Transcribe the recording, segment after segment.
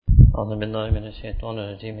أعوذ بالله من الشيطان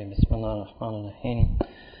الرجيم بسم الله الرحمن الرحيم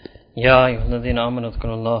يا أيها الذين آمنوا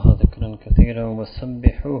اذكروا الله ذكرا كثيرا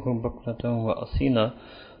وسبحوه بكرة وأصيلا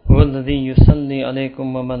هو الذي يصلي عليكم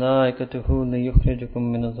وملائكته ليخرجكم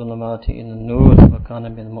من الظلمات إلى النور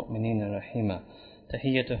وكان بالمؤمنين رحيما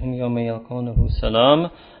تحيتهم يوم يلقونه سلام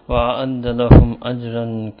وأعد لهم أجرا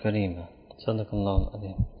كريما صدق الله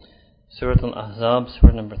العظيم. Surah Al-Ahzab,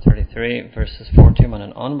 Surah number 33, verses 41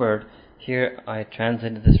 and onward. Here I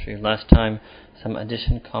translated this for you last time. Some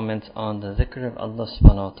additional comments on the zikr of Allah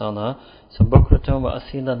subhanahu wa ta'ala. So Bukratan wa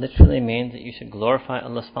Asila literally means that you should glorify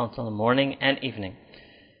Allah subhanahu wa ta'ala morning and evening.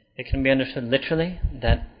 It can be understood literally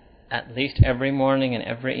that at least every morning and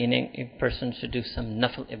every evening a person should do some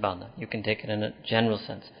nafil ibadah. You can take it in a general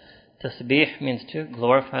sense. Tasbih means to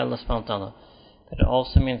glorify Allah subhanahu wa ta'ala. But it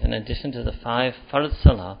also means in addition to the 5 fard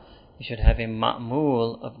salah, you should have a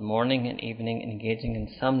ma'mul of morning and evening engaging in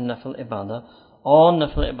some nafil ibadah. All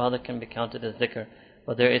nafil ibadah can be counted as zikr.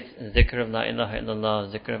 Whether it's zikr of la ilaha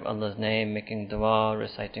illallah, zikr of Allah's name, making dua,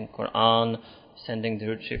 reciting Quran, sending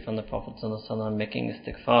durood sharif from the Prophet sallallahu alaihi wasallam, making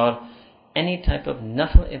istighfar. Any type of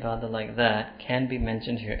nafil ibadah like that can be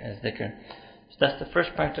mentioned here as zikr. So that's the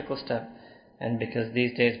first practical step. And because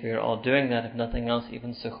these days we are all doing that, if nothing else,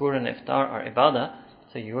 even suhoor and iftar are ibadah.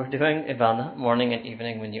 So you are doing ibadah morning and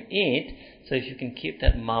evening when you eat. So if you can keep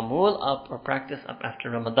that ma'mul up or practice up after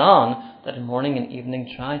Ramadan, that in morning and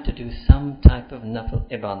evening try to do some type of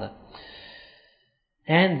nafil ibadah.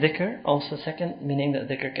 And dhikr, also second meaning that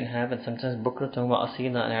dhikr can have, and sometimes bukratan wa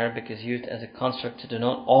asila in Arabic is used as a construct to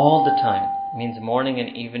denote all the time. It means morning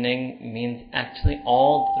and evening, means actually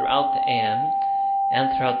all throughout the AM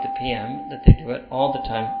and throughout the PM, that they do it all the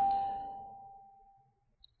time.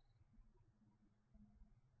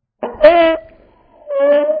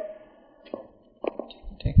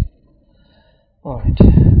 Alright.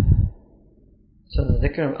 So the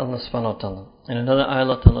dhikr of Allah subhanahu wa ta'ala. In another ayah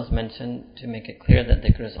Allah ta'ala has mentioned to make it clear that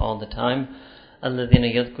dhikr is all the time. الَّذِينَ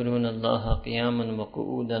يَذْكُرُونَ اللَّهَ قِيَامًا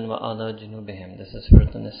وَقُعُودًا وَعَلَى جُنُوبِهِمْ. This is Surah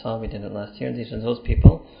An-Nisa, we did it last year. These are those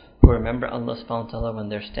people who remember Allah subhanahu wa ta'ala when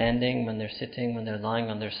they're standing, when they're sitting, when they're lying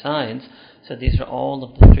on their sides. So these are all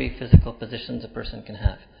of the 3 physical positions a person can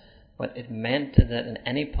have. What it meant is that in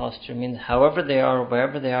any posture means however they are,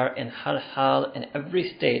 wherever they are, in har hal, in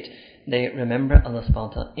every state, they remember Allah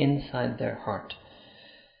subhanahu wa ta'ala inside their heart.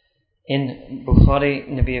 In Bukhari,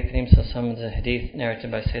 Nabi Kareem sallallahu alaihi wasallam, the hadith narrated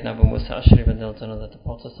by Sayyidina Abu Musa Ash'ari radhiyallahu anhu, that the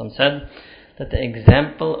Prophet said that the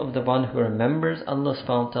example of the one who remembers Allah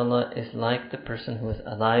subhanahu wa ta'ala is like the person who is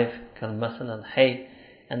alive, kal masal al hayy,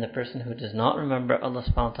 and the person who does not remember Allah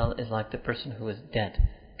subhanahu wa ta'ala is like the person who is dead,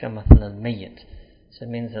 kal masal al mayyit. So it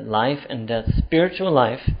means that life and death, spiritual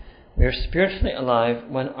life, we are spiritually alive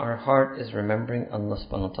when our heart is remembering Allah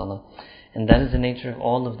subhanahu wa ta'ala. And that is the nature of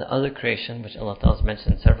all of the other creation, which Allah ta'ala has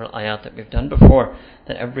mentioned in several ayat that we've done before,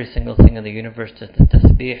 that every single thing in the universe does the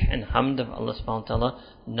tasbih and hamd of Allah subhanahu wa ta'ala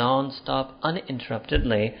non-stop,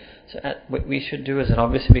 uninterruptedly. So what we should do is that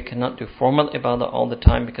obviously we cannot do formal ibadah all the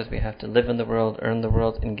time because we have to live in the world, earn the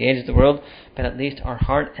world, engage the world, but at least our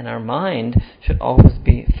heart and our mind should always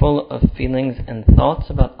be full of feelings and thoughts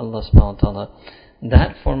about Allah subhanahu wa ta'ala.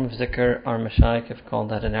 That form of zikr, our mashayikh have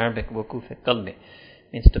called that in Arabic wukuf qalbi.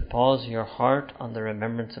 Means to pause your heart on the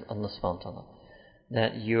remembrance of Allah subhanahu wa ta'ala.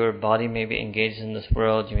 That your body may be engaged in this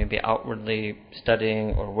world, you may be outwardly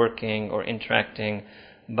studying or working or interacting,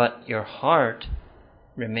 but your heart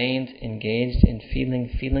remains engaged in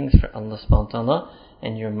feelings for Allah subhanahu wa ta'ala,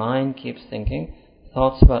 and your mind keeps thinking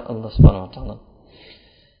thoughts about Allah subhanahu wa ta'ala.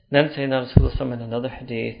 Then Sayyidina Rasulullah in another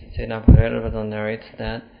hadith, Sayyidina Abu Hurairah narrates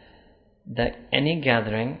that any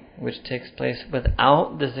gathering which takes place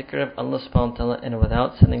without the zikr of Allah subhanahu wa ta'ala and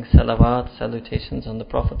without sending salawat, salutations on the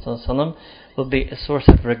Prophet sallallahu alaihi wasallam will be a source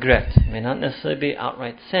of regret. It may not necessarily be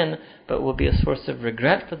outright sin, but will be a source of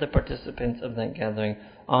regret for the participants of that gathering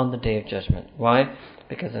on the Day of Judgment. Why?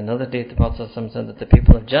 Because another day the Prophet sallallahu alaihi wasallam said that the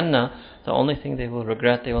people of Jannah, the only thing they will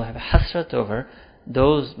regret, they will have hasrat over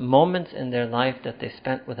those moments in their life that they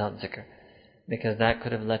spent without zikr. Because that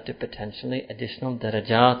could have led to potentially additional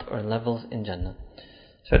darajat or levels in Jannah.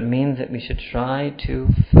 So it means that we should try to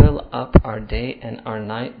fill up our day and our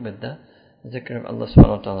night with the zikr of Allah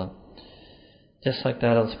subhanahu wa ta'ala. Just like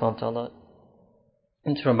that, Allah subhanahu wa ta'ala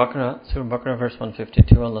in Surah Baqarah verse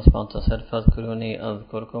 152, Allah subhanahu wa ta'ala said, فَاذْكُرُونِي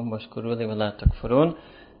أَذْكُرْكُمْ وَاشْكُرُوا لِي وَلَا تَكْفُرُونَ,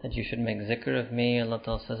 that you should make zikr of me, Allah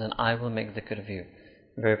ta'ala says, and I will make zikr of you.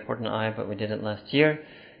 Very important ayah, but we did it last year.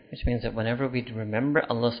 Which means that whenever we remember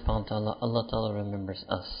Allah subhanahu wa ta'ala, Allah ta'ala remembers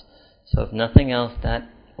us. So if nothing else, that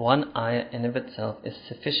one ayah in of itself is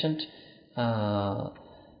sufficient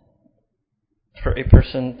for a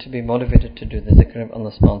person to be motivated to do the zikr of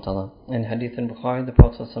Allah subhanahu wa ta'ala. In Hadith in Bukhari, the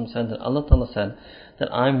Prophet said that Allah ta'ala said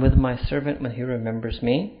that I'm with my servant when he remembers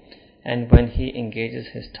me and when he engages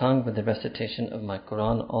his tongue with the recitation of my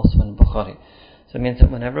Quran, also in Bukhari. So it means that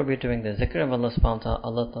whenever we're doing the zikr of Allah subhanahu wa ta'ala,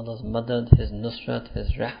 Allah ta'ala's madad, His nusrat,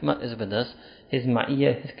 His rahmah is with us, His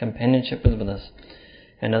ma'iyyah, His companionship is with us.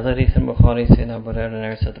 Another hadith in Bukhari, Sayyidina Abu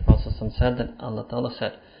Hurairah said the Prophet said that Allah ta'ala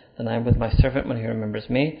said that I am with my servant when he remembers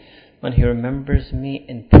me. When he remembers me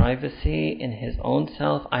in privacy, in his own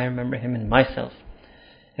self, I remember him in myself.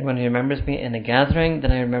 And when he remembers me in a gathering,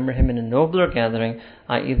 then I remember him in a nobler gathering,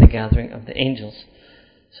 i.e. the gathering of the angels.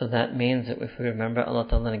 So that means that if we remember Allah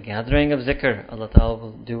Ta'ala in a gathering of zikr, Allah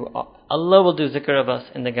will do zikr of us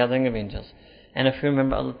in the gathering of angels. And if we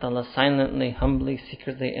remember Allah Ta'ala silently, humbly,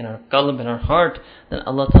 secretly in our qalb, in our heart, then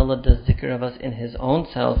Allah Ta'ala does zikr of us in His own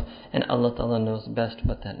self, and Allah Ta'ala knows best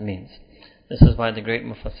what that means. This is why the great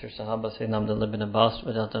Mufassir Sahaba Sayyidina Abdullah bin Abbas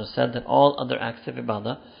said that all other acts of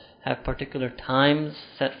ibadah have particular times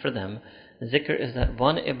set for them. Zikr is that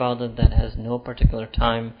one ibadah that has no particular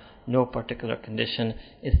time, no particular condition,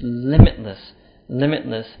 is limitless,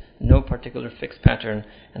 no particular fixed pattern,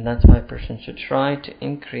 and that's why a person should try to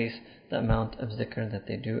increase the amount of zikr that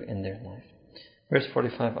they do in their life. Verse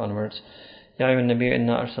 45 onwards. Ya ayyuhan Nabi,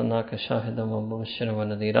 inna arsalnaka shahidan wa mubashiran wa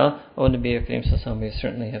nadhira. O Nabi Kareem Sallallahu Alaihi Wasallam, we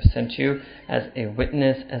certainly have sent you as a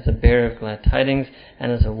witness, as a bearer of glad tidings,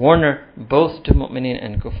 and as a warner both to mu'mineen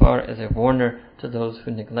and kuffar, as a warner to those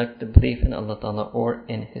who neglect the belief in Allah Ta'ala or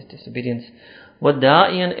in His disobedience.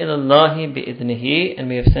 وَدَاعِيًا إِلَى اللَّهِ بِإِذْنِهِ, and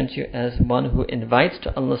we have sent you as one who invites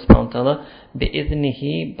to Allah subhanahu wa ta'ala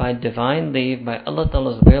بِإِذْنِهِ, by divine leave, by Allah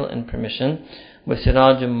Ta'ala's will and permission.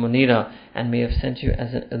 وَسِرَاجٌ مُنِيرًا, and we have sent you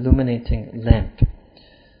as an illuminating lamp.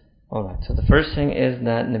 Alright, so the first thing is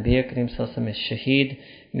that Nabi Kareem Sallallahu Alaihi Wasallam is shaheed,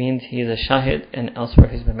 means he is a shahid, and elsewhere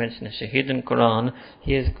he's been mentioned as shaheed in Quran.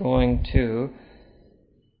 He has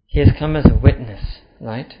come as a witness,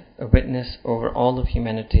 right? A witness over all of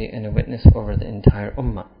humanity and a witness over the entire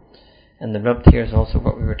ummah. And the rabt here is also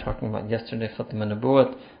what we were talking about yesterday, Khatam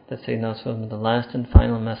al-Nubuwwat, that Sayyidina Rasulullah is the last and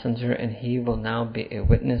final messenger, and he will now be a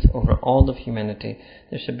witness over all of humanity.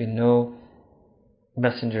 There should be no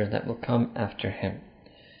messenger that will come after him.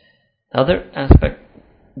 The other aspect,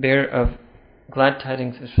 bearer of glad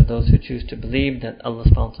tidings, is for those who choose to believe that Allah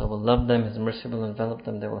subhanahu wa ta'ala will love them, His mercy will envelop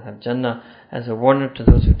them, they will have Jannah. As a warner to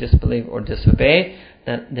those who disbelieve or disobey,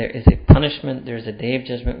 that there is a punishment, there is a day of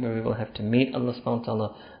judgment where we will have to meet Allah subhanahu wa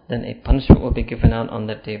ta'ala. Then a punishment will be given out on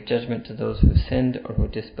that day of judgment to those who sinned or who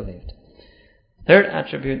disbelieved. Third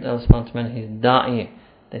attribute that Allah subhanahu wa ta'ala is da'i,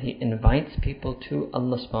 that He invites people to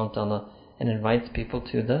Allah subhanahu wa ta'ala and invites people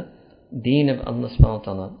to the deen of Allah subhanahu wa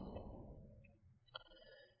ta'ala.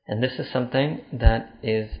 And this is something that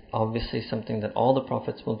is obviously something that all the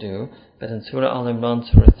prophets will do, but in Surah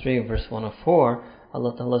Al-Imran, Surah 3, verse 104,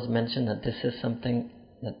 Allah Ta'ala has mentioned that this is something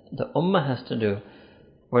that the ummah has to do,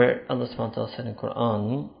 where Allah subhanahu wa ta'ala said in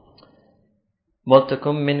Quran, وَلْتَكُمْ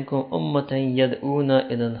مِنْكُمْ أُمَّةً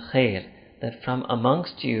يَدْعُونَ إِلَى الْخَيْرِ, that from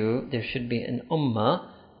amongst you there should be an ummah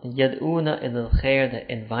يَدْعُونَ إِلَى الْخَيْرِ,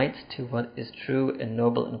 that invites to what is true and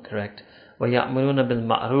noble and correct, وَيَأْمُرُونَ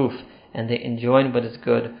بِالْمَعْرُوفِ, and they enjoin what is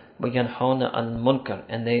good, وَيَنْحَوْنَ عَنِ الْمُنْكَرِ,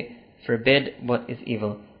 and they forbid what is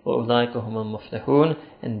evil, وَأُولَٰئِكَ هُمُ الْمُفْلِحُونَ,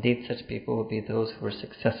 indeed such people will be those who are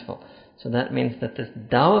successful. So that means that this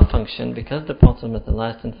dawah function, because the Prophet is the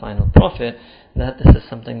last and final prophet, that this is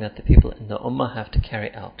something that the people in the ummah have to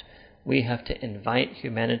carry out. We have to invite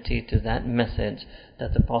humanity to that message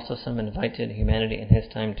that the Prophet invited humanity in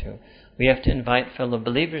his time to. We have to invite fellow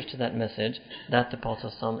believers to that message that the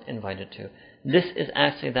Prophet invited to. This is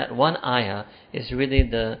actually, that one ayah is really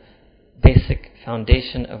the basic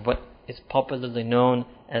foundation of what is popularly known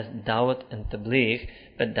as Dawat and Tabligh.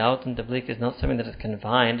 But Dawat and Tabligh is not something that is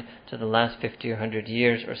confined to the last 50 or 100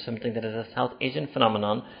 years or something that is a South Asian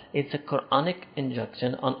phenomenon. It's a Quranic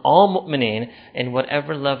injunction on all mu'mineen in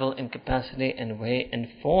whatever level and capacity and way and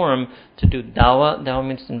form to do Dawah. Dawah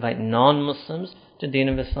means to invite non-Muslims to the deen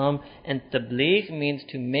of Islam, and Tabligh means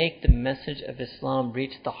to make the message of Islam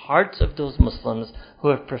reach the hearts of those Muslims who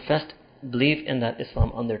have professed belief in that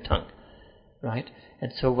Islam on their tongue. Right?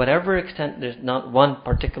 And so whatever extent, there's not one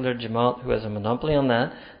particular Jamaat who has a monopoly on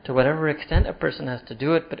that, to whatever extent a person has to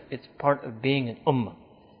do it, but it's part of being an ummah.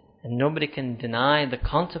 And nobody can deny the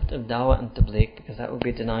concept of dawah and tabligh, because that would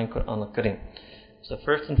be denying Quran al-Kareem. So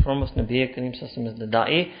first and foremost, Nabi Kareem Sallallahu Alaihi Wasallam is the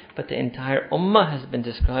da'i, but the entire ummah has been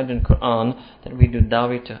described in Quran that we do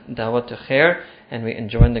dawah to khair, and we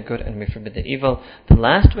enjoin the good and we forbid the evil. The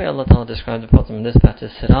last way Allah Ta'ala described the Prophet in this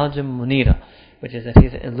passage is Sirajum Munira, which is that he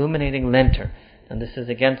is an illuminating lantern. And this is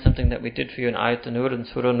again something that we did for you in Ayat An-Nur and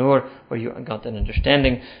Surah Nur, where you got that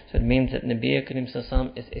understanding. So it means that Nabi Karim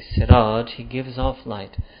Sallallahu is a siraj, he gives off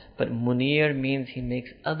light. But munir means he makes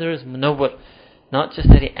others munawwar. Not just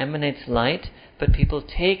that he emanates light, but people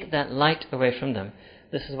take that light away from them.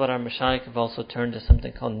 This is what our Mashaykh have also turned to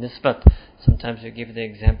something called nisbat. Sometimes we give the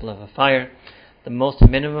example of a fire. The most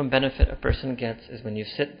minimum benefit a person gets is when you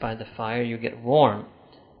sit by the fire, you get warm.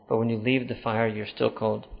 But when you leave the fire, you're still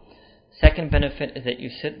cold. Second benefit is that you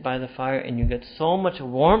sit by the fire and you get so much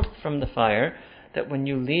warmth from the fire that when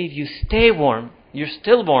you leave, you stay warm. You're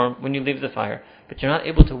still warm when you leave the fire, but you're not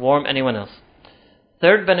able to warm anyone else.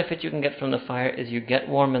 Third benefit you can get from the fire is you get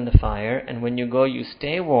warm in the fire, and when you go, you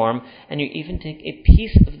stay warm, and you even take a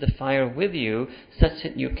piece of the fire with you, such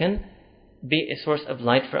that you can be a source of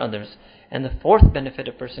light for others. And the fourth benefit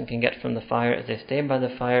a person can get from the fire is they stay by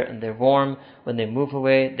the fire and they're warm. When they move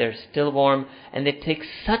away, they're still warm, and they take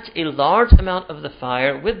such a large amount of the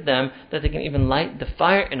fire with them that they can even light the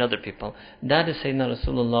fire in other people. That is Sayyidina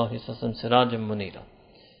Rasulullah Sirajum Munira.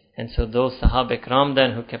 And so those Sahaba Ikram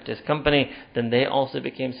then who kept his company, then they also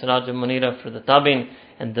became Sirajum Munira for the Tabi'in,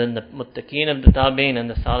 and then the Muttaqeen of the Tabi'in and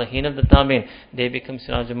the Salihin of the Tabi'in, they become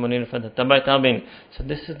Sirajum Munira for the Tabi'i Tabi'in. So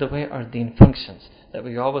this is the way our deen functions, that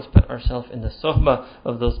we always put ourselves in the sohbah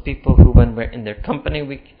of those people who, when we're in their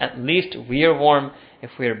company, at least we are warm.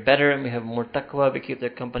 If we are better and we have more taqwa, we keep their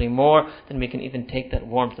company more, then we can even take that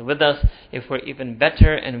warmth with us. If we're even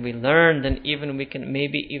better and we learn, then even we can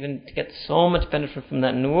maybe even get so much benefit from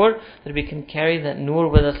that nur, that we can carry that nur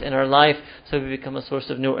with us in our life, so we become a source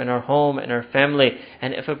of nur in our home, in our family.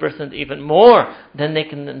 And if a person's even more, then they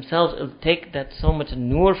can themselves take that so much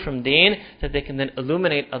nur from deen, that they can then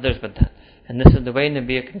illuminate others with that. And this is the way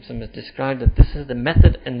Nabi Akram has described, that this is the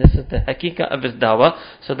method and this is the hakika of his dawah,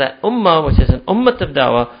 so that ummah, which is an ummat of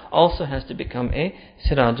dawah, also has to become a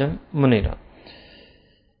sirajam munira.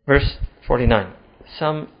 Verse 49.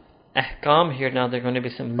 Some ahkam here now, there are going to be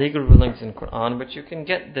some legal rulings in Quran, but you can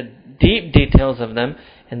get the deep details of them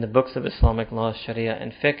in the books of Islamic law, Sharia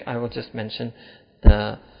and fiqh. I will just mention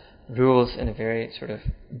the rules in a very sort of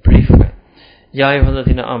brief way. Ya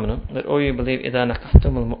ayyuhalladhina amanu, that all you believe, idha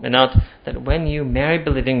nakahtumul mu'minat, that when you marry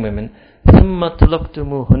believing women, thumma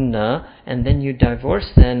talaqtumuhunna, and then you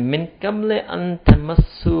divorce them, min qabli an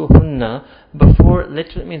tamassuhunna, before,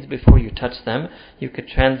 literally means before you touch them. You could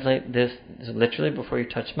translate this literally before you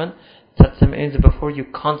touch them. Touch them means before you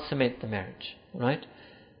consummate the marriage, right?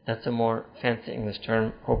 That's a more fancy English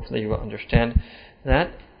term. Hopefully you will understand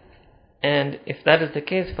that. And if that is the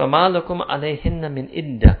case, فَمَا لَكُمْ عَلَيْهِنَّ مِنْ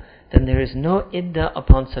إِدَّةٍ, then there is no iddah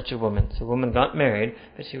upon such a woman. So a woman got married,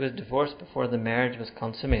 but she was divorced before the marriage was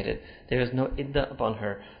consummated. There is no iddah upon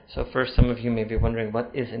her. So first, some of you may be wondering,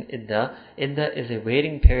 what is an iddah? Iddah is a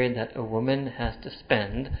waiting period that a woman has to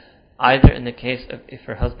spend, either in the case of if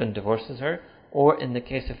her husband divorces her, or in the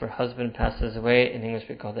case if her husband passes away. In English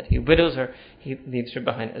we call that he widows her, he leaves her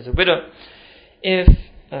behind as a widow.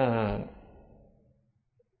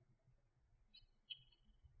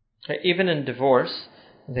 Even in divorce,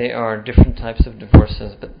 there are different types of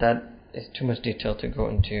divorces, but that is too much detail to go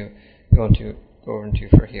into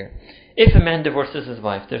for here. If a man divorces his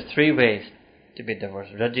wife, there are three ways to be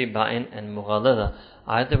divorced: raji, ba'in, and mughalada.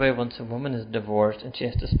 Either way, once a woman is divorced and she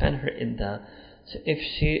has to spend her iddah, so if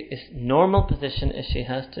she is normal position is she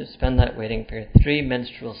has to spend that waiting period 3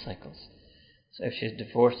 menstrual cycles. So if she's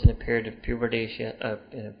divorced in a period of puberty,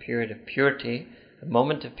 in a period of purity, a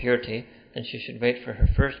moment of purity, then she should wait for her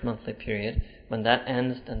first monthly period. When that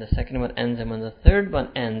ends, then the second one ends, and when the third one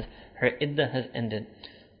ends, her iddah has ended.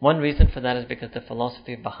 One reason for that is because the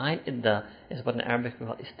philosophy behind iddah is what in Arabic we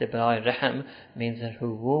call istibra' rahim, means that her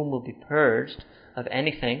womb will be purged of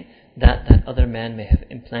anything that other man may have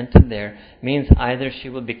implanted there. Means either she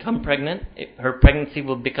will become pregnant, her pregnancy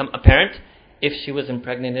will become apparent if she was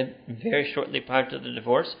impregnated very shortly prior to the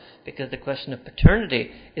divorce, because the question of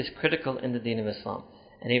paternity is critical in the deen of Islam.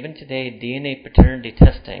 And even today, DNA paternity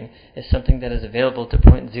testing is something that is available to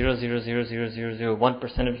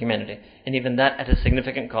 0.0000001% of humanity, and even that at a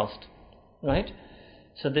significant cost, right?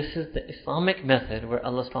 So this is the Islamic method where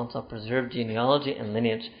Allah subhanahu wa ta'ala preserved genealogy and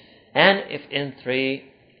lineage, and if in 3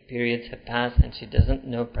 periods have passed and she doesn't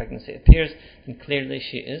know pregnancy appears, then clearly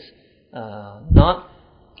she is not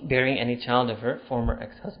bearing any child of her former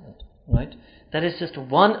ex-husband, right? That is just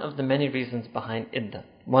one of the many reasons behind iddah.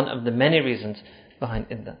 One of the many reasons behind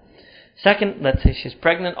iddah. Second, let's say she's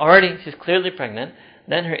pregnant already, she's clearly pregnant,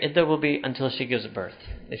 then her iddah will be until she gives birth.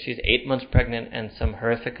 If she's 8 months pregnant and some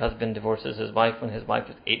horrific husband divorces his wife when his wife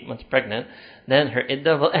is 8 months pregnant, then her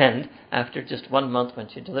iddah will end after just 1 month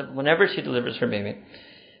whenever she delivers her baby.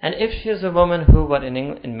 And if she is a woman who, what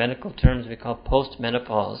in medical terms we call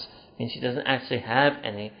post-menopause, means she doesn't actually have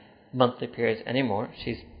any monthly periods anymore,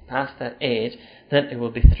 she's past that age, then it will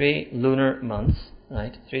be 3 lunar months,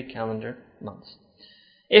 right? 3 calendar months.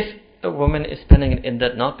 If a woman is spending an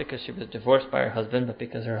iddah not because she was divorced by her husband, but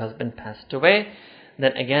because her husband passed away,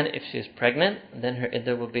 then again, if she is pregnant, then her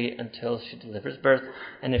iddah will be until she delivers birth.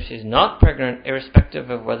 And if she's not pregnant, irrespective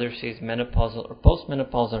of whether she's menopausal or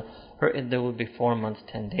postmenopausal, her iddah will be 4 months,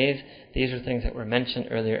 10 days. These are things that were mentioned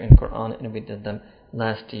earlier in Quran, and we did them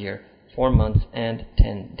last year. 4 months and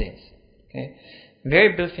 10 days. Okay.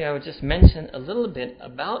 Very briefly, I would just mention a little bit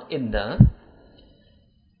about iddah,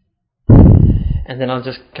 and then I'll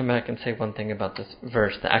just come back and say one thing about this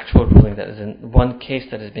verse, the actual ruling that is in one case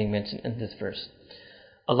that is being mentioned in this verse.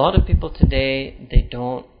 A lot of people today, they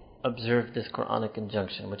don't observe this Quranic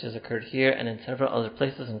injunction, which has occurred here and in several other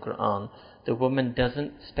places in Quran. The woman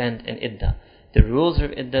doesn't spend an iddah. The rules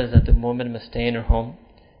of iddah is that the woman must stay in her home.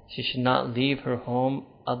 She should not leave her home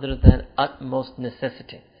other than utmost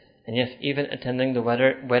necessity. And yes, even attending the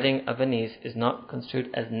wedding of a niece is not construed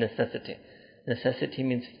as necessity. Necessity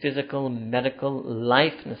means physical, medical,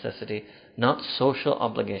 life necessity, not social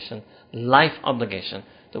obligation, life obligation.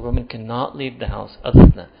 The woman cannot leave the house other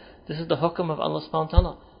than that. This is the hukum of Allah subhanahu wa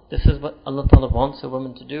ta'ala. This is what Allah ta'ala wants a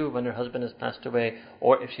woman to do when her husband has passed away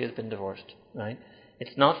or if she has been divorced, right?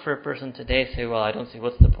 It's not for a person today to say, well, I don't see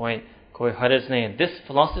what's the point. Koi haraj nahi. This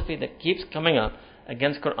philosophy that keeps coming up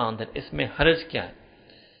against Quran, that isme haraj kya hai?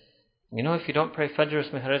 You know, if you don't pray Fajr,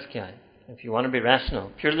 isme haraj kya hai? If you want to be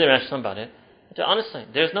rational, purely rational about it, honestly,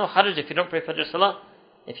 there's no haraj if you don't pray Fajr Salah.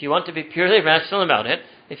 If you want to be purely rational about it,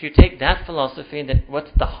 if you take that philosophy that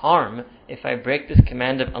what's the harm if I break this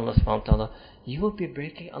command of Allah subhanahu wa ta'ala, you will be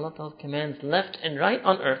breaking Allah ta'ala's commands left and right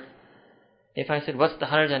on earth. If I said, what's the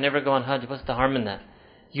haraj, I never go on Hajj, what's the harm in that?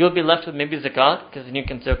 You'll be left with maybe zakat, because then you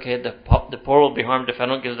can say, okay, the poor will be harmed if I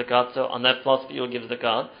don't give zakat, so on that philosophy you'll give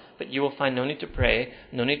zakat, but you will find no need to pray,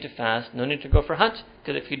 no need to fast, no need to go for Hajj,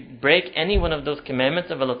 because if you break any one of those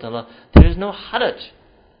commandments of Allah ta'ala, there is no haraj.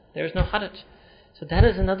 There is no haraj. So that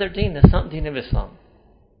is another deen. That's not deen of Islam.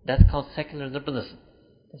 That's called secular liberalism.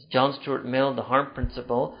 It's John Stuart Mill, the harm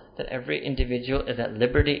principle, that every individual is at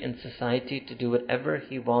liberty in society to do whatever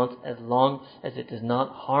he wants as long as it does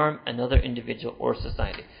not harm another individual or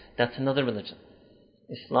society. That's another religion.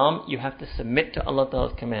 Islam, you have to submit to Allah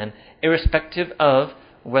Ta'ala's command, irrespective of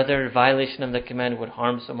whether violation of the command would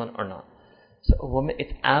harm someone or not. So a woman,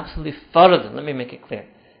 it's absolutely fard. Let me make it clear.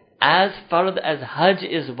 As fard as Hajj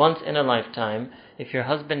is once in a lifetime, if your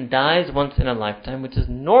husband dies once in a lifetime, which is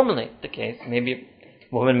normally the case, maybe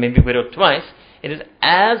a woman may be widowed twice, it is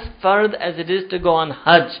as fard as it is to go on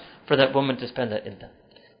Hajj for that woman to spend that iddah.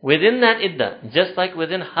 Within that iddah, just like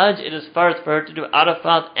within Hajj it is fard for her to do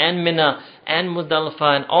Arafat and Mina and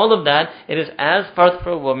Muzdalifah and all of that, it is as fard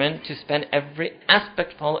for a woman to spend every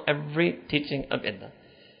aspect, follow every teaching of iddah.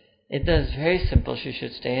 Iddah is very simple. She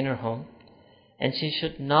should stay in her home. And she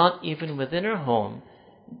should not, even within her home,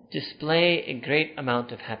 display a great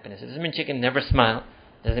amount of happiness. It doesn't mean she can never smile.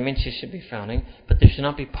 It doesn't mean she should be frowning. But there should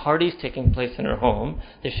not be parties taking place in her home.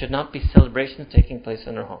 There should not be celebrations taking place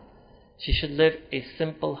in her home. She should live a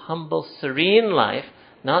simple, humble, serene life,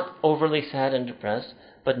 not overly sad and depressed,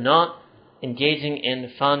 but not engaging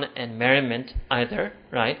in fun and merriment either,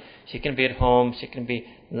 right? She can be at home. She can be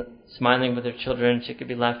smiling with her children. She could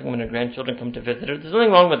be laughing when her grandchildren come to visit her. There's nothing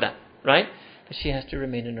wrong with that, right? She has to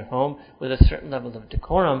remain in her home with a certain level of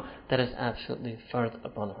decorum that is absolutely fard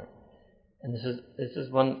upon her. And this is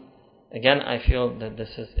one, again, I feel that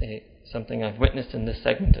this is something I've witnessed in this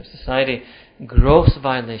segment of society, gross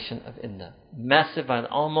violation of iddah, massive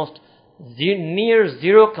violation, almost near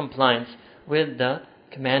zero compliance with the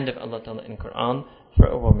command of Allah Ta'ala in Quran for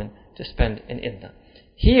a woman to spend an iddah.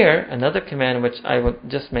 Here, another command which I will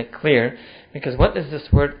just make clear, because what is this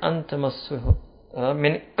word antamassuhu?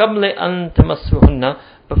 Min qabli an tamassuhunna,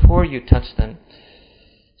 before you touch them.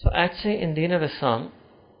 So actually in Deen of Islam,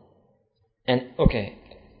 and okay,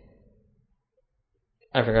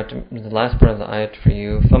 I forgot the last part of the ayat for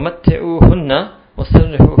you. فَمَتِّعُوهُنَّ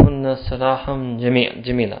وَسَرِّحُوهُنَّ سَرَاحًا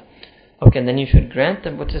جَمِيلًا. Okay, and then you should grant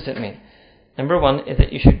them, what does it mean? Number one is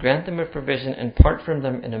that you should grant them a provision and part from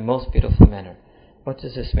them in a most beautiful manner. What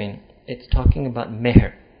does this mean? It's talking about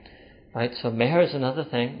meher. Right, so meher is another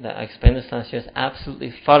thing that I explained this last year. Is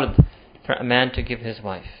absolutely fard for a man to give his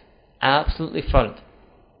wife. Absolutely fard.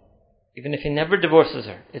 Even if he never divorces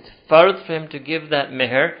her, it's fard for him to give that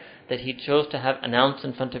meher that he chose to have announced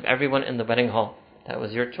in front of everyone in the wedding hall. That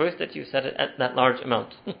was your choice that you set it at that large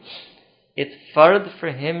amount. It's fard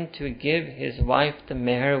for him to give his wife the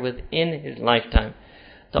meher within his lifetime.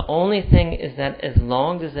 The only thing is that as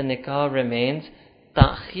long as the nikah remains,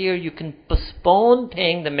 ta'khir, you can postpone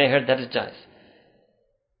paying the meher, that is jais.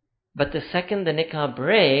 But the second the nikah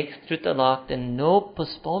breaks through talaq, then no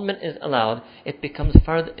postponement is allowed. It becomes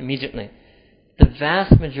fard immediately. The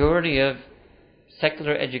vast majority of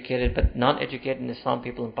secular educated but not educated in Islam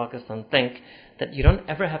people in Pakistan think that you don't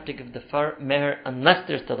ever have to give the meher unless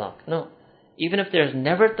there's talaq. No. Even if there's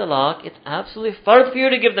never talaq, it's absolutely fard for you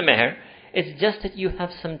to give the meher. It's just that you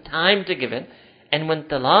have some time to give it. And when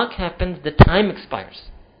talaq happens, the time expires.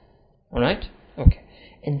 Alright? Okay.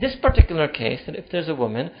 In this particular case, that if there's a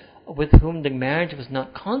woman with whom the marriage was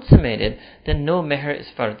not consummated, then no meher is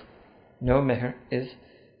fard. No meher is...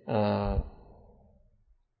 I'll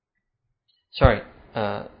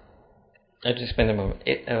just explain in a moment.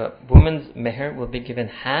 A woman's meher will be given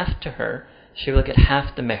half to her. She will get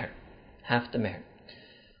half the meher. Half the meher.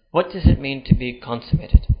 What does it mean to be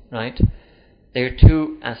consummated? Right? There are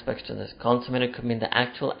two aspects to this. Consummated could mean the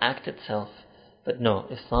actual act itself. But no,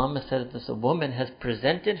 Islam has said that a woman has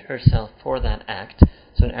presented herself for that act.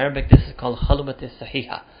 So in Arabic this is called khalwat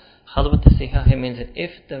as-sahiha. Khalwat as-sahiha means that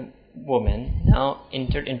if the woman now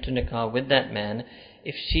entered into nikah with that man,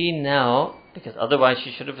 if she now, because otherwise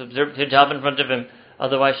she should have observed hijab in front of him,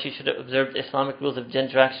 otherwise she should have observed Islamic rules of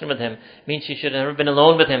interaction with him, means she should have never been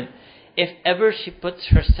alone with him. If ever she puts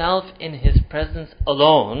herself in his presence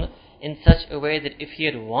alone, in such a way that if he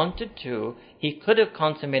had wanted to, he could have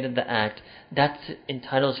consummated the act, that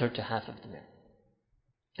entitles her to half of the meher.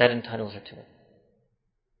 That entitles her to it.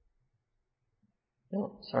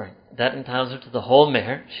 That entitles her to the whole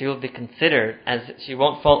meher. She will be considered as, she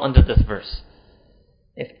won't fall under this verse.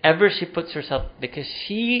 If ever she puts herself, because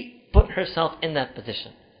she put herself in that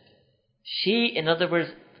position. She, in other words,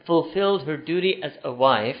 fulfilled her duty as a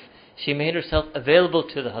wife. She made herself available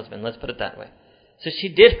to the husband, let's put it that way. So she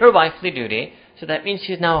did her wifely duty, so that means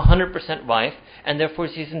she's now 100% wife, and therefore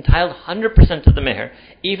she's entitled 100% to the meher,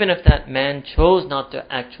 even if that man chose not to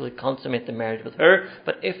actually consummate the marriage with her.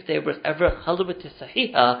 But if there was ever khalwat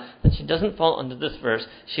sahiha, then she doesn't fall under this verse,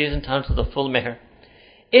 she is entitled to the full meher.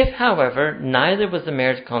 If, however, neither was the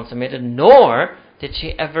marriage consummated, nor did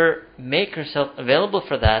she ever make herself available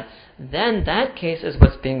for that, then that case is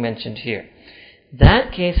what's being mentioned here.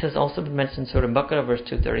 That case has also been mentioned in Surah Baqarah, verse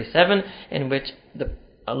 237, in which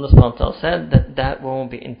Allah subhanahu wa ta'ala said that woman will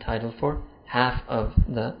be entitled for half of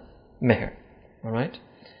the meher. Alright?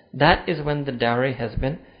 That is when the dowry has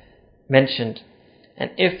been mentioned.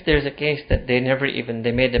 And if there's a case that they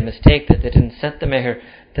made a mistake, that they didn't set the meher,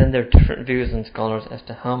 then there are different views in scholars as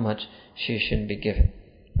to how much she should be given.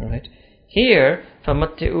 Alright? Here,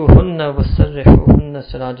 فَمَتِّئُوهُنَّ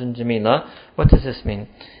وَسَرِّحُوهُنَّ سِرَاجًا جَمِيلًا. What does this mean?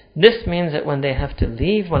 This means that when they have to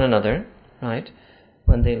leave one another, right?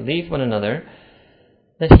 When they leave one another,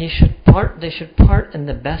 that they should part in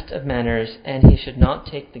the best of manners, and he should not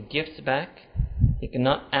take the gifts back. He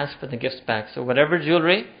cannot ask for the gifts back. So whatever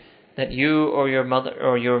jewelry that you or your mother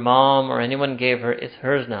or your mom or anyone gave her is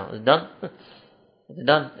hers now. It's done. It's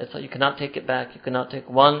done. You cannot take it back. You cannot take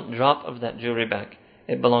one drop of that jewelry back.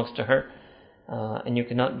 It belongs to her. And you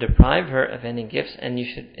cannot deprive her of any gifts, and you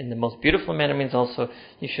should, in the most beautiful manner, means also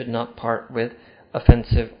you should not part with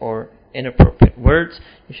offensive or inappropriate words.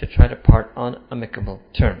 You should try to part on amicable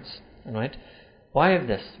terms. Alright? Why of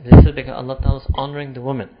this? This is because Allah Ta'ala is honoring the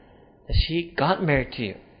woman. That she got married to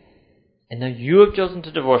you, and now you have chosen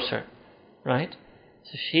to divorce her. Right?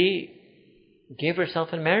 So she gave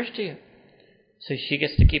herself in marriage to you. So she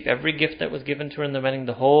gets to keep every gift that was given to her in the wedding,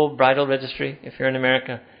 the whole bridal registry, if you're in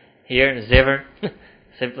America. Here, zever,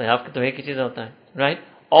 simply आपको तो एक ही चीज़ होता है, right?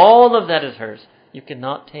 All of that is hers. You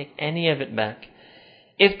cannot take any of it back.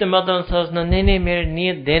 If the mother says, no, मेरे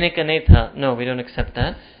नियत देने का नहीं था, no, we don't accept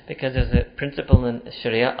that, because there's a principle in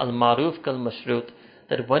Sharia, al-maruf kal-mashrut,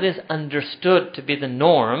 that what is understood to be the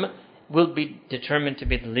norm will be determined to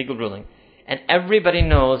be the legal ruling. And everybody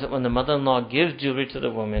knows that when the mother-in-law gives jewelry to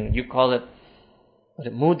the woman, you call it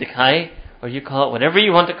muh dikhai, or you call it whatever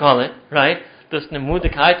you want to call it, right? तो उसने मुंह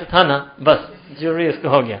दिखाया तो था ना, बस jewelry इसको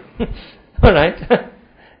हो गया. Alright?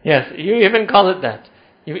 Yes, you even call it that.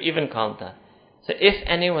 You even call it that. So if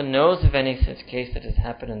anyone knows of any such case that has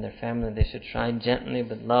happened in their family, they should try gently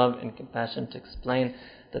with love and compassion to explain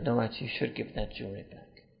that no, actually you should give that jewelry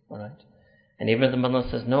back. Alright? And even if the mother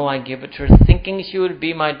says, no, I gave it to her thinking she would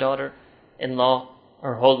be my daughter-in-law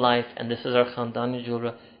her whole life, and this is our khandani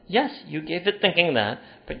jewelry. Yes, you gave it thinking that,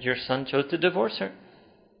 but your son chose to divorce her.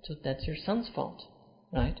 So that's your son's fault,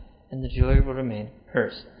 right? And the jewelry will remain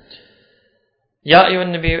hers. Ya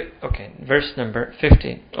ayyuhan Nabi, okay, verse number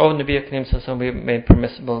 50. O Nabi Kareem Sallallahu, we have made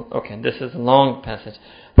permissible, okay, this is a long passage.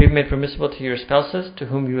 We have made permissible to your spouses, to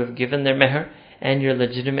whom you have given their meher, and your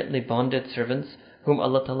legitimately bonded servants, whom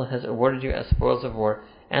Allah Ta'ala has awarded you as spoils of war,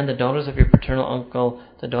 and the daughters of your paternal uncle,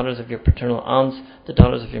 the daughters of your paternal aunts, the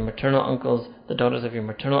daughters of your maternal uncles, the daughters of your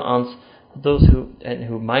maternal aunts, those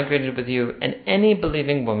who migrated with you, and any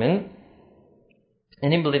believing woman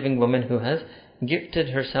who has gifted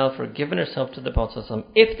herself or given herself to the Prophet ﷺ,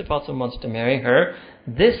 if the Prophet wants to marry her,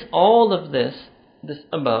 all of this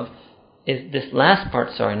above, is this last part,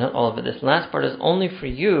 not all of it, this last part is only for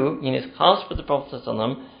you, is khas for the Prophet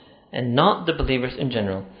ﷺ, and not the believers in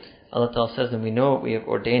general. Allah Ta'ala says, and we know what we have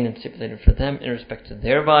ordained and stipulated for them in respect to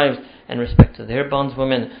their wives and respect to their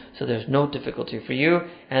bondswomen, so there's no difficulty for you,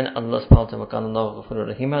 and Allah subhanahu wa ta'ala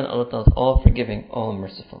and Allah Ta'ala is all forgiving, all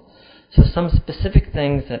merciful. So some specific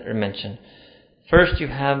things that are mentioned. First, you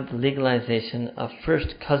have the legalization of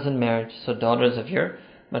first cousin marriage, so daughters of your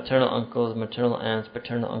maternal uncles, maternal aunts,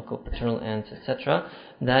 paternal uncle, paternal aunts, etc.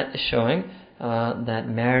 That is showing that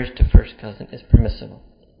marriage to first cousin is permissible,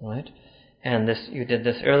 right? And you did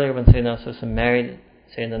this earlier when Sayyidina Rasulullah married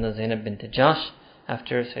Sayyidina Zainab bint Jahsh.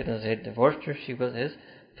 After Sayyidina Zayd divorced her, she was his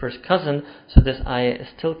first cousin. So this ayah is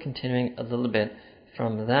still continuing a little bit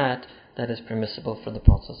from that is permissible for the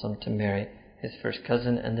Prophet ﷺ to marry his first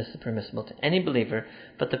cousin, and this is permissible to any believer.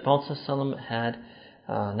 But the Prophet ﷺ had,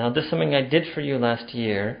 now this is something I did for you last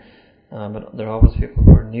year, but there are always people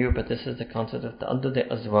who are new, but this is the concept of the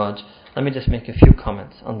Ta'addud Azwaj. Let me just make a few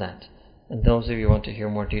comments on that. And those of you who want to hear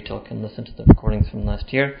more detail can listen to the recordings from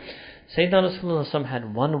last year. Sayyidina Rasulullah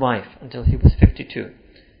had one wife until he was 52.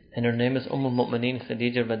 And her name is Al-Mu'mineen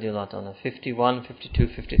Khadija radiallahu anha. 51, 52,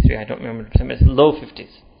 53. I don't remember the percentage. It's low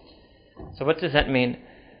 50s. So what does that mean?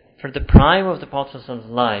 For the prime of the Prophet's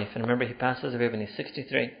life, and remember he passes away when he's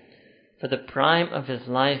 63. For the prime of his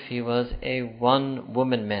life, he was a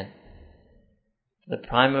one-woman man. For the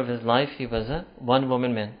prime of his life, he was a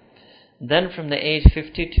one-woman man. Then from the age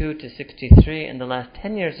 52 to 63, in the last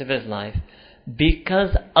 10 years of his life,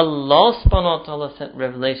 because Allah subhanahu wa ta'ala sent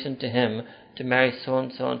revelation to him to marry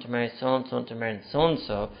so-and-so, and to marry so-and-so, and to marry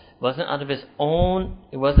so-and-so, it wasn't out of his own,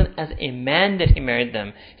 it wasn't as a man that he married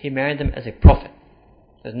them as a prophet.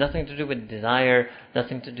 There's nothing to do with desire,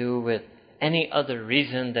 nothing to do with any other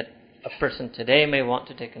reason that a person today may want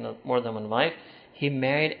to take more than one wife. He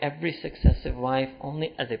married every successive wife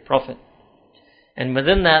only as a prophet. And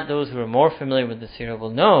within that, those who are more familiar with the seerah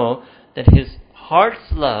will know that his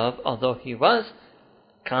heart's love, although he was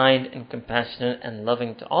kind and compassionate and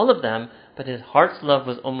loving to all of them, but his heart's love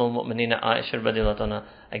was Al-Mu'mineen Aisha radiallahu anha.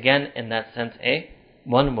 Again, in that sense, a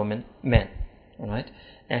one-woman man. Alright?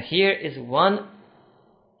 Now here is one,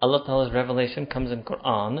 Allah Ta'ala's revelation comes in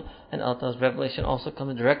Quran, and Allah Ta'ala's revelation also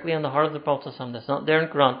comes directly on the heart of the Prophet ﷺ. That's not there in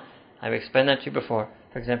Quran. I've explained that to you before.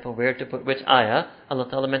 For example, where to put which ayah, Allah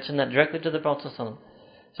Ta'ala mentioned that directly to the Prophet ﷺ.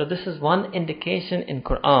 So this is one indication in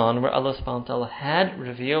Quran where Allah subhanahu wa ta'ala had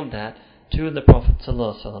revealed that to the Prophet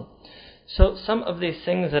ﷺ. So some of these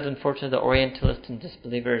things that unfortunately the Orientalists and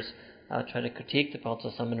disbelievers try to critique the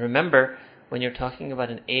Prophet ﷺ. And remember, when you're talking about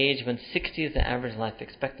an age when 60 is the average life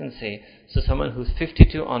expectancy, so someone who's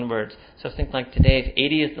 52 onwards, so think like today, if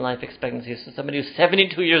 80 is the life expectancy, so somebody who's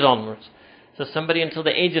 72 years onwards. So somebody until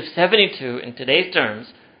the age of 72, in today's terms,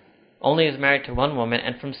 only is married to one woman,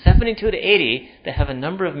 and from 72 to 80, they have a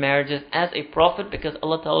number of marriages as a prophet because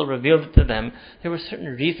Allah Ta'ala revealed it to them. There were certain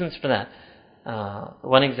reasons for that.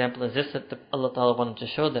 One example is this, that Allah Ta'ala wanted to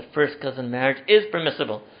show that first cousin marriage is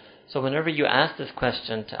permissible. So whenever you ask this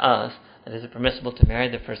question to us, that is it permissible to marry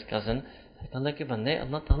the first cousin, Allah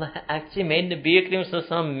Ta'ala actually made Nabi Karim Sallallahu Alaihi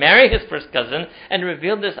Wasallam marry his first cousin and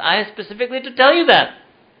revealed this ayah specifically to tell you that.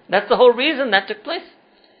 That's the whole reason that took place.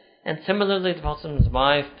 And similarly, the Prophet's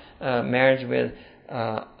wife, marriage with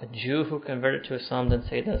a Jew who converted to Islam, then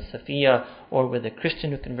Sayyidah Safiya, or with a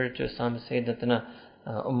Christian who converted to Islam, Sayyidatuna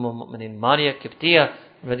Umm-al-Mu'mineen Maria Qibtiyya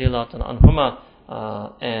radiallahu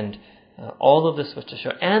anhuma, and all of this was to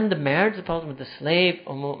show, and the marriage of the Prophet with the slave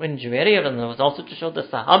Umm-al-Mu'mineen Juwayriyah was also to show the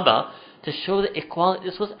Sahaba, to show the equality.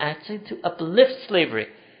 This was actually to uplift slavery,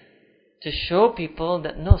 to show people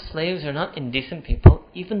that no, slaves are not indecent people.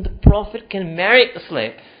 Even the Prophet can marry a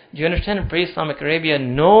slave. Do you understand? In pre-Islamic Arabia,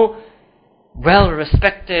 no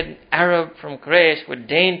well-respected Arab from Quraysh would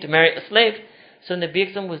deign to marry a slave. So Nabi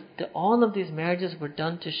Akram all of these marriages were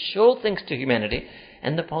done to show things to humanity,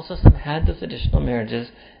 and the Prophet had those additional marriages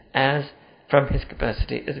as from his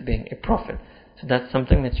capacity as being a prophet. So that's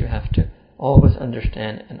something that you have to always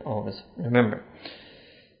understand and always remember.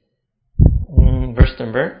 Verse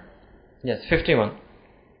number 51.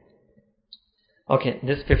 Okay,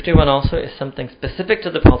 this 51 also is something specific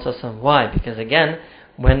to the Prophet. Why? Because again,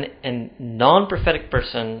 when a non-prophetic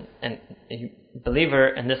person, and believer,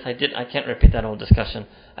 and this I can't repeat that whole discussion.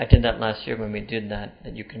 I did that last year when we did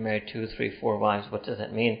that you can marry 2, 3, 4 wives. What does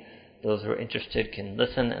that mean? Those who are interested can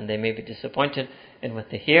listen, and they may be disappointed in what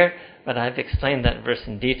they hear, but I've explained that verse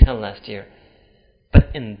in detail last year.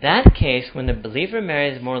 But in that case, when a believer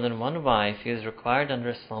marries more than one wife, he is required under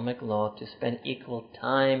Islamic law to spend equal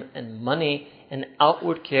time and money and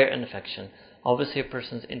outward care and affection. Obviously, a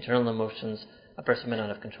person's internal emotions, a person may not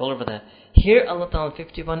have control over that. Here, Allah Ta'ala in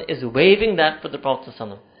 51 is waiving that for the Prophet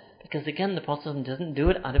ﷺ. Because again, the Prophet doesn't do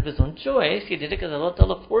it out of his own choice. He did it because Allah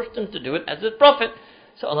Ta'ala forced him to do it as his Prophet.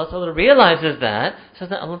 So Allah Ta'ala realizes that, so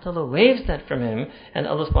that Allah Ta'ala waives that from him. And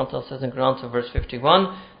Allah subhanahu wa ta'ala says in Quran, so verse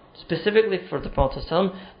 51, specifically for the Prophet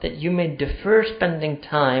ﷺ, that you may defer spending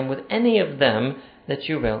time with any of them that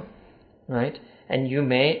you will. Right? And you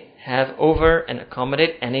may have over and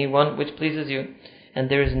accommodate anyone which pleases you.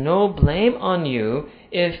 And there is no blame on you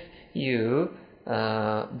if you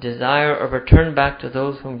desire or return back to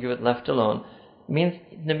those whom you had left alone. It means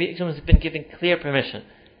Nabi Islam has been given clear permission.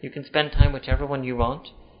 You can spend time with whichever one you want,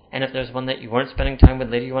 and if there's one that you weren't spending time with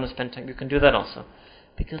later you want to spend time, you can do that also.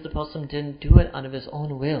 Because the Prophet didn't do it out of his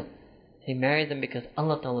own will. He married them because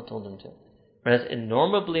Allah Ta'ala told him to. Whereas a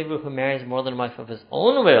normal believer who marries more than one wife of his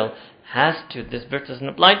own will has to, this verse doesn't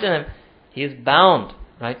apply to him. He is bound,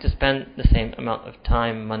 right, to spend the same amount of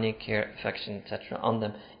time, money, care, affection, etc. on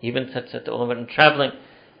them. Even such that the ulama in traveling.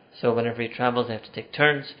 So whenever he travels, they have to take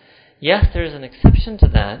turns. Yes, there is an exception to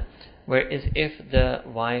that, whereas if the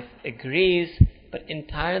wife agrees, but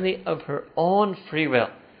entirely of her own free will,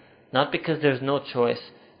 not because there's no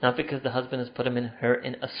choice, not because the husband has put her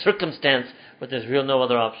in a circumstance where there's real no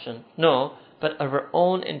other option. No, but of her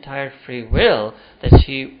own entire free will, that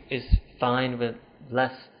she is fine with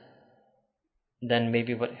less than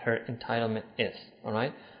maybe what her entitlement is.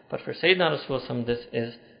 Alright? But for Sayyidina Rasulullah, this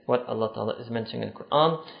is what Allah Ta'ala is mentioning in the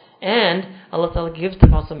Quran. And Allah Ta'ala gives the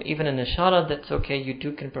Prophet even an ishara that's okay, you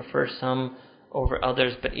can prefer some over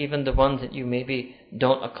others, but even the ones that you maybe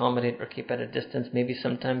don't accommodate or keep at a distance, maybe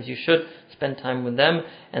sometimes you should spend time with them,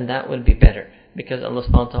 and that would be better. Because Allah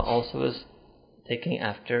subhanahu wa ta'ala also is looking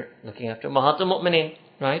after Ummahatul Mu'mineen,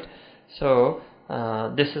 right? So,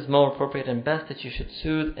 this is more appropriate and best, that you should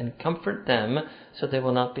soothe and comfort them so they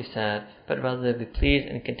will not be sad, but rather they be pleased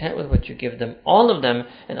and content with what you give them, all of them,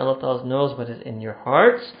 and Allah Ta'ala knows what is in your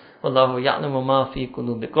hearts. Wallahu ya'lamu ma fi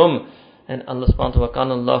qulubikum. And Allah subhanahu wa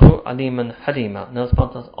ta'ala, Allahu aliman halima. And Allah subhanahu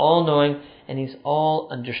wa ta'ala is all knowing and He's all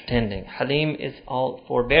understanding. Halim is all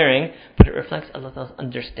forbearing, but it reflects Allah Ta'ala's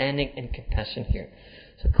understanding and compassion here.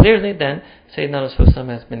 So clearly then, Sayyidina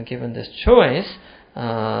Rasulullah has been given this choice,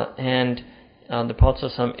 and the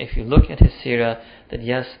Prophet, if you look at his seerah, that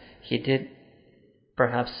yes, he did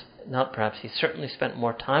he certainly spent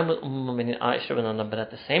more time with Mu'minin Aisha, but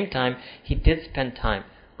at the same time, he did spend time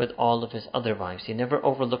with all of his other wives. He never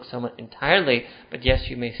overlooked someone entirely, but yes,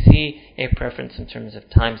 you may see a preference in terms of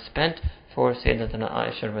time spent for Sayyidatuna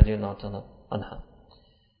Aisha radiallahu ta'ala anha.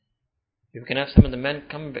 You can have some of the men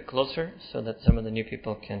come a bit closer so that some of the new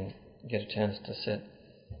people can get a chance to sit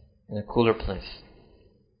in a cooler place.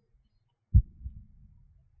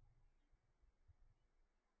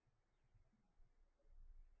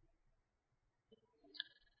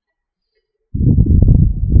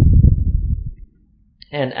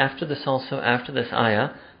 And after this ayah,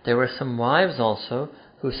 there were some wives also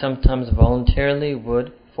who sometimes voluntarily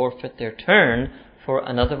would forfeit their turn for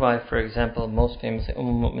another wife. For example, most famously,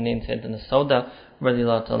 Mu'mineen Sayyidina Sauda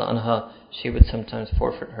radiallahu ta'ala anha, she would sometimes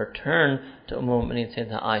forfeit her turn to Mu'mineen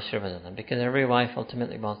Sayyidina Aisha radiallahu anha, because every wife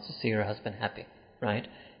ultimately wants to see her husband happy, right?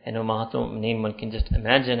 And Ummahatul Mu'mineen, one can just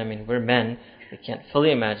imagine, we're men, we can't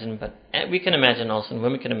fully imagine, but we can imagine also, and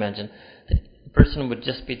women can imagine, that a person would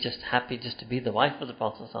just be happy just to be the wife of the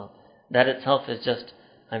Prophet. That itself is just,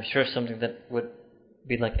 I'm sure, something that would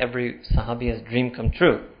be like every Sahabiya's dream come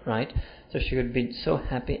true, right? So she would be so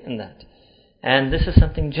happy in that. And this is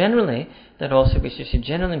something generally that also we should see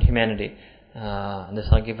generally in humanity. This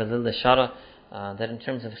I'll give a little ishara, that in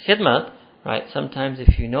terms of khidmat, right, sometimes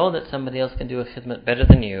if you know that somebody else can do a khidmat better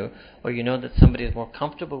than you, or you know that somebody is more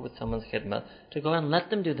comfortable with someone's khidmat, to go and let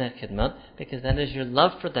them do that khidmat, because that is your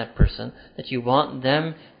love for that person, that you want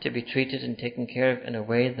them to be treated and taken care of in a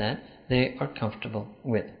way that they are comfortable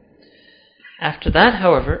with. After that,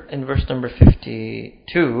 however, in verse number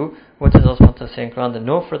 52, what does Allah say in Quran? That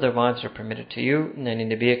no further wives are permitted to you,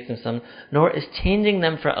 nor is changing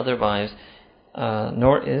them for other wives,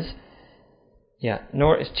 nor is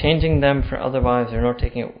changing them for other wives, or nor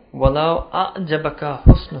taking it. وَلَوْ أَعْجَبَكَ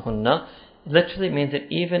حُسْنُهُنَّ literally means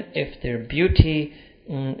that even if their beauty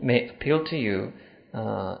may appeal to you,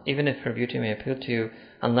 even if her beauty may appeal to you,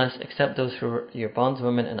 unless except those who are your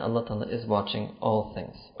bondswomen, and Allah Ta'ala is watching all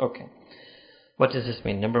things. Okay. What does this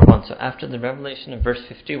mean? Number one, so after the revelation of verse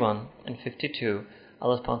 51 and 52,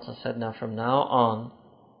 Allah subhanahu wa ta'ala said, now from now on,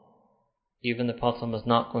 even the Prophet was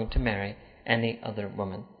not going to marry any other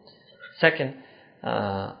woman. Second,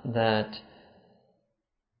 that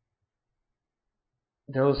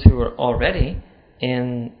those who were already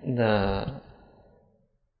in the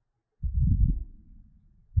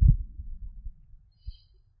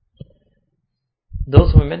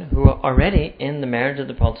those women who are already in the marriage of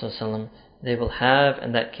the Prophet ﷺ, they will have,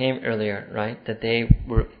 and that came earlier, right? That they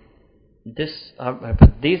were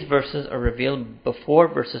these verses are revealed before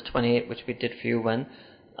verses 28, which we did for you when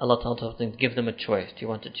Allah Ta'ala told them to give them a choice. Do you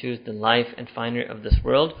want to choose the life and finery of this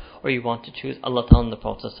world, or you want to choose Allah Ta'ala and the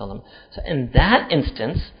Prophet ﷺ? So in that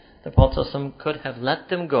instance, the Prophet ﷺ could have let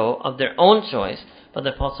them go of their own choice, but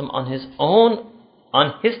the Prophet ﷺ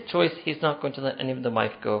on his choice, he's not going to let any of the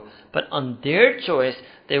wife go. But on their choice,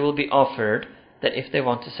 they will be offered that if they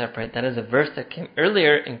want to separate. That is a verse that came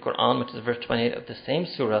earlier in Quran, which is verse 28 of the same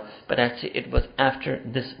surah, but actually it was after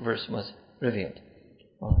this verse was revealed.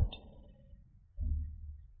 Alright.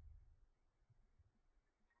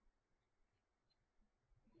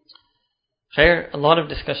 Share a lot of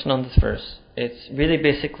discussion on this verse. It's really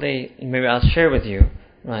basically, maybe I'll share with you,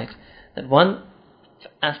 right, that one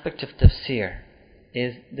aspect of tafsir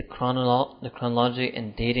is the chronology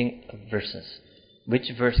and dating of verses.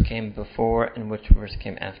 Which verse came before and which verse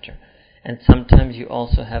came after. And sometimes you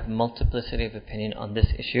also have multiplicity of opinion on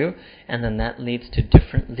this issue, and then that leads to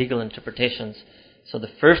different legal interpretations. So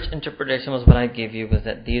the first interpretation was what I gave you, was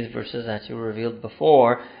that these verses actually were revealed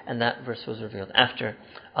before, and that verse was revealed after.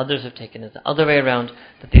 Others have taken it the other way around,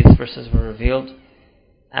 that these verses were revealed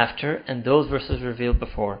after, and those verses were revealed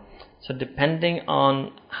before. So depending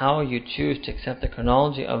on how you choose to accept the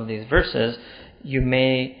chronology of these verses, you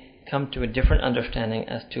may come to a different understanding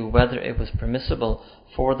as to whether it was permissible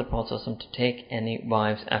for the Prophet to take any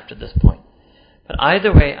wives after this point. But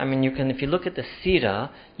either way, if you look at the seerah,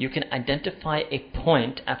 you can identify a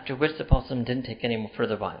point after which the Prophet didn't take any more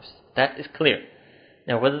further wives. That is clear.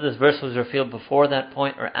 Now, whether this verse was revealed before that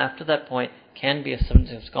point or after that point can be a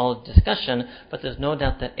subject of scholarly discussion, but there's no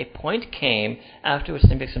doubt that a point came after which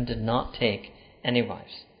the Prophet did not take any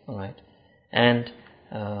wives. Alright? And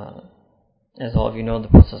as all of you know, the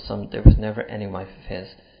Prophet, there was never any wife of his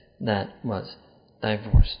that was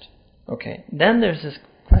divorced. Okay, then there's this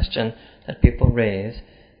question that people raise,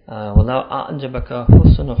 وَلَوْ أَعْجَبَكَ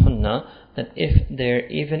حُسْنُهُنَّ, that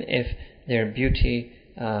even if their beauty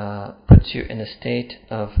puts you in a state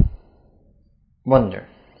of wonder.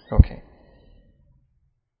 Okay.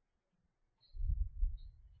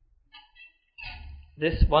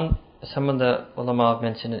 This one, some of the ulama have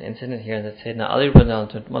mentioned an incident here that Sayyidina Ali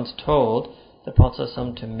once told the Prophet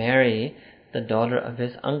to marry the daughter of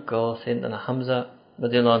his uncle, Sayyidina Hamza,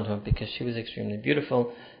 because she was extremely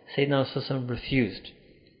beautiful. Sayyidina refused.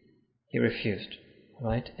 He refused,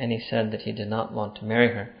 right? And he said that he did not want to marry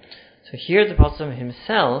her. So here the Prophet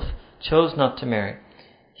himself chose not to marry.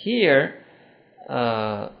 Here,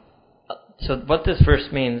 so what this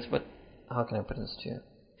verse means, how can I put this to you?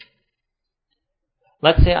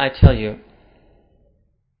 Let's say I tell you,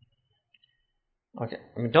 okay,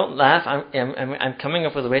 don't laugh, I'm coming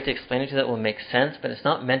up with a way to explain it to you that will make sense, but it's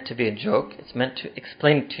not meant to be a joke, it's meant to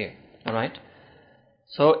explain it to you, alright?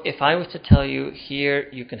 So if I was to tell you, here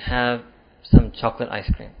you can have some chocolate ice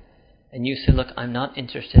cream, and you say, look, I'm not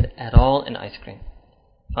interested at all in ice cream,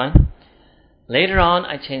 fine? Later on,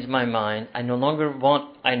 I change my mind, I no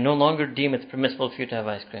longer deem it's permissible for you to have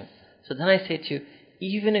ice cream. So then I say to you,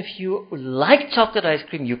 even if you like chocolate ice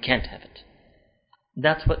cream, you can't have it.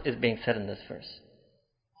 That's what is being said in this verse.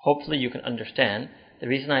 Hopefully you can understand. The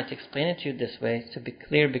reason I have to explain it to you this way is to be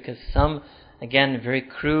clear, because some, again, very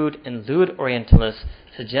crude and lewd Orientalists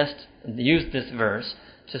use this verse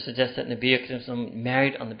to suggest that Nabi Akram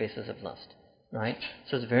married on the basis of lust. Right?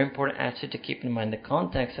 So it's very important actually to keep in mind the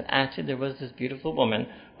context that actually there was this beautiful woman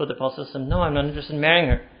who the Prophet said, no, I'm not interested in marrying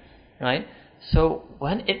her. Right? So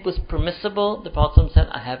when it was permissible, the Prophet said,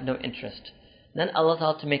 I have no interest. Then Allah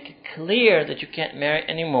Ta'ala, to make it clear that you can't marry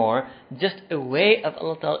anymore, just a way of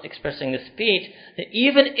Allah Ta'ala expressing the speech, that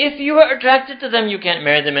even if you are attracted to them, you can't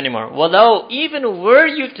marry them anymore. Although, even were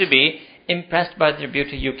you to be impressed by their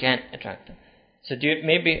beauty, you can't attract them. So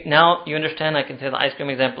maybe now you understand, I can say the ice cream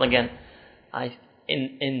example again.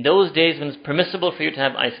 In those days when it's permissible for you to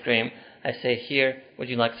have ice cream, I say, here, would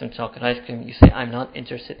you like some chocolate ice cream? You say, I'm not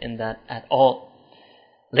interested in that at all.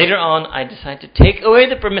 Later on, I decide to take away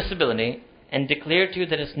the permissibility, and declare to you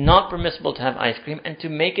that it's not permissible to have ice cream, and to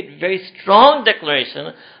make it very strong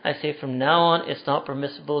declaration, I say from now on it's not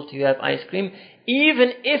permissible to have ice cream,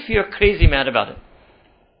 even if you're crazy mad about it.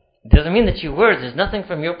 It doesn't mean that you were. There's nothing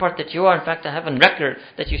from your part that you are. In fact, I have on record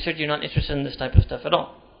that you said you're not interested in this type of stuff at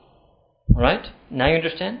all. Alright? Now you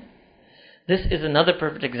understand? This is another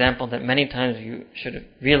perfect example that many times you should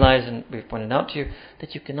realize, and we've pointed out to you,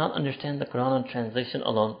 that you cannot understand the Quran on translation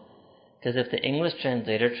alone. Because if the English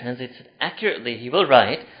translator translates it accurately, he will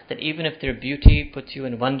write that even if their beauty puts you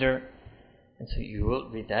in wonder, and so you will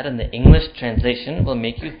read that, and the English translation will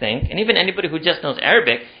make you think, and even anybody who just knows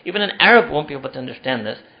Arabic, even an Arab won't be able to understand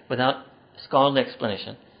this without scholarly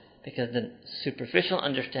explanation. Because the superficial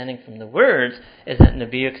understanding from the words is that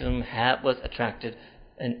Nabi Akram was attracted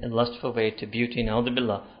in a lustful way to beauty, na'udhu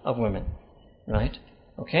billah, of women. Right?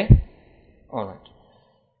 Okay? Alright.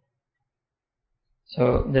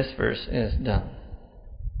 So this verse is done.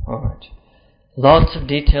 Alright. Lots of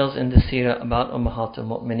details in the seerah about Ummahat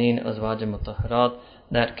al-Mu'mineen, Azwaj al-Mutahharat,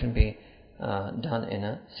 that can be done in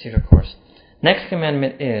a seerah course. Next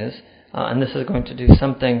commandment is, and this is going to do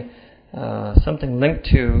something linked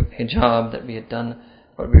to hijab that we had done,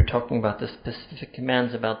 but we were talking about the specific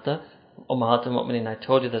commands about the Ummahat al-Mu'mineen. I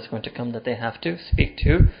told you that's going to come, that they have to speak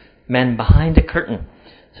to men behind a curtain.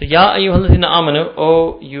 So, Ya ayyuhalladhina amanu,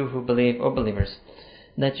 O you who believe, O believers,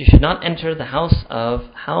 that you should not enter the house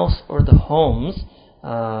or the homes,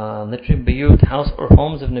 literally bayut, house or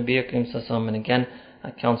homes of Nabi Akram sallallahu alaihi wasallam. And again,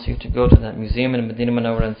 I counsel you to go to that museum in Medina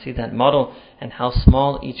Munawwara and see that model and how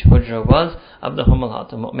small each hujra was of the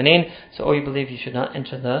Ummahat al-Mu'mineen. So, O you believe, you should not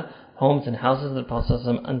enter the homes and houses of the Prophet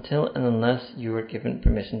ﷺ until and unless you are given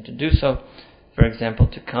permission to do so. For example,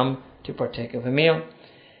 to come to partake of a meal.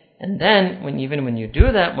 And then, when you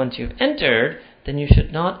do that, once you've entered, then you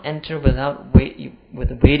should not enter with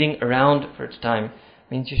waiting around for its time. It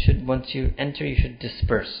means once you enter, you should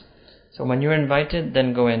disperse. So when you're invited,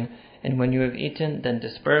 then go in, and when you have eaten, then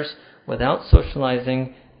disperse without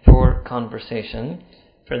socializing for conversation.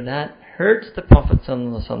 For that hurts the Prophet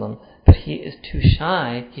ﷺ, but he is too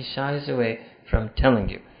shy. He shies away from telling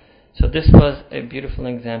you. So this was a beautiful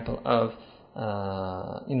example of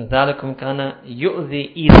ذَلَكُمْ كَانَ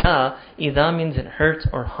يُؤْذِي إِذَا. إِذَا means it hurts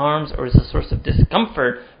or harms or is a source of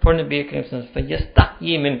discomfort for Nabi Akram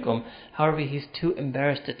فَيَسْتَحْيِي مِنْكُمْ. However, he's too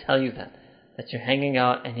embarrassed to tell you that you're hanging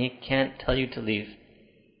out, and he can't tell you to leave.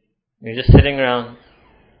 You're just sitting around.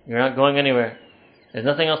 You're not going anywhere. There's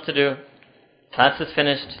nothing else to do. Class is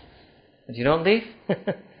finished. But you don't leave.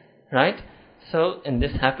 Right? So, and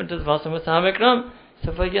this happened to the Prophet with Sahaba Ikram.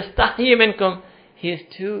 So, فَيَسْتَحْيِي مِنْكُمْ. He is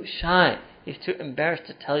too shy. He's too embarrassed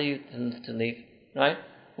to tell you to leave. Right?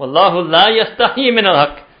 وَاللَّهُ لَا يَسْتَحْيِي مِنَ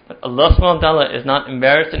الْحَقِّ. But Allah subhanahu wa ta'ala is not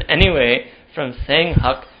embarrassed in any way from saying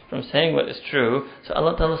haqq, from saying what is true. So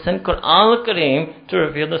Allah Ta'ala sent Quran al-Kareem to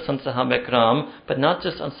reveal this on Sahaba Ikram, but not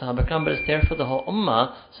just on Sahaba Ikram, but it's there for the whole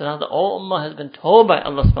Ummah. So now the whole Ummah has been told by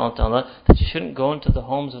Allah subhanahu wa ta'ala that you shouldn't go into the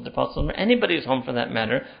homes of the Prophet or anybody's home for that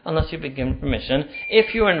matter, unless you've been given permission.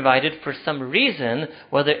 If you are invited for some reason,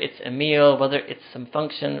 whether it's a meal, whether it's some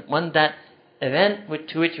function, when that event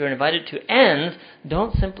to which you're invited to ends,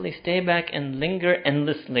 don't simply stay back and linger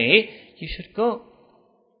endlessly. You should go.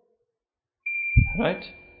 Right?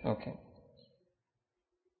 Okay.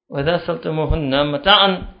 وَإِذَا سَلْتُمُوهُنَّ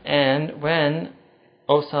مَتَاعًا. And when,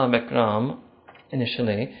 O Sahaba Ikram,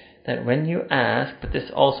 initially, that when you ask, but this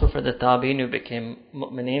also for the Tabi'in who became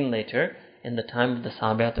Mu'mineen later, in the time of the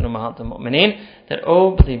Sahabat and Ummahat al-Mu'mineen, that,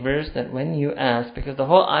 O believers, that when you ask, because the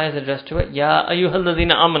whole ayah is addressed to it, Ya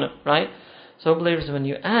ayyuhalladhina amanu, right? So believers, when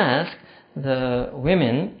you ask the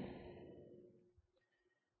women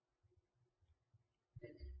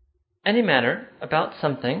any matter about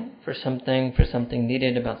something, for something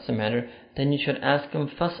needed about some matter, then you should ask them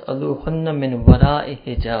فَاسْأَلُوهُنَّ مِنْ وَرَاءِ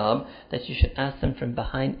حِجَابٍ, that you should ask them from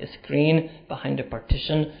behind a screen, behind a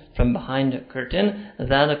partition, from behind a curtain.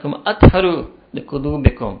 ذَلَكُمْ أَطْهَرُ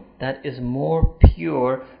لِقُلُوبِكُمْ, that is more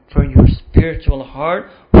pure for your spiritual heart,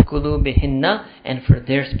 وَقُلُوبِهِنَّ, and for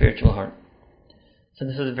their spiritual heart. So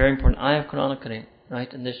this is a very important ayah of Quran al-Kareem.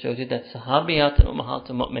 Right, and this shows you that Sahabiyat and Ummahat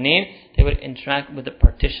al-Mu'mineen, they would interact with a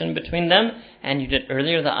partition between them, and you did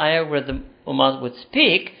earlier the ayah where the Ummat would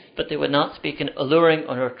speak, but they would not speak in alluring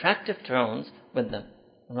or attractive tones with them.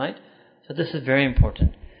 Right? So this is very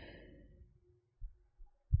important.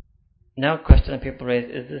 Now a question that people raise,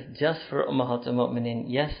 is this just for Ummahat al-Mu'mineen?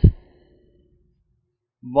 Yes.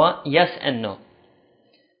 Yes and no.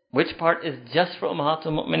 Which part is just for Ummahat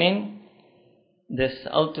al-Mu'mineen? This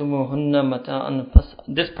altumuhunna mata'an,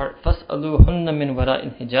 this part, fas'aluhunna min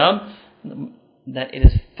wara'il hijab, that it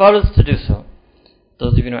is farz to do so,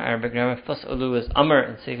 Those of you who know Arabic grammar, fas'ulu is amr,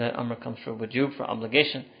 and sigha amr comes from wujub, for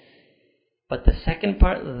obligation. But the second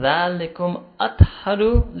part, ذَلِكُمْ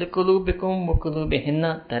أَطْهَرُ لِقُلُوبِكُمْ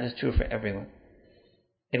وَقُلُوبِهِنَّ, that is true for everyone.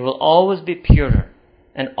 It will always be purer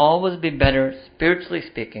and always be better, spiritually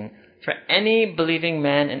speaking, for any believing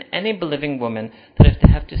man and any believing woman, that if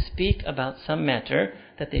they have to speak about some matter,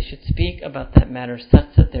 that they should speak about that matter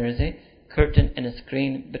such that there is a curtain and a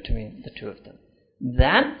screen between the two of them.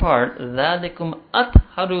 That part, ذَلِكُمْ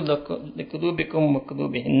أَطْهَرُ لِقُلُوبِكُمْ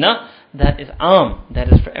وَقُلُوبِهِنَّ, that is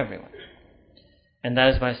that is for everyone. And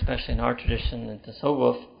that is why, especially in our tradition in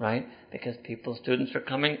Tasawwuf, right, because students are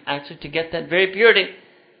coming actually to get that very purity.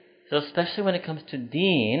 So especially when it comes to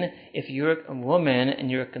deen, if you're a woman and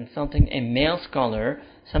you're consulting a male scholar,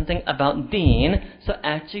 something about deen, so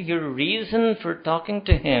actually your reason for talking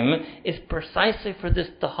to him is precisely for this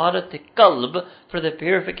taharat qalb, for the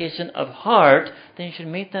purification of heart, then you should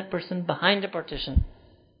meet that person behind a partition.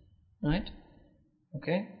 Right?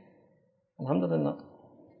 Okay? Alhamdulillah.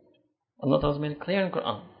 Allah has made it clear in the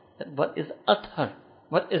Quran that what is athar,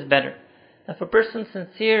 what is better. Now, if a person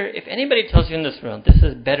sincere, if anybody tells you in this world, this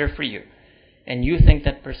is better for you, and you think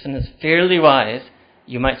that person is fairly wise,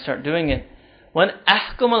 you might start doing it. When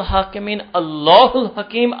ahkum al-hakimin, Allahul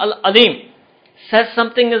Hakim al-Alim says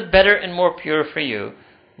something is better and more pure for you,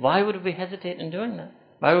 why would we hesitate in doing that?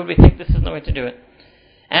 Why would we think this is the way to do it?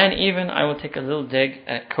 And even, I will take a little dig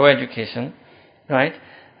at coeducation, right?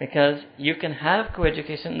 Because you can have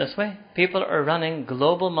coeducation this way. People are running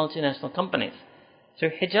global multinational companies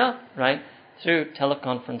through hijab, right? Through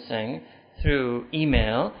teleconferencing, through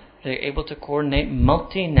email. They're able to coordinate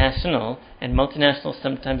multinational, and multinational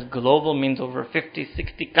sometimes global means over 50,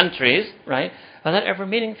 60 countries, right? Without ever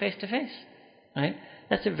meeting face to face, right?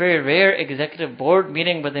 That's a very rare executive board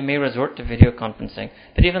meeting where they may resort to video conferencing.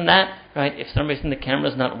 But even that, right, if some reason the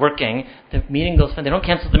camera's not working, the meeting goes fine. They don't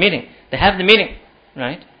cancel the meeting. They have the meeting,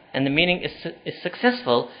 right? And the meeting is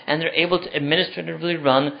successful, and they're able to administratively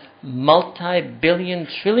run multi-billion,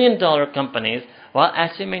 trillion-dollar companies while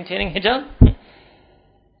actually maintaining hijab.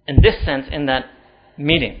 In this sense, in that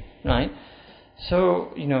meeting, right?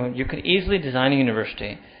 So, you could easily design a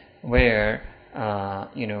university where,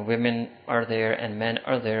 women are there and men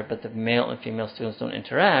are there, but the male and female students don't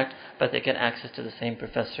interact, but they get access to the same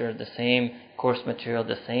professor, the same course material,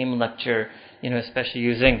 the same lecture, especially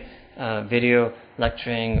using video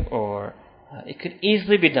lecturing, or it could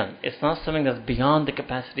easily be done. It's not something that's beyond the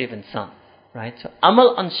capacity of insan, right? So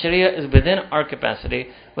amal on sharia is within our capacity.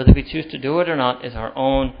 Whether we choose to do it or not is our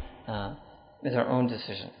own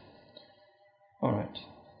decision. All right.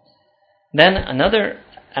 Then another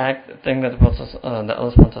thing that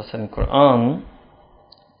Allah SWT said in the Quran,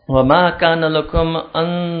 وَمَا كَانَ لَكُمْ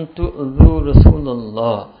أَن تُؤْذُوا رَسُولَ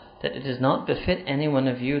اللَّهِ, that it does not befit any one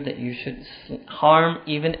of you that you should harm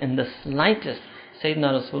even in the slightest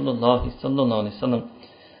Sayyidina Rasulullah sallallahu alaihi wasallam.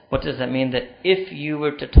 What does that mean? That if you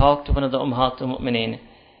were to talk to one of the Ummahatul Mu'mineen,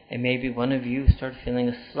 and maybe one of you start feeling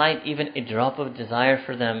a slight, even a drop of desire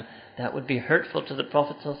for them, that would be hurtful to the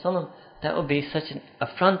Prophet sallallahu alaihi wasallam. That would be such an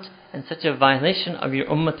affront and such a violation of your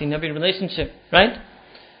Ummati Nabi relationship, right?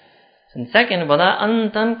 And second, وَلَا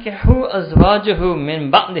أَن تَنْكِحُوا أَزْوَاجَهُ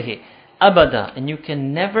مِنْ بَعْدِهِ abada, and you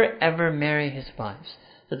can never ever marry his wives.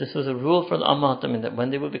 So this was a rule for the Ummahatul, that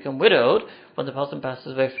when they will become widowed, when the Prophet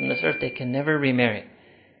passes away from this earth, they can never remarry.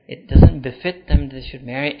 It doesn't befit them that they should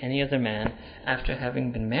marry any other man after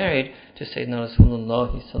having been married to Sayyidina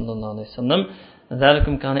Rasulullah sallallahu alaihi wasallam.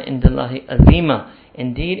 ذَلِكُمْ كَانَ عِنْدَ اللَّهِ عَظِيمًا.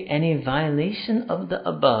 Indeed, any violation of the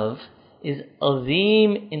above is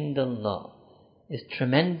azim in the law, is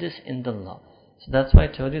tremendous in the law. So that's why I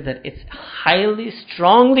told you that it's highly,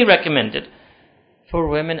 strongly recommended for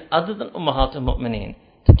women other than Ummahatul Mu'mineen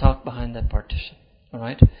to talk behind that partition.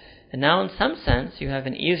 Alright? And now in some sense you have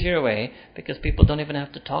an easier way, because people don't even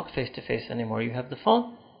have to talk face to face anymore. You have the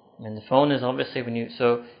phone. I mean, the phone is obviously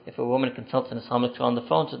so if a woman consults an Islamic tool on the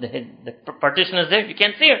phone, so the partition is there, you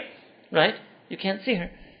can't see her. Right? You can't see her.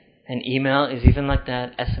 And email is even like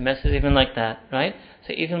that. SMS is even like that, right?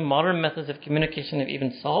 So even modern methods of communication have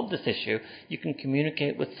even solved this issue. You can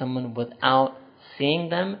communicate with someone without seeing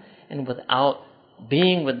them and without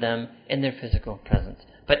being with them in their physical presence.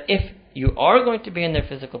 But if you are going to be in their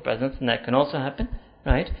physical presence, and that can also happen,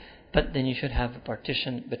 right? But then you should have a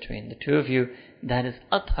partition between the two of you. That is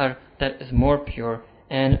athar, that is more pure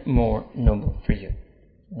and more noble for you.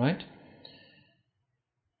 Right?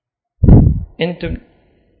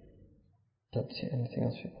 Let's see, anything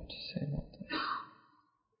else you want to say about that?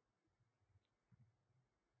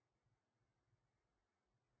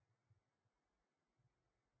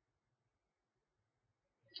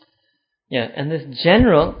 Yeah, and this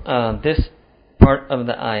general, this part of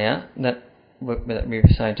the ayah that we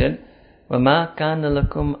recited, وَمَا كَانَ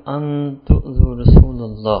لَكُمْ أَن تُؤْذُوا رَسُولَ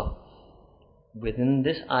اللَّهِ. Within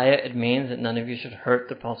this ayah, it means that none of you should hurt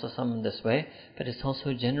the Prophet in this way, but it's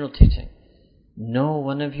also general teaching. No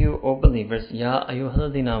one of you, O believers, Ya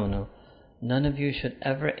ayyuhalladhina amanu, none of you should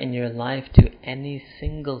ever in your life do any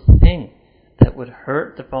single thing that would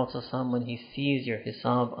hurt the Prophet when he sees your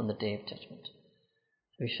hisab on the Day of Judgment.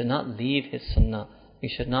 We should not leave his sunnah. We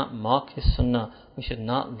should not mock his sunnah. We should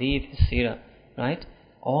not leave his seerah. Right?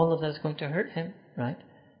 All of that is going to hurt him. Right?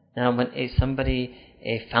 Now when a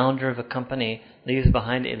founder of a company leaves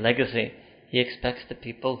behind a legacy, he expects the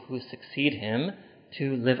people who succeed him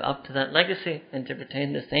to live up to that legacy and to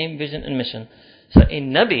retain the same vision and mission. So a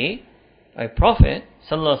Nabi, a Prophet,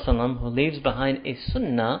 sallallahu alaihi wasallam, who leaves behind a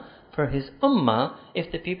sunnah for his ummah,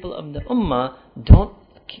 if the people of the ummah don't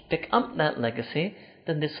pick up that legacy,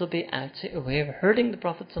 then this will be actually a way of hurting the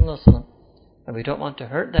Prophet sallallahu alaihi wasallam. And we don't want to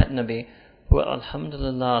hurt that Nabi who,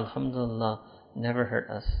 alhamdulillah, never hurt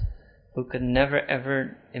us, who could never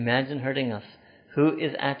ever imagine hurting us, who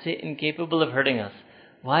is actually incapable of hurting us.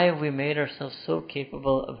 Why have we made ourselves so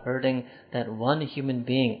capable of hurting that one human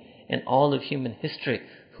being in all of human history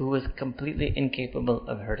who was completely incapable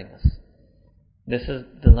of hurting us? This is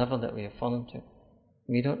the level that we have fallen to.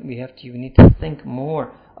 We need to think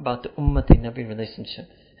more about the Ummati-Nabi relationship.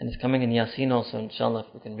 And it's coming in Yasin also, inshallah,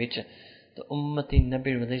 if we can reach it. The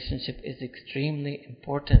Ummati-Nabi relationship is extremely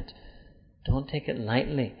important. Don't take it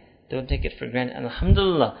lightly. Don't take it for granted. And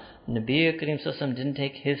alhamdulillah, Nabi Kareem Sallallahu Alaihi Wasallam didn't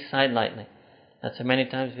take his side lightly. That's why many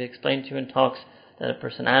times we explain to you in talks that a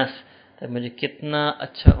person asks that mujhe kitna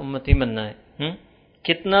acha ummati banna hai?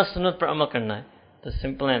 Kitna sunnat par amal karna hai? The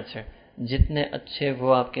simple answer, jitne achhe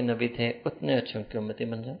wo aapke nabi the, utne achhe unke ummati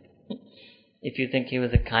ban jao. If you think he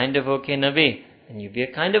was a kind of okay nabi, then you be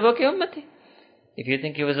a kind of okay ummati. If you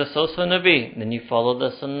think he was a so-so nabi, then you follow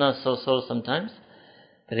the sunnah so-so sometimes.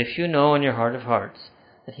 But if you know in your heart of hearts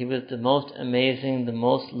that he was the most amazing, the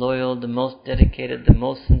most loyal, the most dedicated, the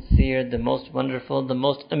most sincere, the most wonderful, the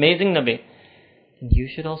most amazing Nabi, then you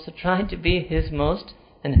should also try to be his most,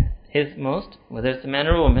 whether it's a man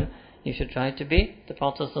or a woman, you should try to be the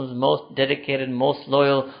Prophet's most dedicated, most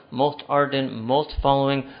loyal, most ardent, most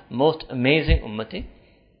following, most amazing ummati.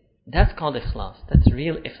 That's called ikhlas. That's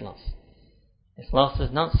real ikhlas. Ikhlas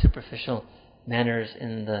is not superficial manners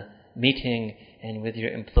in the meeting and with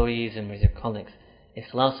your employees and with your colleagues.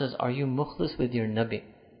 Ikhlas is, are you mukhlis with your Nabi?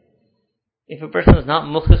 If a person is not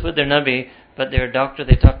mukhlis with their Nabi, but they're a doctor,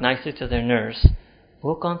 they talk nicely to their nurse,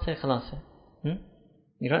 wo kaun sa ikhlas hai?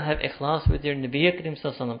 You don't have ikhlas with your Nabi Kareem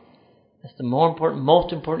Sallallahu Alaihi Wasallam. That's the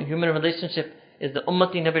most important human relationship, is the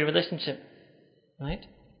Ummati-Nabi relationship. Right?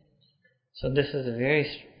 So this is a very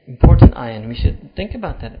important ayah, and we should think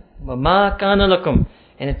about that. وَمَا كَانَ لَكُمْ.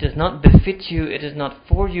 And it does not befit you, it is not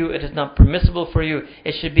for you, it is not permissible for you,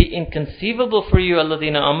 it should be inconceivable for you,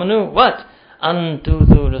 alladhina amanu. What? An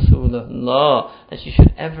tu'dhu Rasulullah. That you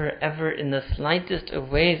should ever in the slightest of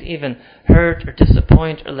ways even hurt or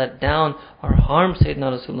disappoint or let down or harm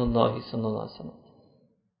Sayyidina Rasulullah sallallahu alaihi wasallam.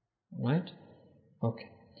 Right? Okay.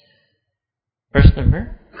 Verse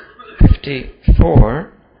number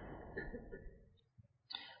 54.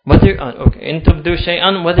 In tubdu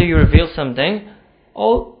shay'an, whether you reveal something,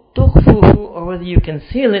 or tukhfuhu, or whether you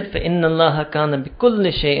conceal it, فَإِنَّ اللَّهَ كَانَ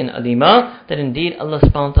بِكُلِّ شَيْءٍ عَلِيمًا, that indeed Allah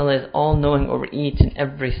subhanahu wa ta'ala is all knowing over each and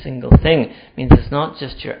every single thing. It means it's not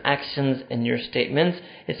just your actions and your statements,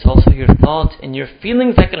 it's also your thoughts and your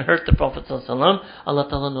feelings that can hurt the Prophet sallallahu alaihi wasallam. Allah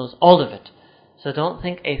ta'ala knows all of it. So don't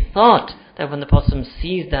think a thought that when the Prophet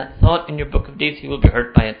sees that thought in your book of deeds, he will be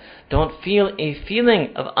hurt by it. Don't feel a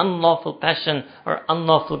feeling of unlawful passion or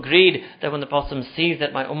unlawful greed that when the Prophet sees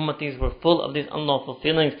that my ummatis were full of these unlawful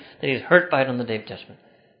feelings, that he is hurt by it on the Day of Judgment.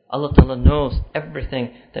 Allah Ta'ala knows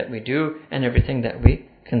everything that we do and everything that we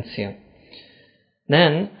conceal.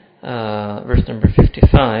 Then, verse number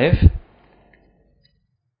 55.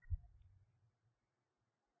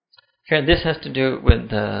 Here, this has to do with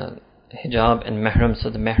the hijab and mahram. So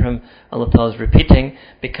the mahram, Allah Ta'ala is repeating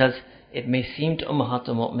because it may seem to Ummahatul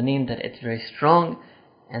Mu'mineen that it's very strong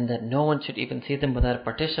and that no one should even see them without a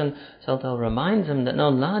partition. So Allah Ta'ala reminds them that no,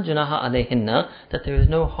 la junaha alayhinna, that there is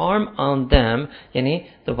no harm on them, yani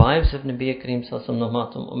the wives of Nabi Kareem Sallallahu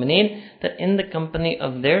Alaihi Wasallam, that in the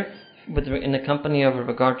company of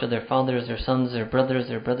regard to their fathers, their sons, their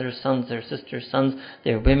brothers' sons, their sisters' sons,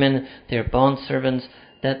 their women, their bond servants,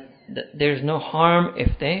 that there's no harm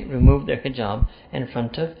if they remove their hijab in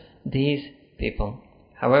front of these people.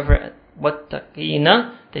 However,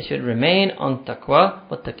 وَاتَّقِينَ, they should remain on taqwa,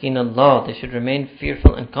 وَاتَّقِينَ Allah, they should remain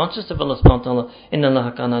fearful and conscious of Allah subhanahu wa ta'ala. إِنَّ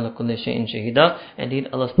اللَّهَ كَانَ عَلَى كُلِّ شَيْءٍ شَهِيدًا, indeed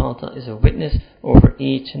Allah subhanahu wa ta'ala is a witness over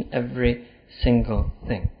each and every single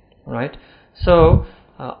thing. Right? So,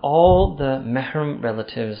 all the mahram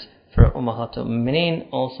relatives for Ummahatul Mu'mineen,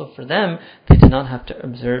 also for them, they do not have to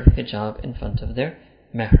observe hijab in front of their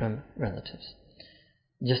mahram relatives.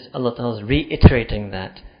 Just Allah Ta'ala is reiterating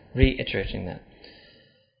that.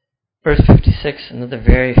 Verse 56, another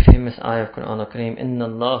very famous ayah of Quran al-Kareem. Inna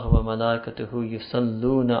Allah wa malaikatuhu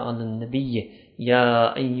yusalluna ala nabiyyi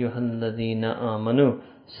ya ayyuhalladhina amanu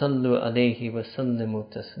sallu alayhi wa sallimu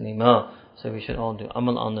taslima. So we should all do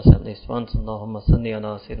amal on this at least once. Allahumma salli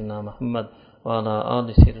ala sayyidina Muhammad wa ala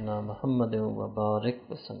ali sayyidina Muhammad wa barik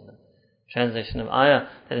wa sallam. Translation of ayah,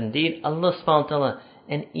 that indeed Allah subhanahu wa ta'ala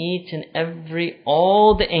and each and every,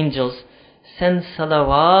 all the angels send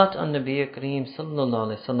salawat on Nabi Kareem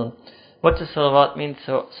sallallahu alayhi wa sallam. What does salawat mean?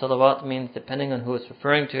 So salawat means, depending on who it's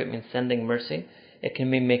referring to, it means sending mercy. It can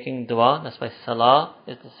mean making dua, that's why salah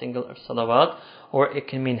is the single of salawat. Or it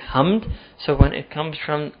can mean hamd. So when it comes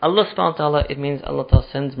from Allah subhanahu wa ta'ala, it means Allah ta'ala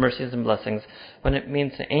sends mercies and blessings. When it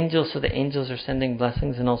means the angels, so the angels are sending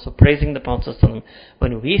blessings and also praising the Prophet ﷺ.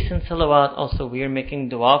 When we send salawat, also we are making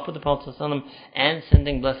dua for the Prophet ﷺ and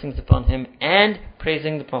sending blessings upon him and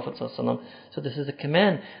praising the Prophet ﷺ. So this is a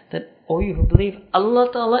command that, O you who believe, Allah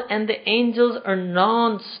ta'ala and the angels are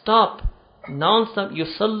non-stop.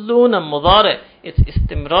 Yusalluna mudari, it's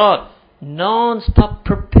istimrar. Non-stop,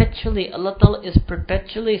 perpetually. Allah Ta'ala is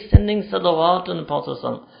perpetually sending salawat on the Prophet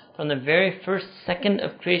ﷺ. From the very first second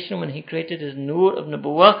of creation, when He created His nur of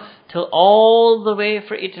Nubuwwah, till all the way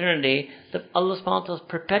for eternity, that Allah subhanahu wa ta'ala is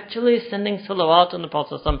perpetually sending salawat on the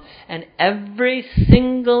Prophet ﷺ. And every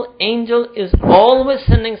single angel is always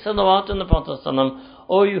sending salawat on the Prophet ﷺ.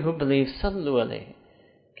 O you who believe, sallu alayhi.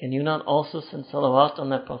 Can you not also send salawat on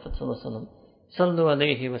that Prophet ﷺ? Sallu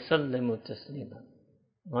alayhi wa sallimu taslima.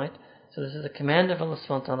 Right? So this is a command of Allah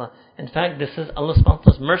subhanahu wa ta'ala. In fact, this is Allah subhanahu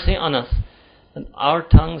wa ta'ala's mercy on us. And our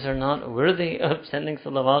tongues are not worthy of sending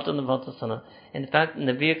salawat on the Prophet ﷺ. In fact,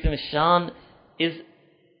 Nabi Akram's shan is,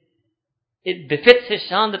 it befits his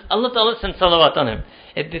shan that Allah Ta'ala sends salawat on him.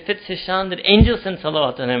 It befits his shan that angels send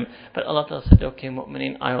salawat on him. But Allah Ta'ala said, okay,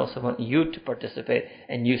 mu'mineen, I also want you to participate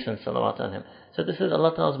and you send salawat on him. So this is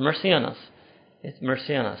Allah Ta'ala's mercy on us. It's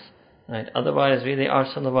mercy on us. Right? Otherwise, really, our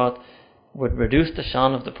salawat would reduce the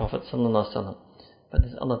shan of the Prophet ﷺ. But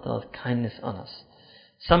this is Allah Ta'ala's kindness on us.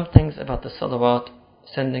 Some things about the salawat,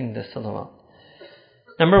 sending the salawat.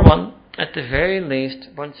 Number one, at the very least,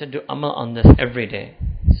 one should do amal on this every day.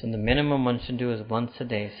 So the minimum one should do is once a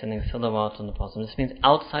day, sending salawat on the Prophet. This means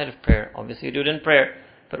outside of prayer. Obviously you do it in prayer,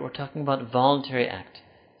 but we're talking about voluntary act.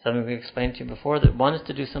 Something we explained to you before, that one is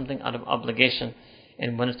to do something out of obligation,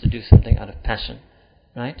 and one is to do something out of passion.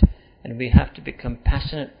 Right? And we have to become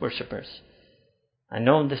passionate worshippers. I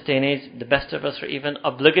know in this day and age, the best of us are even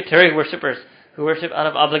obligatory worshippers who worship out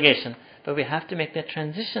of obligation. But we have to make that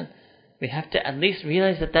transition. We have to at least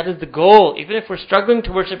realize that that is the goal. Even if we're struggling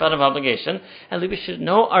to worship out of obligation, at least we should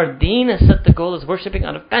know our deen has set the goal as worshipping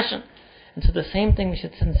out of passion. And so the same thing, we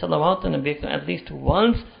should send salawat on Nabi at least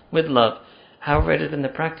once with love. However, it has been the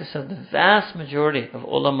practice of the vast majority of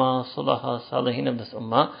ulama, sulaha, salihin of this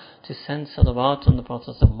ummah to send salawat on the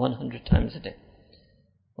Prophet 100 times a day.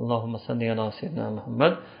 Allahumma salli ala Sayyidina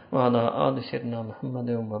Muhammad wa ala ali Sayyidina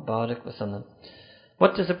Muhammad wa barik wa sallam.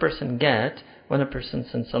 What does a person get when a person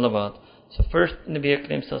sends salawat? So first, Nabi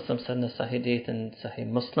Kareem said in the Sahih Hadith and Sahih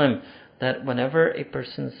Muslim that whenever a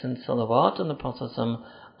person sends salawat on the Prophet,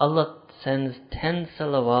 Allah sends 10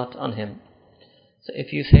 salawat on him. So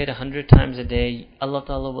if you say it 100 times a day, Allah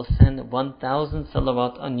Ta'ala will send 1,000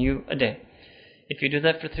 salawat on you a day. If you do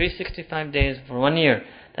that for 365 days for 1 year,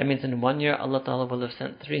 that means in 1 year Allah Ta'ala will have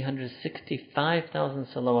sent 365,000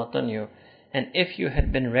 salawat on you. And if you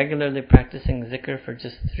had been regularly practicing zikr for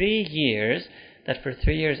just 3 years, that for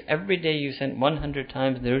 3 years every day you sent 100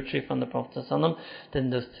 times the Durud Sharif on the Prophet ﷺ,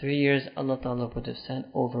 then those 3 years Allah Ta'ala would have sent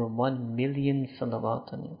over 1 million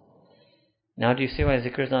salawat on you. Now do you see why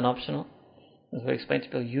zikr is not optional? As we explained to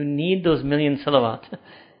people, you need those million salawat.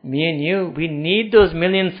 Me and you, we need those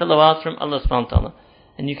million salawat from Allah subhanahu wa ta'ala.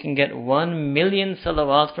 And you can get 1 million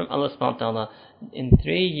salawat from Allah subhanahu wa ta'ala in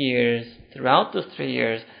 3 years, throughout those 3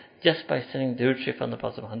 years, just by sending Durud Sharif on the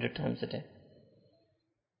Prophet 100 times a day.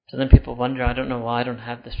 So then people wonder, I don't know why I don't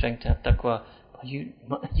have the strength to have taqwa. You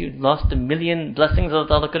lost 1 million blessings Allah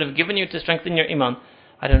Ta'ala could have given you to strengthen your iman.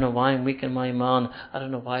 I don't know why I'm weak in my iman. I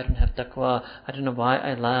don't know why I don't have taqwa. I don't know why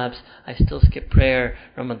I lapse. I still skip prayer.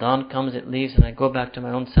 Ramadan comes, it leaves, and I go back to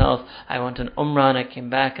my own self. I went an umrah and I came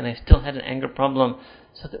back and I still had an anger problem.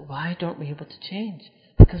 So that why don't we able to change?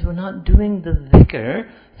 Because we're not doing the dhikr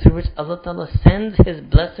through which Allah Ta'ala sends His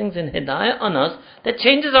blessings and hidayah on us that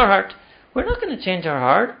changes our heart. We're not going to change our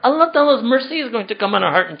heart. Allah Ta'ala's mercy is going to come on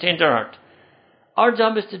our heart and change our heart. Our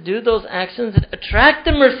job is to do those actions that attract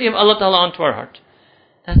the mercy of Allah Ta'ala onto our heart.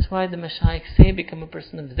 That's why the Mashaykh say, become a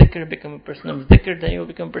person of dhikr, become a person of dhikr, then you will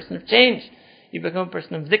become a person of change. You become a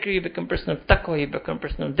person of dhikr, you become a person of taqwa, you become a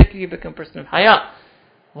person of dhikr, you become a person of haya.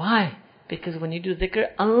 Why? Because when you do dhikr,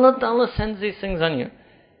 Allah Ta'ala sends these things on you.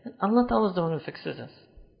 And Allah Ta'ala is the one who fixes us.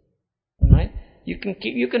 Right? You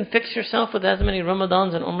can fix yourself with as many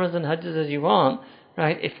Ramadans and Umrahs and Hajjs as you want.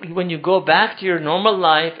 Right? When you go back to your normal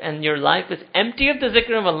life and your life is empty of the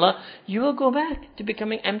zikr of Allah, you will go back to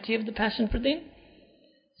becoming empty of the passion for deen.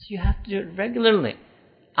 So you have to do it regularly.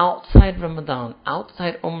 Outside Ramadan,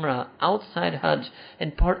 outside Umrah, outside Hajj,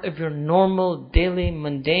 and part of your normal, daily,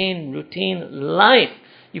 mundane, routine life,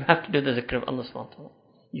 you have to do the zikr of Allah subhanahu wa ta'ala.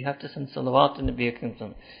 You have to send salawat to Nabi Akram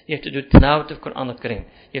sallallahu. You have to do tilawat of Quran al-Kareem.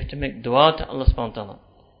 You have to make dua to Allah subhanahu wa ta'ala.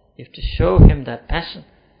 You have to show Him that passion.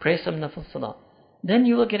 Pray some nafil salah. Then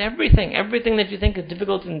you will get everything that you think is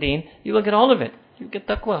difficult in deen, you will get all of it. You will get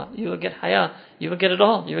taqwa, you will get haya, you will get it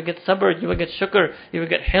all. You will get sabr, you will get shukr, you will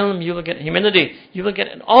get hilm, you will get humility, you will get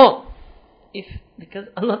it all. Because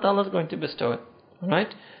Allah Ta'ala is going to bestow it.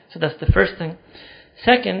 Alright? So that's the first thing.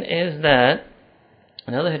 Second is that,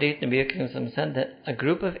 another hadith, Nabi Akram said that a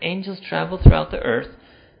group of angels travel throughout the earth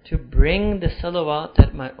to bring the salawat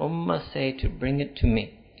that my ummah say, to bring it to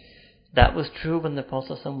me. That was true when the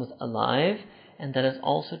Prophet was alive, and that is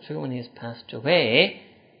also true when he has passed away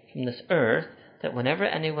from this earth, that whenever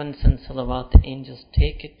anyone sends salawat, the angels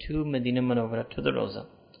take it to Medina Munawwara, to the Roza.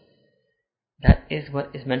 That is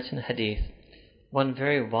what is mentioned in hadith. One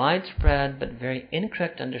very widespread but very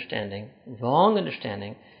incorrect understanding, wrong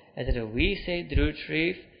understanding, is that if we say Durood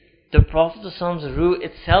Sharif, the Prophet's ruh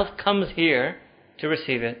itself comes here to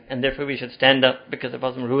receive it, and therefore we should stand up because the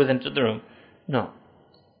Prophet's ruh has entered the room. No.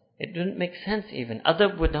 It didn't make sense even.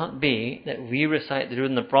 Adab would not be that we recite Durood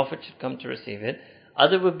and the Prophet should come to receive it.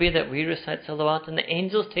 Adab would be that we recite salawat and the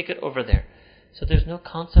angels take it over there. So there's no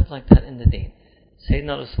concept like that in the deen.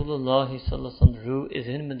 Sayyidina Rasulullah sallallahu alaihi wasallam's ruh is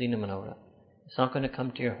in Medina Munawwara. It's not going to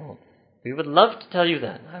come to your home. We would love to tell you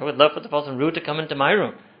that. I would love for the Prophet's ruh to come into my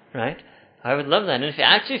room. Right? I would love that. And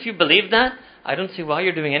if you believe that, I don't see why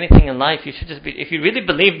you're doing anything in life. You should just be, if you really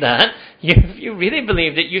believe that, if you really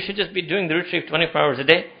believe that, you should just be doing the Durood Sharif 24 hours a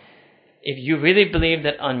day. If you really believe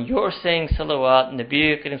that on your saying salawat,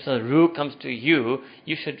 Nabi Karim ruh comes to you,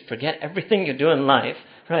 you should forget everything you do in life,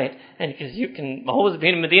 right? And because you can always be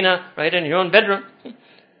in Medina, right, in your own bedroom.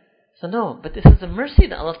 So no, but this is a mercy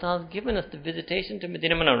that Allah Ta'ala has given us, the visitation to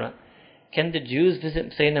Medina Munawwara. Can the Jews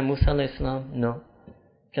visit Sayyidina Musa alayhi salam? No.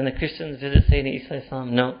 Can the Christians visit Sayyidina Isa alayhi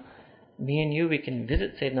salam? No. Me and you, we can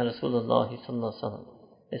visit Sayyidina Rasulullah sallallahu alaihi wasallam.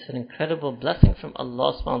 It's an incredible blessing from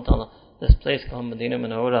Allah subhanahu wa ta'ala. This place called Medina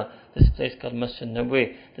Munawwara, this place called Masjid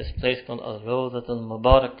Nabawi, this place called Al-Rawdat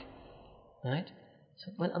Al-Mubarak. Right?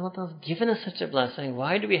 So when Allah has given us such a blessing,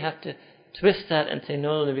 why do we have to twist that and say,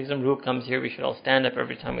 no, the reason ruh comes here, we should all stand up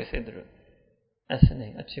every time we say the ruh? Aise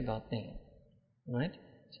nahi, achhi baat nahi. Right?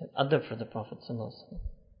 So adab for the Prophet sallallahu alaihi wasallam.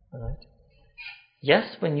 Alright?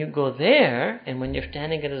 Yes, when you go there, and when you're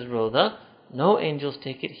standing at his Rawda, no angels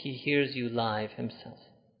take it, he hears you live himself.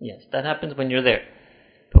 Yes, that happens when you're there.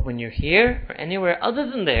 But when you're here, or anywhere other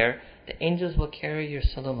than there, the angels will carry your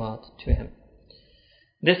salawat to him.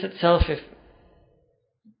 This itself, if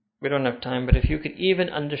we don't have time, but if you could even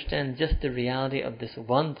understand just the reality of this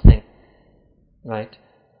one thing, right,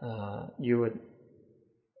 you would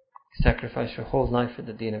sacrifice your whole life for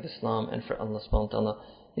the deen of Islam and for Allah subhanahu wa ta'ala,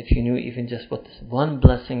 if you knew even just what this one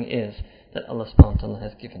blessing is that Allah subhanahu wa ta'ala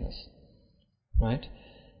has given us. Right?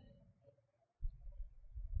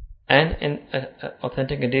 And in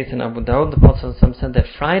authentic hadith in Abu Dawud, the Prophet said that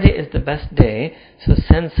Friday is the best day, so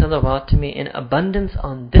send salawat to me in abundance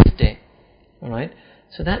on this day. Alright?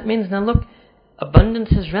 So that means, now look,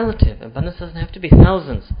 abundance is relative. Abundance doesn't have to be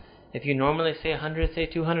thousands. If you normally say 100, say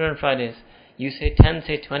 200 on Fridays. You say 10,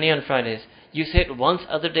 say 20 on Fridays. You say it once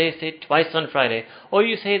other day, say it twice on Friday. Or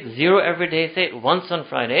you say it 0 every day, say it once on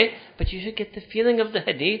Friday. But you should get the feeling of the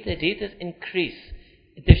hadith. The hadith is increase.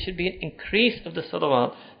 There should be an increase of the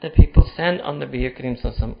salawat that people send on the Nabi Karim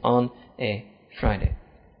Sallallahu on a Friday.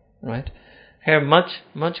 Right? Here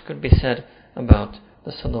much could be said about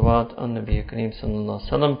the salawat on Nabi Kareem sallallahu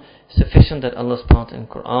alaihi wasallam. Sufficient that Allah subhanahu wa ta'ala in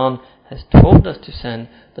Quran has told us to send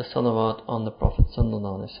the salawat on the Prophet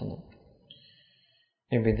sallallahu alaihi wasallam.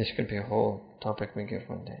 Maybe this could be a whole topic we give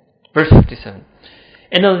one day. Verse 57.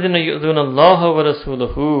 إِنَّ الَّذِينَ يُؤْذُونَ اللَّهَ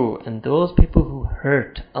وَرَسُولَهُ, and those people who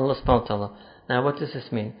hurt Allah subhanahu wa ta'ala. Now what does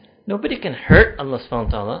this mean? Nobody can hurt Allah subhanahu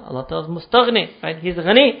wa ta'ala. Allah ta'ala is mustaghni, right? He's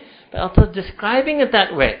ghani. But Allah ta'ala is describing it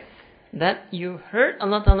that way. That you hurt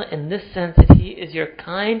Allah ta'ala in this sense that He is your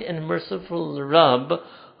kind and merciful Rabb,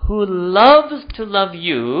 who loves to love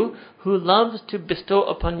you, who loves to bestow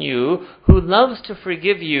upon you, who loves to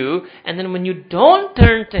forgive you, and then when you don't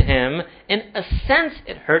turn to Him, in a sense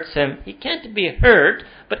it hurts Him. He can't be hurt,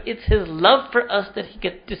 but it's His love for us that He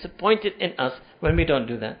gets disappointed in us when we don't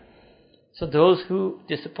do that. So those who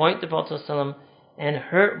disappoint the Prophet ﷺ and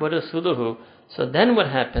hurt wa Rasuluhu, so then what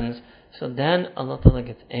happens? So then Allah Ta'ala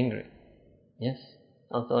gets angry. Yes,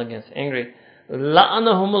 Allah Ta'ala gets angry.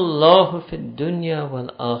 لَعَنَهُمُ اللَّهُ فِي الدُّنْيَا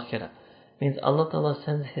وَالْآخِرَةِ means Allah Ta'ala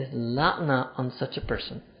sends His la'na on such a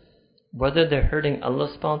person. Whether they're hurting Allah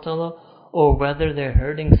subhanahu wa ta'ala or whether they're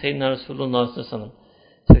hurting Sayyidina Rasulullah sallallahu alaihi wasallam.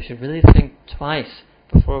 So we should really think twice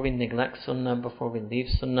before we neglect sunnah, before we leave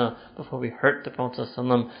sunnah, before we hurt the Prophet sallallahu alaihi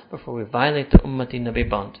wasallam, before we violate the ummati nabi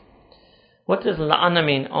bond. What does la'na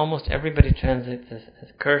mean? Almost everybody translates this as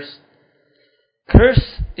curse.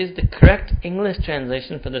 Curse is the correct English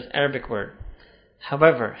translation for this Arabic word.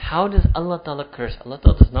 However, how does Allah Ta'ala curse? Allah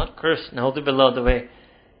Ta'ala does not curse, na'udhu billah, the way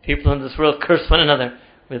people in this world curse one another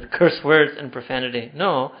with curse words and profanity.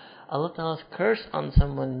 No, Allah Ta'ala's curse on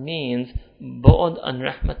someone means bu'ud an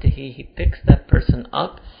rahmatihi. He picks that person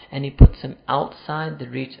up and He puts him outside the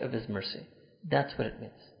reach of His mercy. That's what it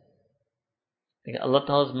means. Because Allah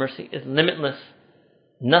Ta'ala's mercy is limitless.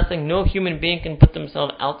 Nothing, no human being can put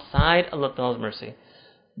themselves outside Allah Ta'ala's mercy.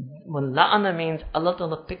 When la'ana means Allah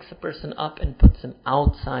Ta'ala picks a person up and puts him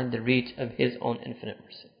outside the reach of His own infinite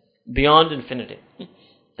mercy. Beyond infinity.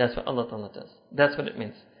 That's what Allah Ta'ala does. That's what it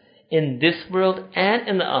means. In this world and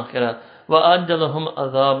in the akhirah. وَأَدَّ لَهُمْ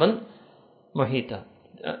أَذَابًا مُهِينًا.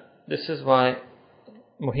 This is why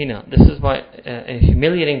a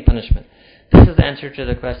humiliating punishment. This is the answer to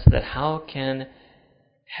the question that how can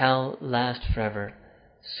hell last forever?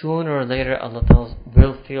 Sooner or later Allah Ta'ala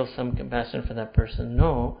will feel some compassion for that person.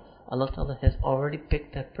 No, Allah Ta'ala has already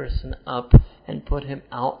picked that person up and put him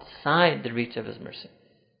outside the reach of His mercy.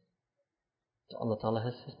 So Allah Ta'ala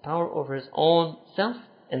has His power over His own self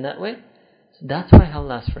in that way. So that's why hell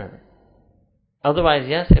lasts forever. Otherwise,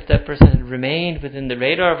 yes, if that person had remained within the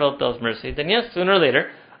radar of Allah Ta'ala's mercy, then yes, sooner or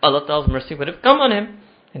later Allah Ta'ala's mercy would have come on him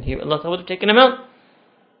and Allah Ta'ala would have taken him out.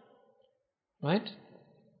 Right?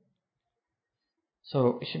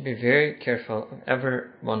 So we should be very careful of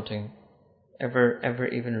ever wanting, ever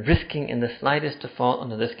even risking in the slightest to fall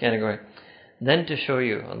under this category. Then to show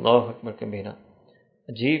you, Allahu Akbar Kabira.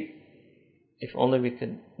 Ajib, if only we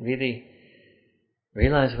could really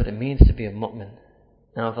realize what it means to be a mu'min.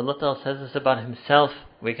 Now if Allah Ta'ala says this about Himself,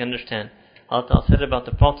 we can understand. Allah Ta'ala said it about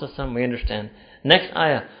the Prophet, we understand. Next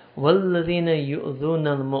ayah, وَالَّذِينَ يُؤْذُونَ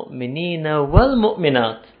الْمُؤْمِنِينَ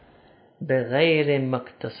وَالْمُؤْمِنَاتِ بِغَيْرِ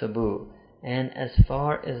مَكْتَسَبُوا. And as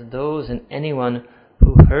far as those and anyone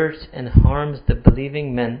who hurts and harms the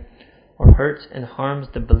believing men or hurts and harms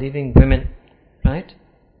the believing women, right?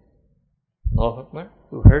 Allahu Akbar.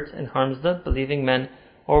 Who hurts and harms the believing men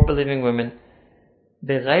or believing women.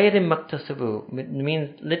 بِغَيْرِ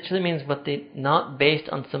مَكْتَسَبُوا literally means what they, not based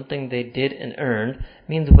on something they did and earned,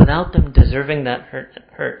 means without them deserving that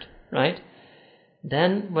hurt, right?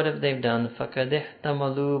 Then what have they done? فَقَدْ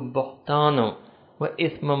احْتَمَلُوا بُهْتَانًا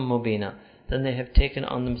وَإِثْمًا مُبِينًا. Then they have taken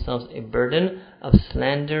on themselves a burden of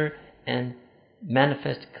slander and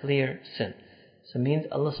manifest clear sin. So it means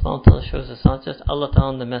Allah subhanahu wa ta'ala shows us not just Allah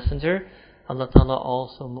ta'ala and the messenger, Allah ta'ala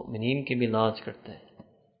also mu'mineen ki bhi laaj karte hai.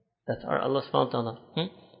 That's our Allah subhanahu wa ta'ala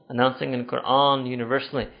announcing in Quran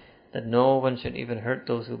universally that no one should even hurt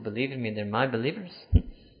those who believe in me. They're my believers.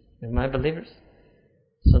 They're my believers.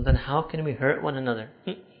 So then how can we hurt one another?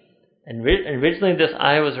 And originally this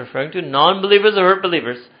ayah was referring to non-believers who hurt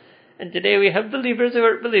believers. And today we have believers who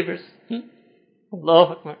hurt believers.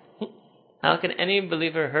 Allahu Akbar. How can any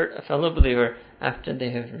believer hurt a fellow believer after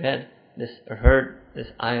they have read this or heard this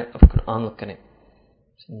ayah of Quran al-Karim?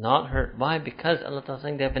 It's not hurt. Why? Because Allah Ta'ala is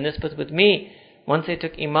saying they have a nisbat with me. Once they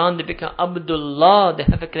took Iman, they become Abdullah. They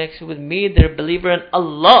have a connection with me. They're a believer in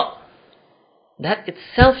Allah. That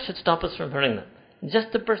itself should stop us from hurting them.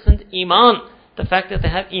 Just the person's Iman. The fact that they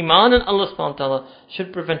have Iman in Allah subhanahu wa ta'ala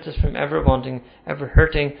should prevent us from ever wanting, ever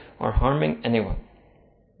hurting or harming anyone.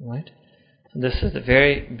 Right? This is the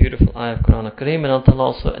very beautiful ayah of Quran al-Kareem, and Allah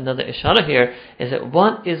also another ishara here is that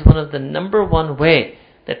what is one of the number one way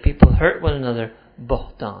that people hurt one another?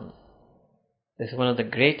 Buhtan. This is one of the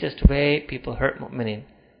greatest way people hurt mu'mineen.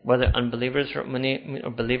 Whether unbelievers hurt mu'mineen or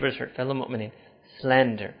believers hurt fellow mu'mineen.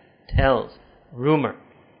 Slander, tells, rumor.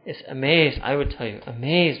 It's I would tell you,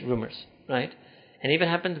 amazed rumors, right? And even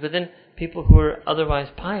happens within people who are otherwise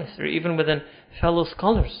pious, or even within fellow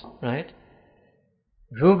scholars, right?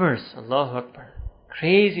 Rumors, Allahu Akbar.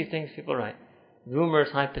 Crazy things people write. Rumors,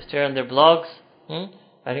 hyperstare on their blogs,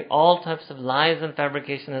 writing all types of lies and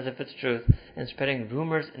fabrication as if it's truth, and spreading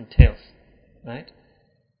rumors and tales, right?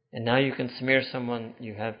 And now you can smear someone.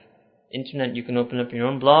 You have internet, you can open up your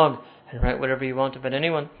own blog and write whatever you want about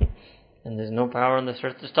anyone. And there's no power on this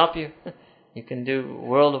earth to stop you. You can do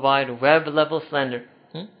worldwide web level slander.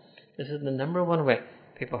 This is the number one way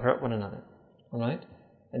people hurt one another. Alright?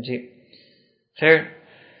 Ajib. Fair.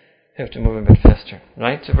 We have to move a bit faster.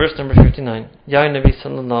 Right? So verse number 59. Ya Nabi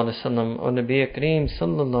sallallahu alayhi wa sallam, O Nabi Kareem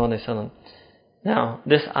sallallahu alayhi wa sallam. Now,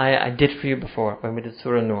 this ayah I did for you before when we did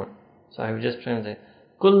Surah Nur. So I will just translate.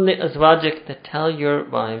 Kulli azwajik, that tell your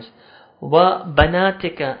wives, wa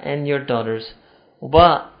banatika, and your daughters,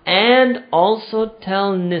 wa, and also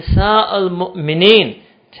tell nisa al-mu'mineen,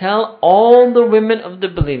 tell all the women of the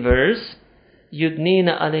believers,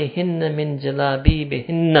 yudnina alayhinna min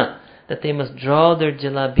jalabibihinna, that they must draw their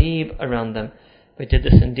jalabib around them. We did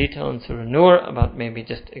this in detail in Surah Nur about maybe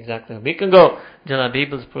just exactly a week ago.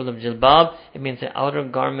 Jalabib is plural of jilbab. It means the outer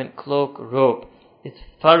garment, cloak, robe. It's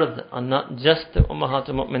fard on not just the Ummahat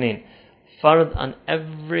al-Mu'mineen, fard on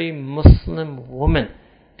every Muslim woman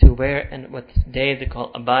to wear, and what today they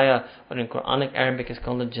call abaya, what in Quranic Arabic is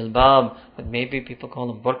called a jilbab, what maybe people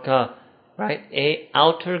call a burqa, right? A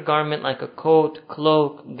outer garment like a coat,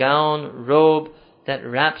 cloak, gown, robe that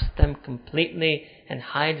wraps them completely and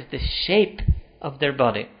hides the shape of their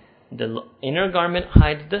body. The inner garment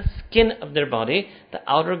hides the skin of their body, the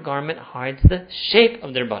outer garment hides the shape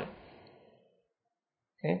of their body.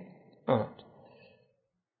 Okay? Alright.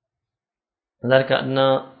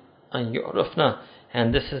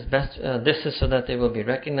 And this is best. This is so that they will be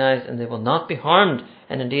recognized and they will not be harmed.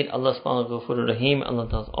 And indeed, Allah subhanahu wa ta'ala, Rahim, Allah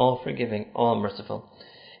is all forgiving, all merciful.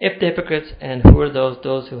 If the hypocrites, and who are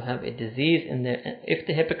those who have a disease in their, if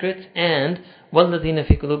the hypocrites and وَالَّذِينَ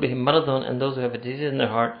فِي قُلُوبِهِمْ مَرَضٌ, and those who have a disease in their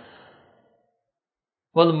heart,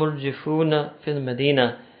 وَالْمُرْجِفُونَ فِي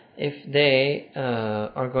الْمَدِينَةِ, if they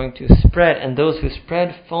are going to spread, and those who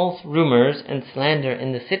spread false rumors and slander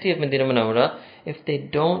in the city of Medina Munawwara, if they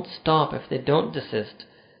don't stop, if they don't desist,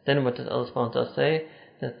 then what does Allah subhanahu wa ta'ala say?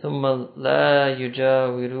 That ثُمَّ لَا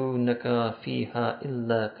يُجَاوِرُونَكَ فِيهَا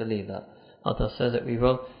إِلَّا قَلِيلًا. Allah says that we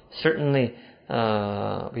will certainly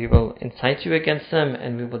we will incite you against them,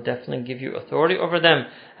 and we will definitely give you authority over them,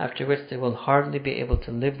 after which they will hardly be able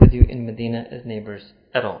to live with you in Medina as neighbors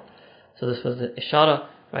at all. So this was the ishara,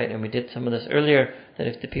 right? And we did some of this earlier, that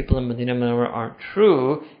if the people in Medina Munawwara aren't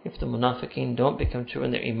true, if the munafiqeen don't become true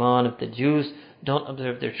in their iman, if the Jews don't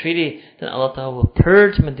observe their treaty, then Allah Ta'ala will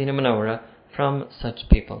purge Medina Munawwara from such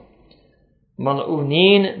people.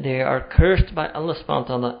 Mal'uneen, they are cursed by Allah subhanahu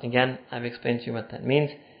wa ta'ala. Again, I've explained to you what that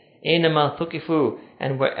means. Aynama thuqifu,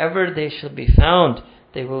 and wherever they shall be found,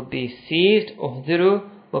 they will be seized. Uhdiru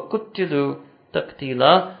wa kuttilu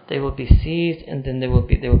taqtila, they will be seized, and then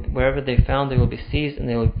wherever they found, they will be seized and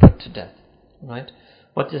they will be put to death. Right?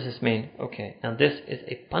 What does this mean? Okay, now this is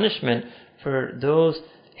a punishment for those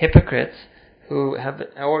hypocrites who have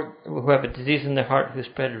a disease in their heart, who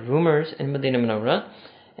spread rumors in Medina Munawwara,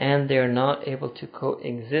 and they are not able to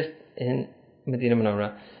coexist in Medina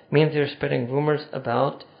Munawwara. Means they're spreading rumors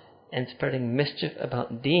about and spreading mischief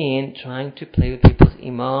about deen, trying to play with people's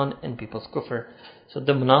iman and people's kufr. So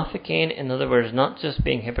the munafiqeen, in other words, not just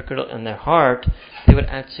being hypocritical in their heart, they would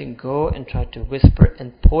actually go and try to whisper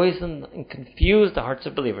and poison and confuse the hearts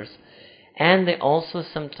of believers. And they also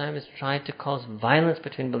sometimes try to cause violence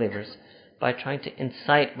between believers by trying to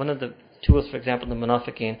incite. One of the tools, for example, the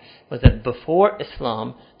munafiqeen, was that before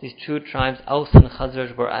Islam, these two tribes, Aus and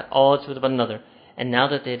Khazraj, were at odds with one another. And now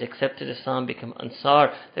that they had accepted Islam, become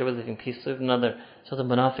Ansar, they were living peacefully with one another. So the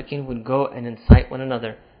munafiqeen would go and incite one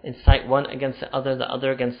another, incite one against the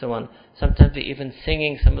other against the one. Sometimes they even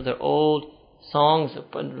singing some of their old songs,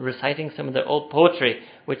 reciting some of their old poetry,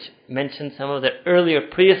 which mentioned some of their earlier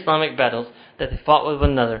pre-Islamic battles that they fought with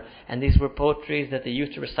one another. And these were poetries that they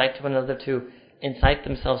used to recite to one another to incite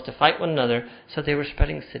themselves to fight one another. So they were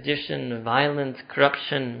spreading sedition, violence,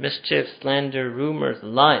 corruption, mischief, slander, rumors,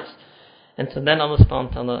 lies. And so then Allah subhanahu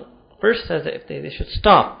wa ta'ala first says that if they should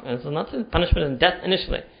stop, and so not punishment and death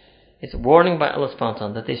initially. It's warning by Allah subhanahu wa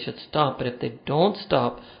ta'ala that they should stop, but if they don't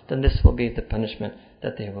stop, then this will be the punishment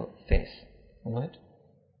that they will face. Alright?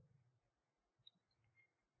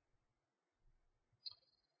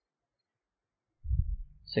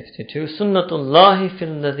 62. Sunnatullahi fil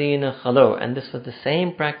ladhina khalaw. And this was the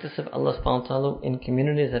same practice of Allah subhanahu wa ta'ala in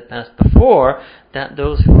communities that passed before, that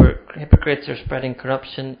those who were hypocrites or spreading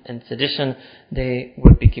corruption and sedition, they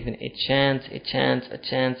would be given a chance,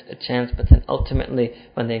 but then ultimately,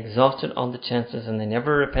 when they exhausted all the chances and they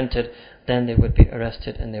never repented, then they would be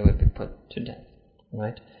arrested and they would be put to death.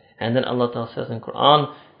 Right? And then Allah ta'ala says in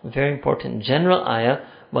Quran, very important general ayah,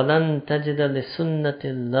 وَلَن تَجِدَ لِسُنَّةِ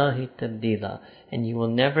اللَّهِ تَبْدِيلًا. And you will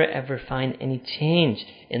never ever find any change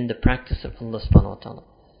in the practice of Allah subhanahu wa ta'ala.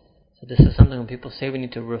 So this is something when people say we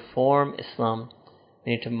need to reform Islam,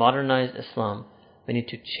 we need to modernize Islam, we need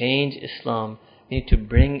to change Islam, we need to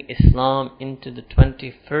bring Islam into the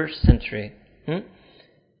 21st century.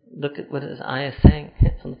 Look at what this ayah is saying.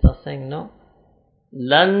 Allah is saying no.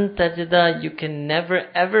 Lan tajida, you can never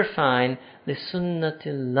ever find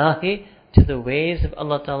lisunnatillahi, to the ways of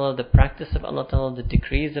Allah Ta'ala, the practice of Allah Ta'ala, the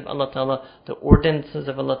decrees of Allah Ta'ala, the ordinances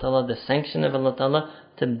of Allah Ta'ala, the sanction of Allah Ta'ala,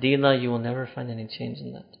 tabdila, you will never find any change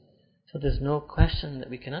in that. So there's no question that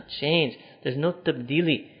we cannot change. There's no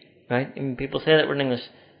tabdili, right? I mean, people say that word in English,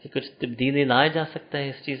 कि कुछ tabdili लाया जा सकता है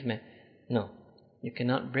इस चीज में. No, you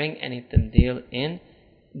cannot bring any tabdil in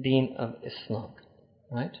deen of Islam,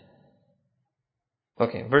 right?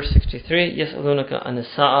 Okay, verse 63, يَسْأَلُونَكَ عَنِ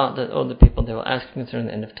السَّاعَةِ, that all the people, they will ask concerning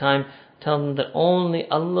the end of time. Tell them that only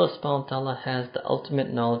Allah subhanahu wa ta'ala has the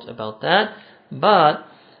ultimate knowledge about that. But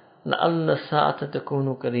لَأَلَّ السَّاعَةَ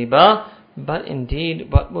تَكُونُ قَرِيبًا, but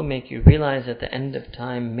indeed what will make you realize that the end of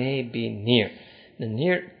time may be near. The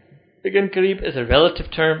near, again, qareeb is a relative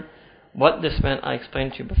term. What this meant, I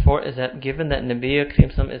explained to you before, is that given that Nabi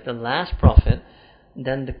Kareem is the last prophet,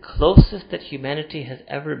 then the closest that humanity has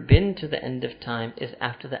ever been to the end of time is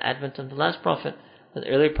after the advent of the last prophet. The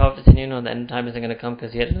earlier prophets knew, the end of time isn't going to come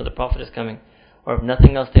because yet another prophet is coming. Or if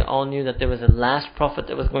nothing else, they all knew that there was a last prophet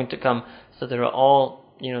that was going to come. So they were all,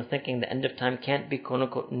 thinking the end of time can't be quote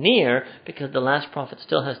unquote near because the last prophet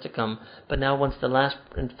still has to come. But now once the last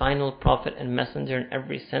and final prophet and messenger in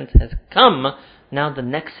every sense has come, now the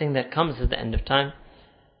next thing that comes is the end of time.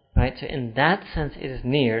 Right? So in that sense it is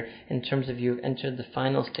near, in terms of you've entered the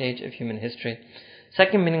final stage of human history.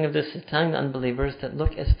 Second meaning of this is telling the unbelievers that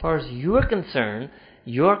look, as far as you are concerned,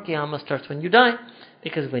 your qiyamah starts when you die.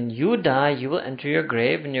 Because when you die, you will enter your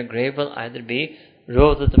grave, and your grave will either be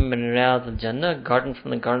Rawdatun min Riyadil Jannah, garden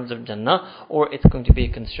from the gardens of Jannah, or it's going to be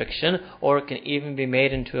a constriction, or it can even be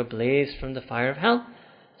made into a blaze from the fire of hell.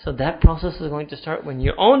 So that process is going to start when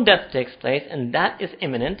your own death takes place, and that is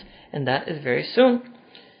imminent, and that is very soon.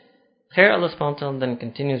 Here Allah subhanahu wa ta'ala then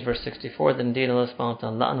continues, verse 64, that indeed Allah subhanahu wa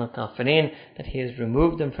ta'ala la'ana al-kafirin, that He has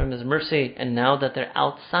removed them from His mercy, and now that they're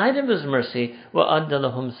outside of His mercy, وَأَدَّ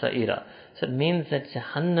لَهُمْ سَئِيرًا. So it means that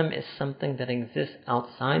Jahannam is something that exists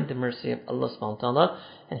outside the mercy of Allah subhanahu wa ta'ala,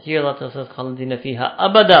 and here Allah ta'ala says, خَالِدِينَ فِيهَا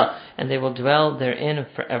أَبَدًا, and they will dwell therein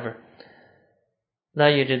forever. لَا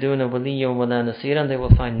يَجِدُونَ وَلِيًّا وَلَا نَصِيرًا, they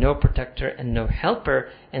will find no protector and no helper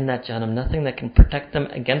in that Jahannam, nothing that can protect them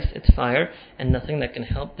against its fire, and nothing that can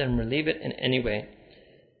help them relieve it in any way.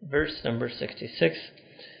 Verse number 66.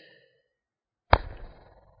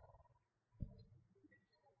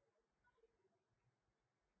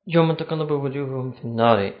 يَوْمَ تَقَلَّبُ وُجُوهُهُمْ فِي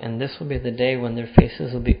النَّارِ, and this will be the day when their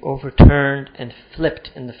faces will be overturned and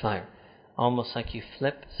flipped in the fire. Almost like you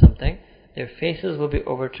flip something. Their faces will be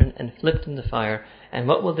overturned and flipped in the fire. And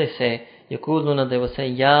what will they say? يَقُولُونَ, they will say,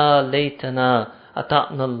 يَا لَيْتَنَا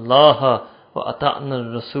أَطَعْنَا اللَّهَ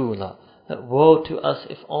وَأَطَعْنَا الرَّسُولَ. That woe to us,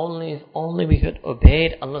 if only we had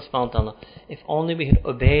obeyed Allah subhanahu wa ta'ala, if only we had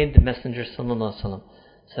obeyed the Messenger sallallahu alaihi wasallam.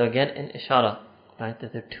 So again, in ishara, right,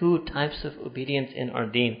 that there are two types of obedience in our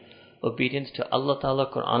deen. Obedience to Allah ta'ala,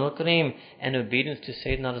 Quran al-Kareem, and obedience to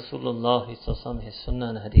Sayyidina Rasulullah, his sunnah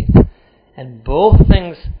and hadith. And both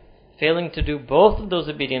things, failing to do both of those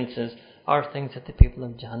obediences, are things that the people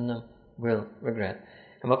of Jahannam will regret.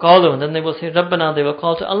 And then they will say, Rabbana, they will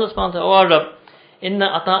call to Allah subhanahu wa ta'ala, O our Rabb,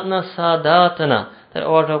 Inna ata'na sadatana, that,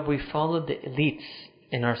 O our Rabb, we followed the elites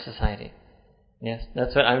in our society. Yes,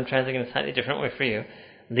 that's what I'm translating in a slightly different way for you.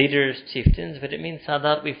 Leaders, chieftains, but it means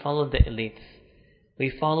sadat, we followed the elites. We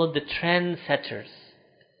followed the trendsetters.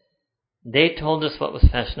 They told us what was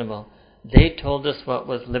fashionable. They told us what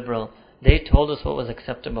was liberal. They told us what was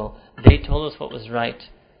acceptable. They told us what was right.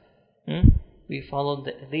 We followed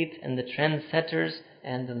the elites and the trendsetters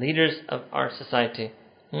and the leaders of our society.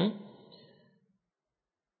 And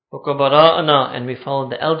we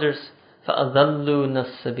followed the elders. فَأَضَلُّونَ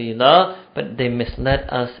السَّبِيلَ, but they misled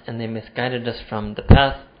us and they misguided us from the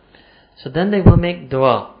path. So then they will make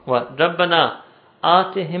dua. What? رَبَّنَا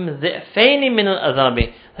آتِهِمْ ذِعْفَيْنِ مِنَ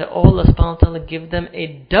الْعَذَابِ, that Allah subhanahu wa ta'ala give them a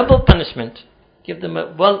double punishment. Give them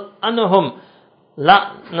a وَالْأَنُهُمْ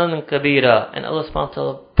لَعْنًا كَبِيرًا, and Allah subhanahu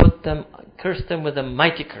wa ta'ala curse them with a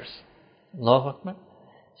mighty curse. Allahu Akbar.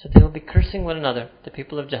 So they will be cursing one another, the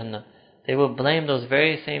people of Jahannam. They will blame those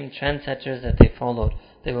very same trendsetters that they followed.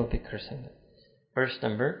 They will be cursing them. Verse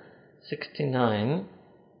number 69.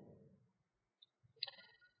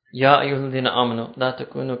 Ya ayyuhalladhina amanu la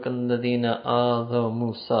takunu kalladhina aadhaw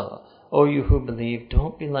Musa. O you who believe,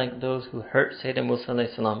 don't be like those who hurt Sayyidina Musa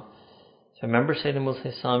alayhi salam. So remember Sayyidina Musa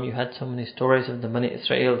alayhi salam, you had so many stories of the Bani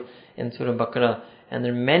Israel in Surah Baqarah, and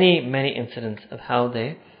there are many, many incidents of how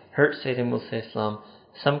they hurt Sayyidina Musa alayhi salam.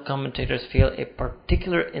 Some commentators feel a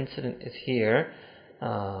particular incident is here.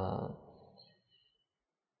 I'm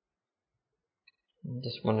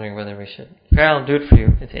just wondering whether we should. Okay, I'll do it for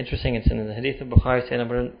you. It's interesting. It's in the Hadith of Bukhari. Said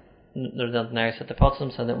that the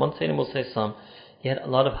Prophet said that once Sayyidina Musa alayhi salam, he had a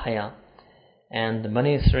lot of haya, and the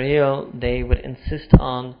Bani Israel, they would insist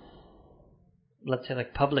on, let's say,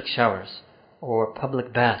 like public showers or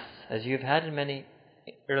public baths, as you've had in many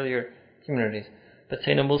earlier communities. But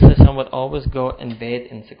Sayyidina Musa alayhi salam would always go and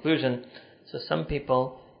bathe in seclusion. So some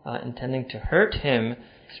people, intending to hurt him,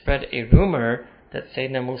 spread a rumor that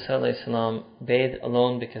Sayyidina Musa alayhi salam bathed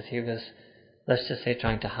alone because he was, let's just say,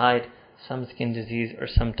 trying to hide some skin disease or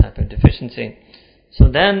some type of deficiency. So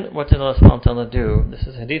then, what did Allah subhanahu wa ta'ala do? This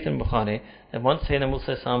is hadith in Bukhari, that once Sayyidina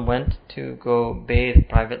Musa alayhi salam went to go bathe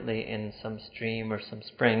privately in some stream or some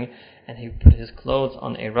spring, and he put his clothes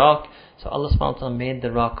on a rock, so Allah subhanahu wa ta'ala made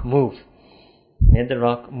the rock move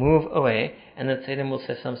away, and then Sayyidina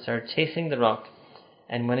Musa alayhi salam started chasing the rock.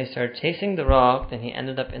 And when he started chasing the rock, then he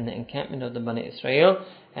ended up in the encampment of the Bani Israel,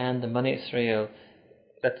 and the Bani Israel,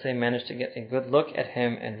 let's say, managed to get a good look at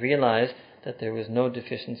him and realized that there was no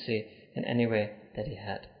deficiency in any way that he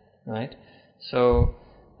had. Right? So,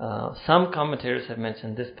 some commentators have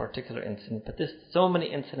mentioned this particular incident, but there's so many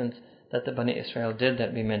incidents that the Bani Israel did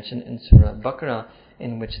that we mentioned in Surah Baqarah,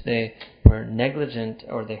 in which they were negligent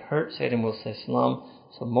or they hurt Sayyidina Musa alayhi salam.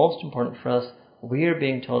 So most important for us, we are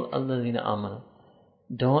being told, Alladhina amanu,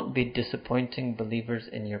 don't be disappointing believers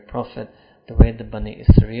in your Prophet the way the Bani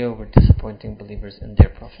Israel were disappointing believers in their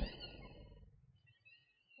Prophet.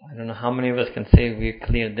 I don't know how many of us can say we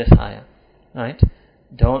cleared this ayah. Right?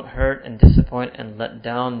 Don't hurt and disappoint and let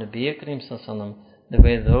down Nabi Kareem Sallallahu Alaihi Wasallam the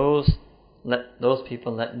way those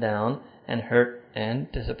people let down and hurt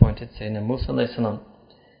and disappointed Sayyidina Musa alayhi salam.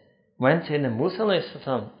 When Sayyidina Musa alayhi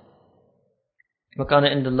salam, وَكَانَ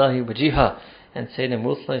عِنْدَ اللَّهِ وَجِيهًا, and Sayyidina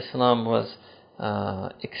Musa alayhi salam was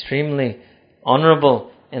extremely honorable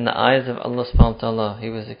in the eyes of Allah subhanahu wa ta'ala. He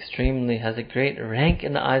was has a great rank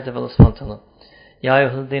in the eyes of Allah subhanahu wa ta'ala. Ya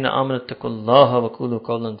ayyuhalladhina amanu taqullaha wa qulu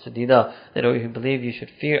qawlan sadida, that O you who believe, you should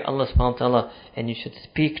fear Allah subhanahu wa ta'ala and you should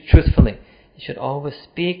speak truthfully. You should always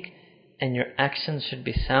speak, and your actions should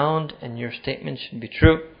be sound and your statements should be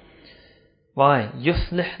true. Why?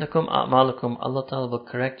 يُصْلِحْ لَكُمْ أَعْمَالَكُمْ, Allah Ta'ala will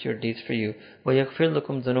correct your deeds for you. وَيَغْفِرْ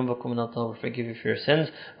لَكُمْ ذُنُوبَكُمْ, and Allah Ta'ala will forgive you for your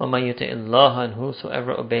sins. وَمَنْ يُطِعِ اللَّهَ, and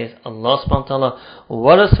whosoever obeys Allah subhanahu wa ta'ala,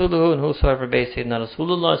 وَرَسُولُهُ, and whosoever obeys Sayyidina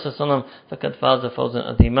Rasulullah sallallahu alaihi wasallam, فَقَدْ فَازَ فَوْزًا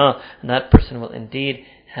عَظِيمًا, and that person will indeed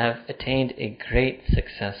have attained a great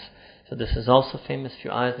success. So this is also famous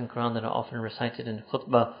few ayahs in Quran that are often recited in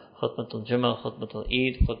khutbah, khutbatul Jummah, khutbatul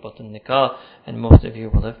Eid, khutbatul Nikah, and most of you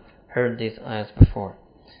will have heard these ayahs before.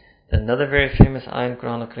 Another very famous ayah in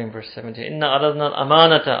Quran Al-Karim, verse 70. Inna aradna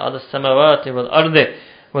al-amanata ala samawati wal-ardi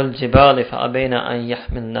wal-jibali fa'abayna an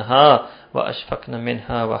yahmilnaha wa ashfaqna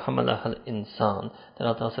minha wa hamalaha al-insan. That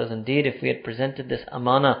Allah says, indeed, if we had presented this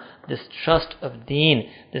amana, this trust of deen,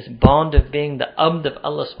 this bond of being the abd of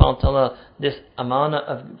Allah subhanahu wa ta'ala, this amana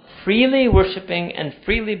of freely worshipping and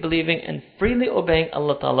freely believing and freely obeying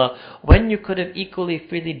Allah ta'ala, when you could have equally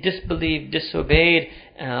freely disbelieved, disobeyed,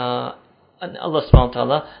 and Allah subhanahu wa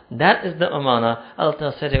ta'ala, that is the amana. Allah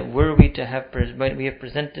ta'ala said it, when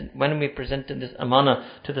we presented this amana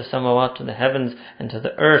to the samawat, to the heavens, and to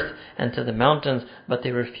the earth, and to the mountains, but they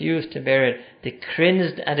refused to bear it. They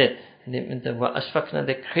cringed at it. They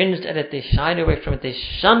cringed at it, they shied away from it, they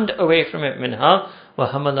shunned away from it. Minha wa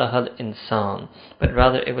hamalaha al-insan. But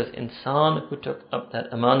rather it was insan who took up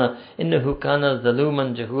that amana. Innahu kana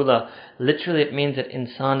zaluman jahula. Literally it means that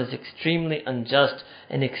insan is extremely unjust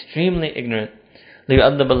and extremely ignorant.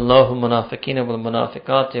 لِيُعَذِّبَ اللَّهُ الْمُنَافِقِينَ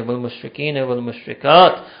وَالْمُنَافِقَاتِ وَالْمُشْرِكِينَ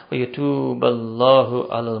وَالْمُشْرِكَاتِ وَيَتُوبَ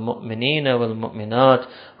اللَّهُ عَلَى الْمُؤْمِنِينَ وَالْمُؤْمِنَاتِ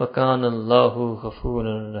وَكَانَ اللَّهُ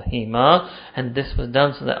غَفُورًا رَحِيمًا. And this was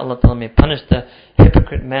done so that Allah Ta'ala may punish the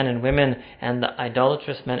hypocrite men and women and the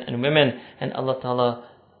idolatrous men and women. And Allah Ta'ala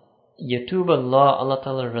Yatub Allah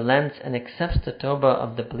Ta'ala relents and accepts the tawbah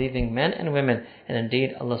of the believing men and women, and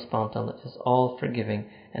indeed Allah subhanahu wa ta'ala is all forgiving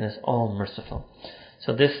and is all merciful.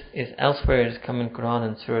 So this is elsewhere, it has come in Quran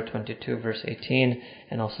in Surah 22 verse 18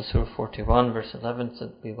 and also Surah 41 verse 11,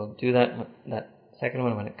 so we will do that second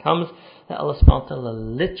one when it comes, that Allah subhanahu wa ta'ala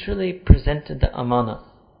literally presented the amana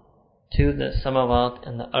to the samawat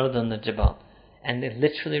and the ard and the jibal, and they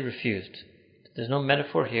literally refused. There's no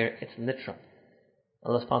metaphor here, it's literal.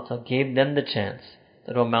 Allah subhanahu wa ta'ala gave them the chance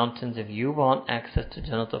that, O mountains, if you want access to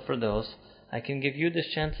Jannatul Firdaus, I can give you this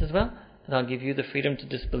chance as well. That I'll give you the freedom to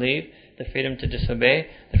disbelieve, the freedom to disobey,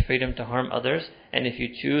 the freedom to harm others. And if you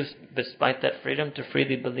choose, despite that freedom, to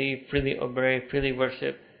freely believe, freely obey, freely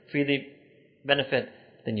worship, freely benefit,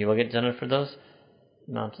 then you will get Jannatul Firdaus.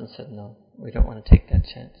 The mountains said, no, we don't want to take that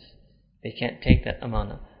chance. We can't take that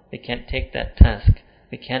amana. We can't take that task.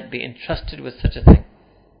 We can't be entrusted with such a thing.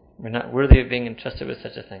 We're not worthy of being entrusted with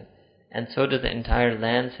such a thing. And so did the entire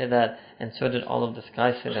land say that, and so did all of the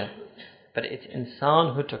sky say that. But it's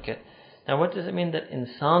insan who took it. Now what does it mean that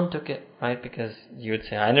insan took it, right? Because you would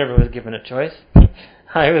say, I never was given a choice.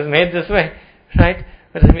 I was made this way, right?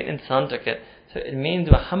 What does it mean insan took it? So it means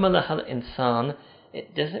وَحَمَلَهَا الْإِنسَان.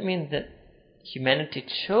 It doesn't mean that humanity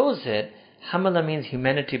chose it. Hamala means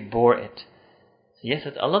humanity bore it. So yes,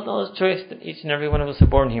 it's Allah's choice that each and every one of us are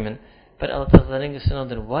born human. But Allah is letting us know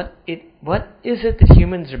that what is it that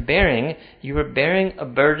humans are bearing? You are bearing a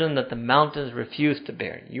burden that the mountains refuse to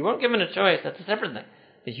bear. You weren't given a choice, that's a separate thing.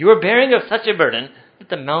 But you are bearing of such a burden that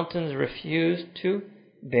the mountains refuse to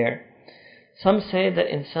bear. Some say that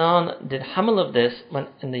insan did hamal of this when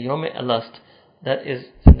in the Yom Alast. That is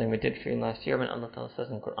something we did for you last year when Allah Ta'ala says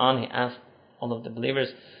in Quran, He asked all of the believers,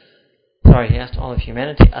 He asked all of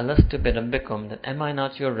humanity, Alastu bi rabbikum, that am I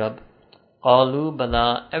not your Rabb? Qalu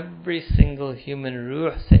bala, every single human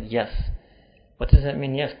ruh said yes. What does that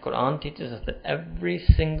mean? Yes, Quran teaches us that every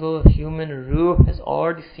single human ruh has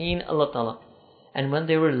already seen Allah Ta'ala. And when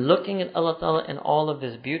they were looking at Allah Ta'ala in all of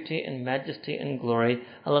His beauty and majesty and glory,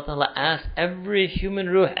 Allah Ta'ala asked every human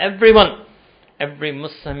ruh, everyone, every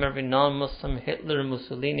Muslim, every non-Muslim, Hitler,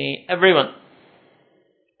 Mussolini, everyone.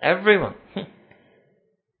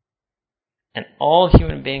 And all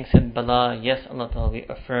human beings said, Bala, yes, Allah Ta'ala, we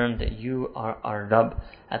affirm that you are our Rabb.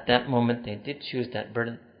 At that moment, they did choose that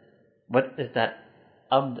burden. What is that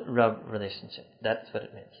Abd-Rabb relationship? That's what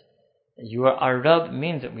it means. You are our Rabb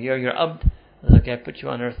means that we are your Abd. It's like I put you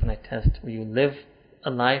on earth and I test. Will you live a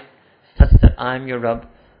life such that I am your Rabb?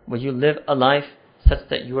 Will you live a life such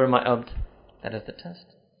that you are my Abd? That is the test.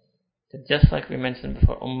 So just like we mentioned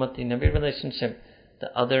before, Ummati Nabi relationship,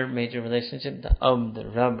 the other major relationship, the Abd, the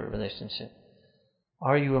Rabb relationship.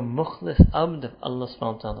 Are you a mukhlis abd of Allah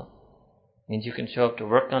subhanahu wa ta'ala? Means you can show up to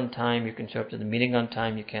work on time, you can show up to the meeting on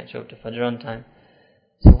time, you can't show up to Fajr on time.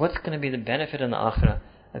 So what's going to be the benefit in the Akhirah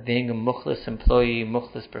of being a mukhlis employee,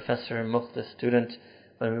 mukhlis professor, mukhlis student,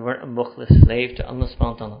 when we weren't a mukhlis slave to Allah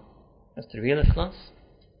subhanahu wa ta'ala? That's the real ikhlas,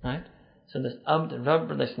 right? So this abd and Rabb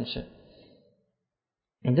relationship.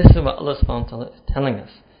 And this is what Allah subhanahu wa ta'ala is telling us,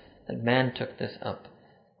 that man took this up.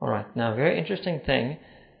 Alright, now a very interesting thing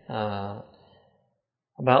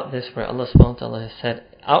about this, where Allah subhanahu wa ta'ala has said,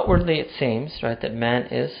 outwardly it seems, right, that man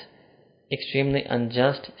is extremely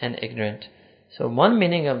unjust and ignorant. So one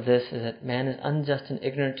meaning of this is that man is unjust and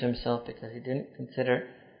ignorant to himself because he didn't consider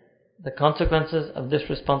the consequences of this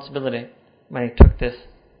responsibility when he took this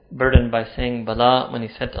burden by saying Bala, when he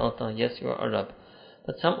said to Allah Ta'ala, yes, you are our Rabb.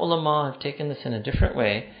 But some ulama have taken this in a different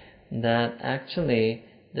way, that actually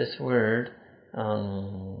this word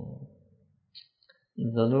Zaluman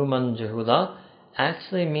Jahula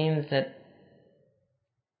actually means that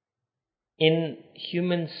in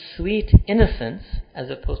human sweet innocence, as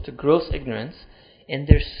opposed to gross ignorance, in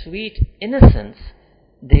their sweet innocence,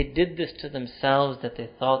 they did this to themselves, that they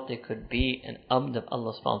thought they could be an abd of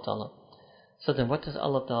Allah subhanahu wa ta'ala. So then what does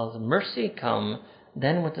Allah Ta'ala's mercy come?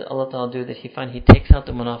 Then what does Allah Ta'ala do? That He takes out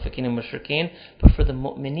the munafiqeen and mushrikeen, but for the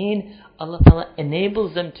mu'mineen, Allah Ta'ala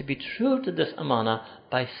enables them to be true to this amana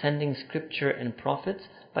by sending scripture and prophets,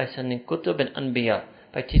 by sending kutub and anbiya,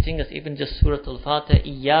 by teaching us even just Surah Al-Fatiha,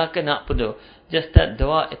 Iyyaka na'budu. Just that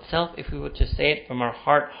dua itself, if we would just say it from our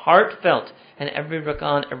heart, heartfelt, and every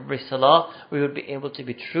rak'ah, every salah, we would be able to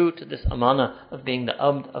be true to this amana of being the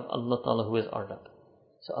abd of Allah Ta'ala, who is our Rabb.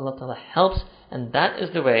 So Allah Ta'ala helps, and that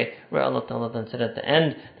is the way where Allah Ta'ala then said at the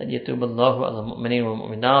end that يَتُوبَ اللَّهُ عَلَى الْمُؤْمِنِينَ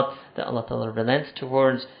وَالْمُؤْمِنَاتِ, that Allah Ta'ala relents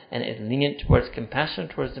towards and is lenient towards,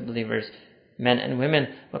 compassionate towards the believers, men and women.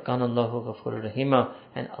 وَكَانَ اللَّهُ غَفُورًا رَحِيمًا,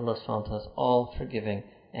 and Allah subhanahu wa ta'ala is all forgiving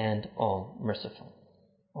and all merciful.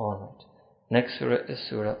 Alright. Next surah is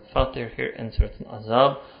Surah Fatir here in Surah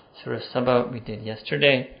Al-Azab. Surah Saba we did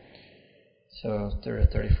yesterday. So Surah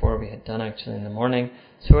 34 we had done actually in the morning.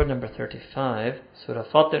 Surah number 35, Surah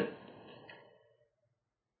Fatir.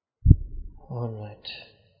 Alright.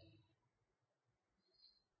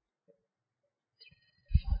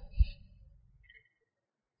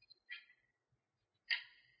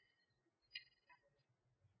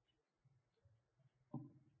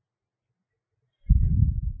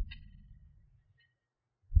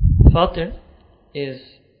 Fatir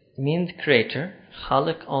means creator.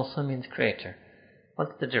 Khaliq also means creator.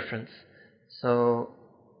 What's the difference? So,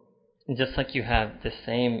 just like you have the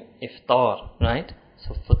same iftar, right?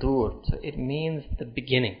 So, futur. So, it means the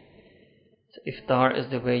beginning. So, iftar is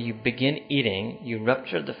the way you begin eating. You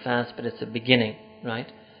rupture the fast, but it's a beginning, right?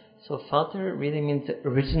 So, Fatir really means the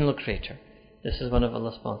original creator. This is one of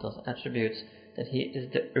Allah subhanahu wa ta'ala's attributes, that He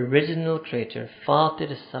is the original creator. Fatir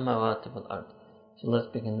as-samawati wal-ard. So let's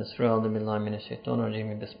begin this surah. A'udhu billahi minash shaitanir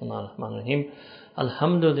rajeem. Bismillahir rahmanir rahim.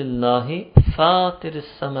 Alhamdulillahi fatir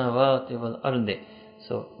as-samawati wal-ardi.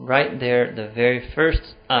 So right there, the very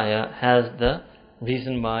first ayah has the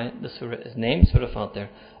reason why the surah is named Surah Fatir.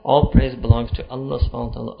 All praise belongs to Allah subhanahu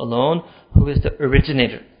wa ta'ala alone, who is the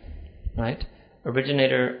originator, right?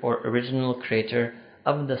 Originator or original creator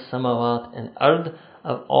of the samawat and ard,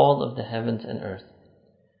 of all of the heavens and earth.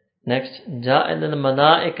 Next, Ja'il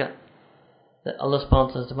al-malaika, that Allah subhanahu wa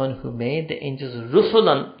ta'ala is the one who made the angels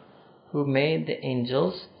rusulan, who made the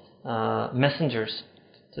angels messengers.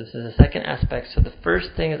 So this is the second aspect. So the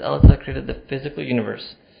first thing is Allah Ta'ala created the physical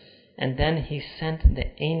universe, and then He sent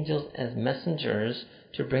the angels as messengers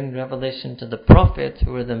to bring revelation to the prophets,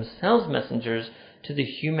 who are themselves messengers to the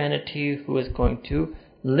humanity who is going to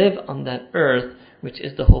live on that earth, which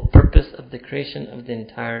is the whole purpose of the creation of the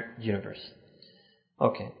entire universe.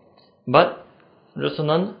 Okay, but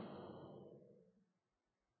rusulan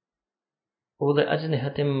أولي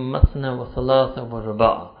أجنحة مثنى وثلاث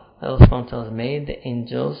ورباع. Allah subhanahu wa ta'ala has made the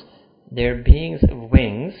angels their beings of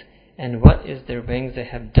wings, and what is their wings? They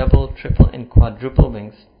have double, triple, and quadruple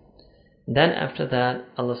wings. Then after that,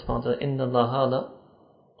 Allah subhanahu wa ta'ala inna Allah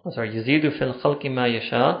yuzidu fil khalqi ma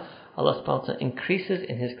yasha. Allah subhanahu wa ta'ala increases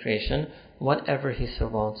in His creation whatever He so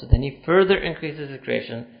wants. So then He further increases His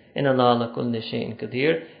creation. Inna Allah ala kulli shay'in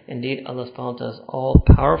qadir. Indeed, Allah subhanahu wa ta'ala is all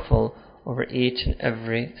powerful over each and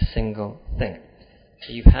every single thing.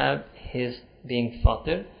 So you have His being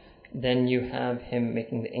Fatir, then you have Him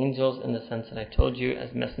making the angels in the sense that I told you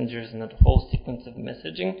as messengers and that whole sequence of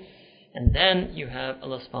messaging, and then you have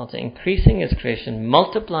Allah subhanahu wa ta'ala increasing His creation,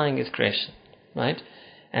 multiplying His creation, right?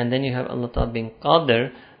 And then you have Allah Ta'ala being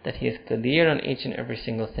Qadir, that He is Qadir on each and every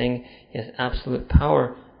single thing. He has absolute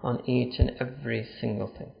power on each and every single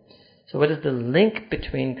thing. So what is the link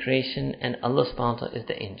between creation and Allah subhanahu wa ta'ala is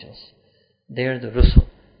the angels. They are the Rusul.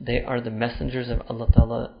 They are the messengers of Allah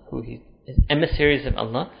Ta'ala, who He is emissaries of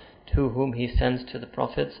Allah, to whom He sends to the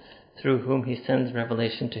prophets, through whom He sends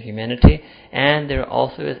revelation to humanity. And there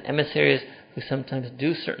also is emissaries who sometimes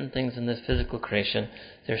do certain things in this physical creation.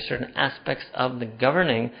 There are certain aspects of the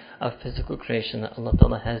governing of physical creation that Allah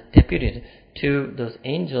Ta'ala has deputed to those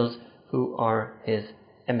angels who are His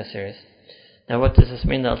emissaries. Now what does this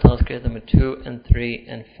mean? That Allah Ta'ala has created them with 2 and 3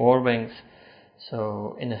 and 4 wings.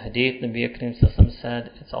 So in the hadith, Nabi Karim said,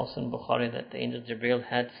 it's also in Bukhari, that the angel Jibreel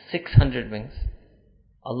had 600 wings.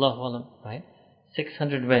 Allahu Alam, right?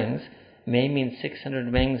 600 wings may mean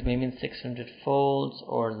 600 wings, may mean 600 folds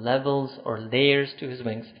or levels or layers to his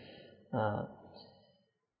wings.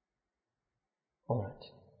 Alright.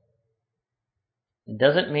 It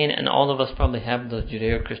doesn't mean, and all of us probably have those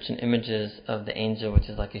Judeo-Christian images of the angel, which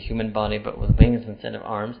is like a human body but with wings instead of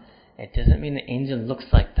arms. It doesn't mean the angel looks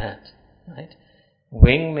like that, right?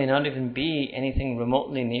 Wing may not even be anything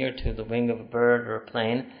remotely near to the wing of a bird or a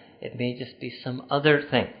plane. It may just be some other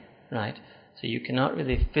thing, right? So you cannot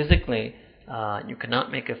really physically, you cannot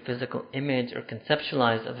make a physical image or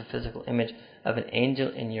conceptualize of a physical image of an angel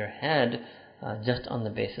in your head just on the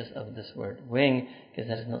basis of this word wing, because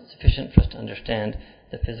that is not sufficient for us to understand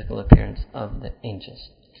the physical appearance of the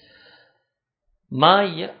angels. Ma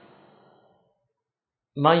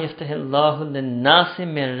yastahillahu lin-nasi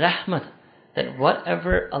min rahmat, that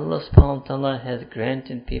whatever Allah subhanahu wa ta'ala has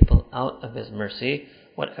granted people out of His mercy,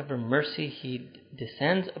 whatever mercy He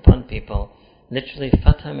descends upon people, literally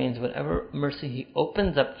fatah means whatever mercy He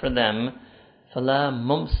opens up for them, فَلَا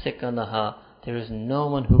مُمْسِكَ لَهَا. There is no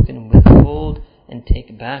one who can withhold and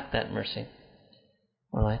take back that mercy.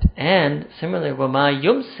 Alright? And similarly, وَمَا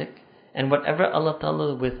يُمْسِكْ, and whatever Allah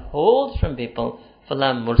Ta'ala withholds from people,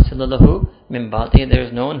 فَلَا مُرْسِلَ لَهُ مِنْ بَعْدِهِ. There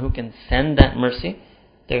is no one who can send that mercy.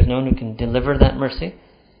 There is no one who can deliver that mercy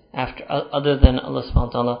other than Allah subhanahu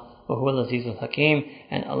wa ta'ala. وَهُوَ الْعَزِيزُ الْحَكِيمُ,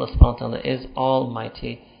 and Allah subhanahu wa ta'ala is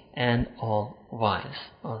almighty and all wise.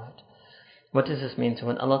 Alright. What does this mean? So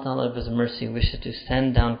when Allah Ta'ala of His mercy wishes to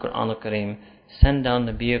send down Quran al-Kareem, send down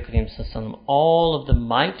Nabi al-Kareem sallallahu alaihi wasallam, all of the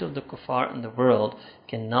might of the kuffar in the world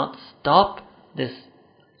cannot stop this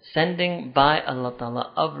sending by Allah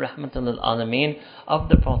Ta'ala of Rahmatul lil Alameen, of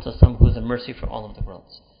the Prophet sallallahu alaihi wasallam, who is a mercy for all of the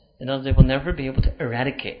worlds. In other words, they will never be able to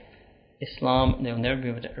eradicate Islam, they will never be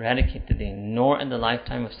able to eradicate the deen, nor in the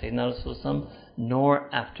lifetime of Sayyidina Rasulullah,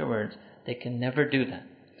 nor afterwards. They can never do that.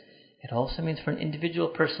 It also means for an individual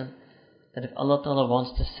person that if Allah Ta'ala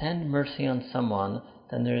wants to send mercy on someone,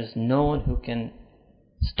 then there is no one who can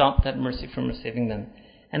stop that mercy from receiving them.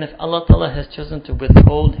 And if Allah Ta'ala has chosen to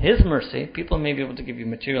withhold His mercy, people may be able to give you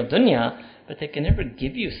material dunya, but they can never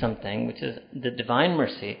give you something which is the divine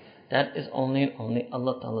mercy. That is only and only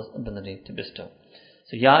Allah Ta'ala's ability to bestow.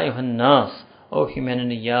 So, Ya ayyuhan nas, O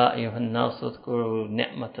humanity, Ya ayyuhan nas, udhkuru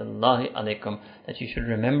ni'matallahi alaykum, that you should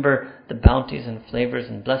remember the bounties and flavors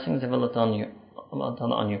and blessings of Allah Ta'ala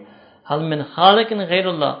on you. Hal min khaliqin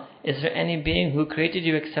ghayrullah, is there any being who created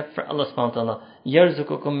you except for Allah subhanahu wa ta'ala?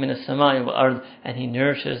 Yarzukukum min as-samai wal ard, and He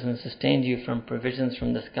nourishes and sustains you from provisions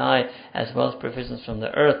from the sky as well as provisions from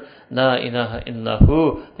the earth. La ilaha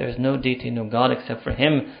illahu, there is no deity, no God except for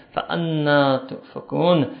Him. Fa anna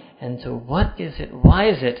tufakun, and so why is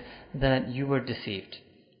it that you were deceived?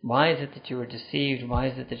 Why is it that you were deceived? Why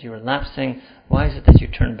is it that you were lapsing? Why is it that you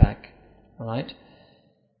turned back? Alright?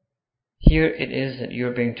 Here it is that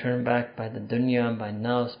you're being turned back by the dunya, by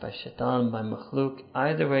nafs, by shaitan, by makhluk.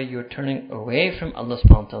 Either way, you're turning away from Allah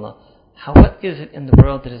subhanahu wa ta'ala. What is it in the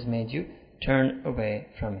world that has made you turn away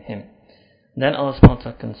from Him? Then Allah subhanahu wa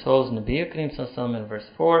ta'ala consoles Nabi Kareem sallallahu alaihi wasallam in verse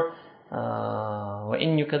 4,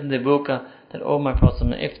 وَإِن يُكَذِّبُوكَ, that, O my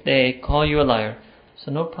Prophet, if they call you a liar.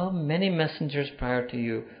 So no problem, many messengers prior to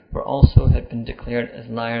you had been declared as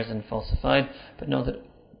liars and falsified, but know that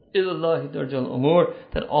إِلَى اللَّهِ تُرْجَعُ الْأُمُورِ,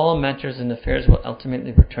 that all matters and affairs will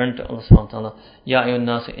ultimately return to Allah subhanahu wa ta'ala. Ya ayyuhan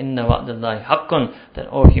nas, inna wa'dallahi haqqun, that,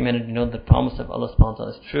 O humanity, know the promise of Allah subhanahu wa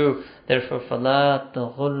ta'ala is true. Therefore, فَلَا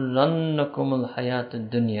تَغُلَّنَّكُمُ الْحَيَاةُ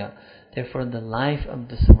الدُّنْيَا, therefore the life of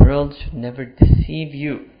this world should never deceive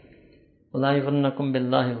you. وَلَا يَغُرَّنَّكُمْ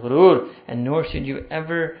بِاللَّهِ الْغُرُورِ, and nor should you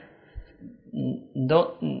ever,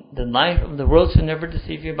 the life of the world should never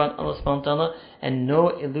deceive you about Allah subhanahu wa ta'ala, and no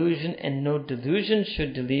illusion and no delusion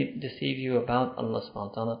should deceive you about Allah subhanahu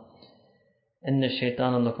wa ta'ala. إِنَّ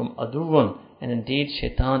الشَّيْطَانَ لَكُمْ عَدُوٌّ, and indeed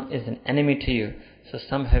shaitan is an enemy to you. So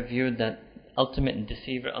some have viewed that ultimate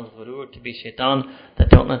deceiver al-ghurur to be shaitan, that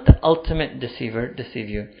don't let the ultimate deceiver deceive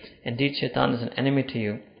you. Indeed shaitan is an enemy to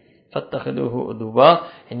you. فَاتَّخِذُوهُ عُدُوًّا,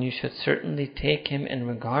 and you should certainly take him and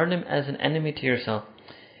regard him as an enemy to yourself.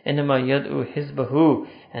 إِنَّمَا يَدْعُو حِزْبَهُ,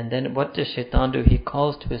 and then what does shaitan do? He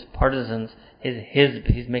calls to his partisans, his hizb.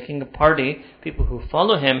 He's making a party, people who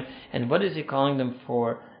follow him, and what is he calling them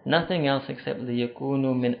for? Nothing else except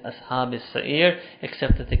لِيَكُونُوا مِنْ أَصْحَابِ السَّعِيرِ,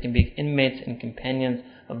 except that they can be inmates and companions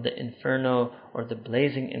of the inferno, or the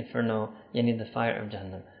blazing inferno, yani the fire of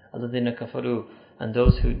Jahannam. الَّذِينَ كَفَرُوا, and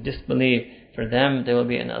those who disbelieve, for them there will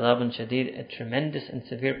be an adabun shadid, a tremendous and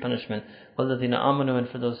severe punishment. وَالَّذِينَ آمَنُوا, and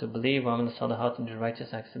for those who believe, وَعَمِلُوا الصَّالِحَاتِ, and do righteous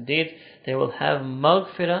acts of deeds, they will have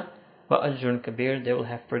maghfirah wa ajrun kabir, they will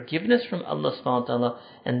have forgiveness from Allah subhanahu wa ta'ala,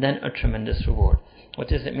 and then a tremendous reward. What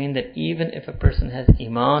does it mean? That even if a person has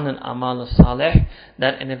iman and amal salih,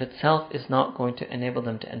 that in of itself is not going to enable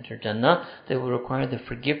them to enter Jannah. They will require the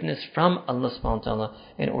forgiveness from Allah subhanahu wa ta'ala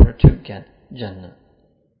in order to get Jannah.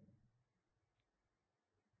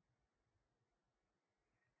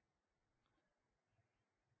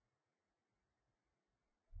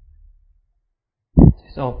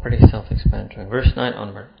 It's all pretty self-explanatory. Verse 9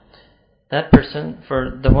 onward. That person,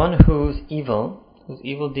 for the one whose evil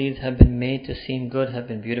deeds have been made to seem good, have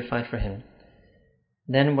been beautified for him,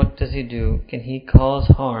 then what does he do? Can he cause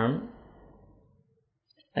harm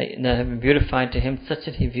that have been beautified to him, such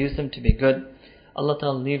that he views them to be good? Allah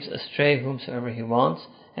Ta'ala leaves astray whomsoever He wants,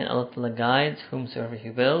 and Allah Ta'ala guides whomsoever He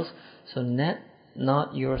wills. So let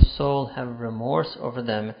not your soul have remorse over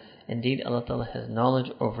them. Indeed, Allah Ta'ala has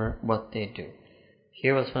knowledge over what they do.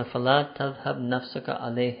 Here was when فَلَا تَذْهَبْ نَفْسُكَ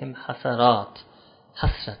عَلَيْهِمْ حَسَرَاتٍ.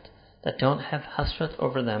 Hasrat. that don't have hasrat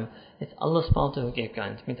over them. It's Allah subhanahu wa ta'ala who gave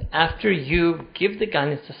guidance. It means after you give the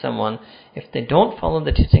guidance to someone, if they don't follow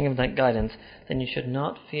the teaching of that guidance, then you should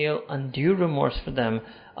not feel undue remorse for them.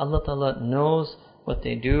 Allah ta'ala knows what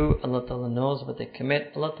they do, Allah ta'ala knows what they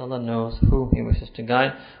commit, Allah ta'ala knows whom He wishes to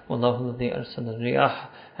guide. Wallahu alladhi arsala riyah,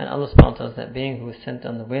 and Allah subhanahu wa ta'ala is that being who has sent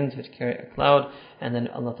down the winds which carry a cloud, and then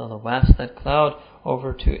Allah ta'ala wafts that cloud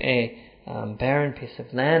over to a barren piece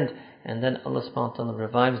of land, and then Allah subhanahu wa ta'ala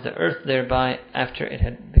revives the earth thereby after it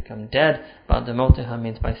had become dead. Ba'da mawtiha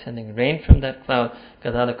means by sending rain from that cloud.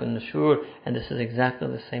 Kadhalika nushur, and this is exactly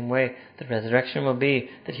the same way the resurrection will be,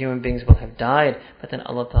 that human beings will have died, but then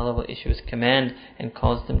Allah ta'ala will issue His command and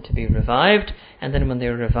cause them to be revived, and then when they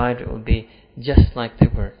are revived it will be just like they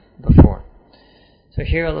were before. So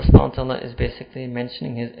here Allah subhanahu wa ta'ala is basically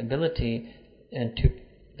mentioning His ability and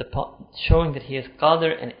showing that He is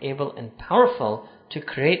qadir and able and powerful to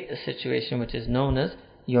create a situation which is known as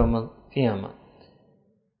Yawm al-Qiyamah.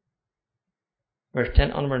 Verse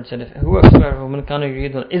 10 onwards said, whosoever وَمَنْ كَانَ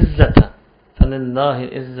يُرِيدُ الْإِزَّةَ فَلِلَّهِ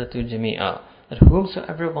الْإِزَّةُ جَمِيعًا, that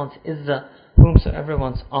whomsoever wants izzah, whomsoever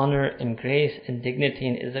wants honor and grace and dignity,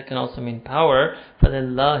 and izzah can also mean power,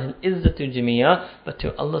 فَلِلَّهِ الْإِزَّةُ جَمِيعًا, but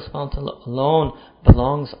to Allah subhanahu wa ta'ala alone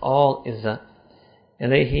belongs all izzah.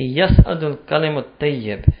 إِلَيْهِ يَسْعَدُ الْكَلِمُ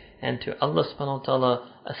الطَّيِّبُ, and to Allah subhanahu wa ta'ala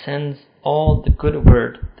ascends all the good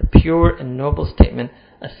word, the pure and noble statement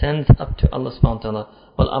ascends up to Allah subhanahu wa ta'ala.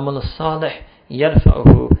 وَالْعَمَلُ الصَّالِحِ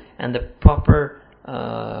يَرْفَعُهُ, and the proper,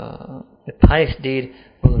 the pious deed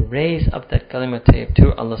will raise up that kalimat tayyib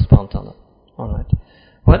to Allah subhanahu wa ta'ala. Alright.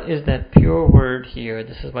 What is that pure word here?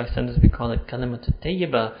 This is why sometimes we call it kalimat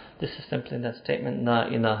tayyibah. This is simply that statement, La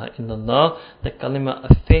ilaha illallah, the kalima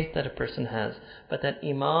of faith that a person has. But that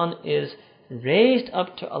iman is raised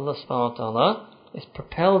up to Allah subhanahu wa ta'ala, is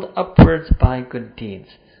propelled upwards by good deeds.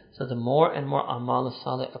 So the more and more amal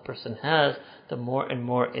salih a person has, the more and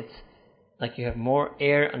more it's like you have more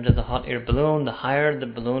air under the hot air balloon, the higher the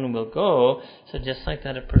balloon will go. So just like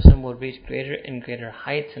that, a person will reach greater and greater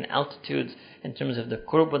heights and altitudes in terms of the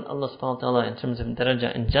qurb with Allah subhanahu wa ta'ala, in terms of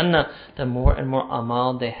daraja and jannah, the more and more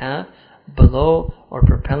amal they have below or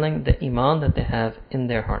propelling the iman that they have in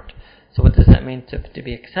their heart. So what does that mean? To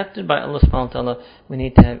be accepted by Allah subhanahu wa ta'ala, we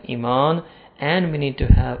need to have iman, and we need to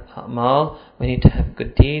have amal, we need to have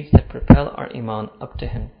good deeds that propel our iman up to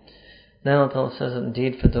Him. Then Allah Ta'ala says,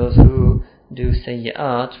 indeed, for those who do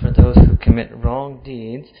sayyi'at, for those who commit wrong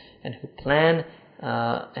deeds, and who plan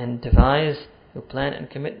and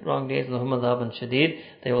commit wrong deeds, lahum adhabun shadid,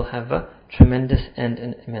 they will have a tremendous and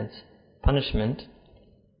an immense punishment.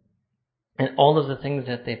 And all of the things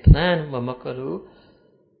that they plan, وَمَكْرُ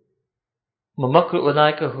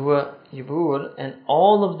أُولَٰئِكَ هُوَ يَبُورٌ, and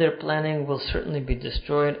all of their planning will certainly be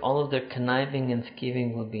destroyed, all of their conniving and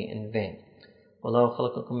scheming will be in vain. وَاللَّهُ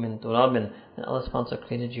خَلَقَكُم مِّن تُرَابٍ, and Allah subhanahu wa ta'ala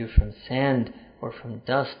created you from sand, or from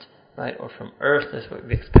dust, right, or from earth. That's what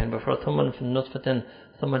we explained before. ثُمَّ فِي النُّطْفَةٍ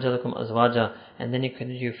ثُمَّ جَعَلَكُمْ أَزْوَاجًا, and then He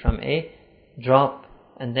created you from a drop,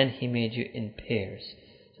 and then He made you in pairs.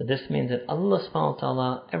 So this means that Allah subhanahu wa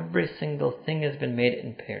ta'ala, every single thing has been made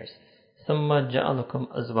in pairs. ثُمَّ جَعَلَكُمْ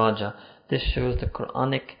أَزْوَاجًا. This shows the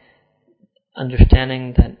Quranic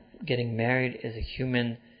understanding that getting married is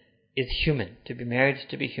human. To be married is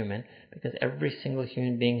to be human, because every single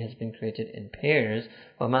human being has been created in pairs.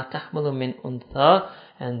 وَمَا تَحْمَلُ مِنْ أُنْثَى,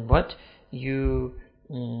 and what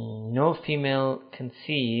no female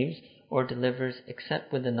conceives or delivers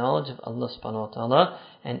except with the knowledge of Allah subhanahu wa ta'ala,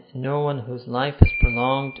 and no one whose life is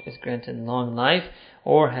prolonged is granted long life,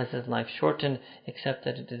 or has his life shortened, except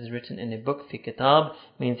that it is written in a book, fi kitab,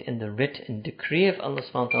 means in the writ and decree of Allah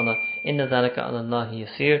subhanahu wa ta'ala. Inna dhalika ala Allahi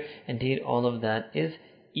yasir, indeed all of that is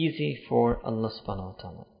easy for Allah subhanahu wa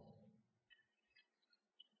ta'ala.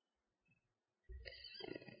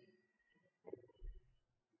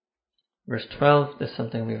 Verse 12, this is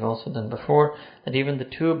something we've also done before, that even the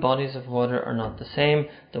two bodies of water are not the same.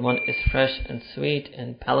 The one is fresh and sweet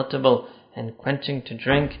and palatable and quenching to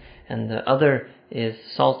drink, and the other is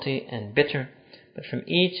salty and bitter. But from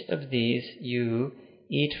each of these you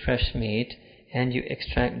eat fresh meat, and you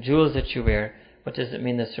extract jewels that you wear. What does it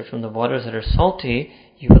mean? That so from the waters that are salty,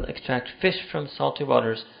 you will extract fish from salty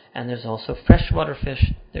waters, and there's also freshwater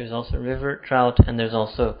fish, there's also river trout, and there's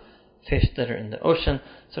also fish that are in the ocean.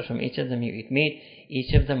 So from each of them you eat meat,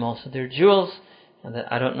 each of them also their jewels, and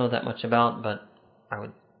that I don't know that much about, but I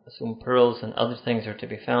would assume pearls and other things are to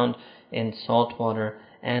be found in salt water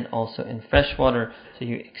and also in fresh water. So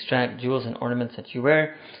you extract jewels and ornaments that you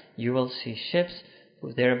wear. You will see ships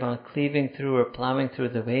who thereupon cleaving through or plowing through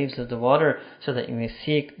the waves of the water, so that you may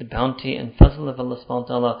seek the bounty and fazl of Allah subhanahu wa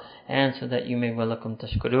ta'ala, and so that you may walakum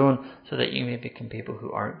tashkurun, so that you may become people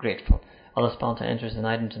who are grateful. Allah subhanahu wa ta'ala enters the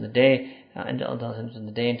night into the day, and Allah enters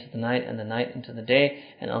the day into the night, and the night into the day,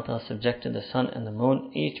 and Allah subjected the sun and the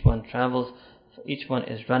moon. Each one travels, each one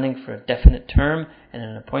is running for a definite term and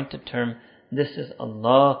an appointed term. This is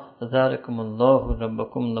Allah, ذَلِكُمُ اللَّهُ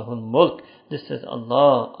رَبَّكُمْ لَهُ الْمُلْكُ. This is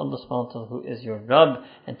Allah, Allah subhanahu wa ta'ala, who is your Rabb,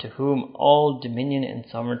 and to whom all dominion and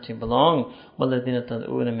sovereignty belong. وَالَّذِينَ تَدْعُونَ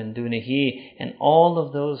مِن دُونِهِ, and all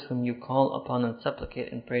of those whom you call upon and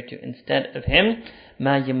supplicate and pray to instead of Him.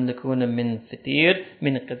 مَا يَمْلِكُونَ مِن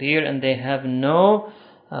قِطِيرٍ, and they have no,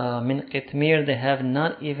 min qitmir, they have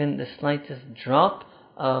not even the slightest drop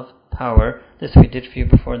of power. This we did for you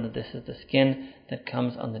before, that this is the skin that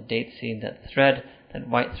comes on the date seed, that thread, that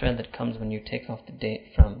white thread that comes when you take off the date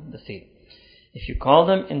from the seed. If you call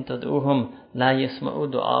them, in tad'uhum la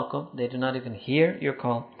yasma'u du'akum, they do not even hear your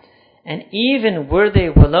call. And even were they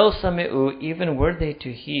walau sami'u, even were they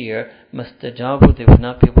to hear, mastajabu, they would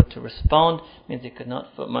not be able to respond. Means they could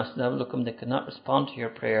not, mastajabu, they could not respond to your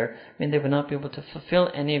prayer. Means they would not be able to fulfill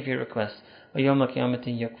any of your requests. وَيَوْمَ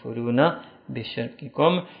قِيَامَةٍ يَكْفُرُونَ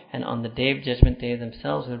بِشِرْكِكُمْ, and on the day of judgment, they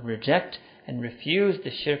themselves would reject and refuse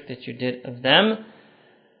the shirk that you did of them.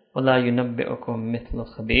 وَلَا يُنَبِّئُكُمْ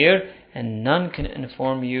مِثْلُ خَبِيرٍ, and none can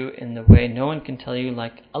inform you in the way, no one can tell you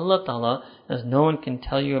like Allah Ta'ala, as no one can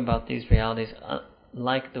tell you about these realities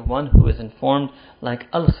like the one who is informed, like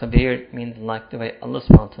Al-Khabir, means like the way Allah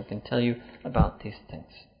subhanahu wa ta'ala can tell you about these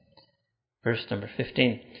things. Verse number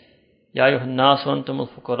 15. Ya ayyuhan nas wa antumul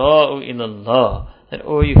fuqara'u ila Allah, that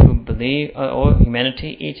O you who believe, O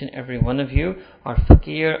humanity, each and every one of you are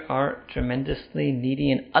faqir, are tremendously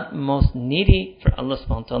needy and utmost needy for Allah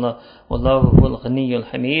subhanahu wa ta'ala. Wallahu huwal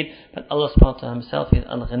ghaniyyul hamid, but Allah subhanahu wa ta'ala himself, He is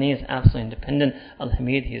al-ghani, is absolutely independent,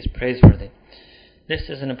 al-hamid, He is praiseworthy. This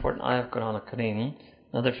is an important ayah of Quran al-Kareem,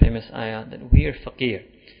 another famous ayah, that we are faqir.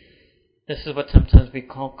 This is what sometimes we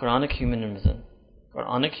call Quranic humanism.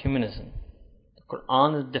 Quranic humanism.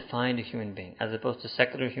 Quran has defined a human being as opposed to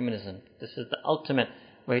secular humanism. This is the ultimate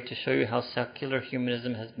way to show you how secular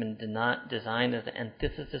humanism has been designed as the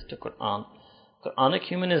antithesis to Quran. Quranic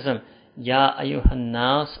humanism, Ya ayyuhan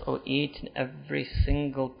nas, O each and every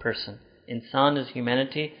single person. Insan is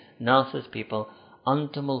humanity, nas is people.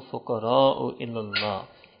 Antumul fuqara'u illallah.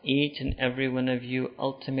 Each and every one of you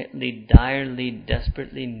ultimately, direly,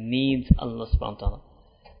 desperately needs Allah subhanahu wa ta'ala.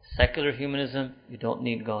 Secular humanism, you don't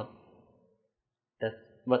need God.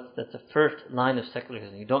 That's the first line of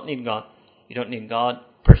secularism. You don't need God. You don't need God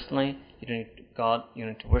personally. You don't need God. You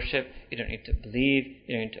don't need to worship. You don't need to believe.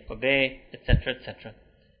 You don't need to obey, etc., etc.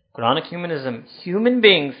 Quranic humanism, human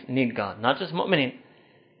beings need God, not just mu'mineen.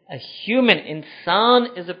 A human,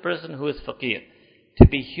 insan, is a person who is faqir. To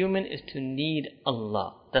be human is to need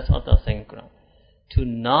Allah. That's what Allah is saying in Quran. To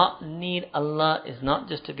not need Allah is not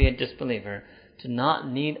just to be a disbeliever. To not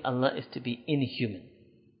need Allah is to be inhuman.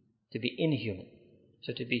 To be inhuman.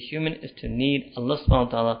 So to be human is to need Allah subhanahu wa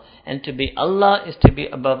ta'ala, and to be Allah is to be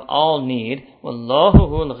above all need. Wallahu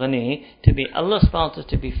huwal ghani, to be Allah subhanahu wa ta'ala is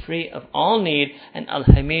to be free of all need, and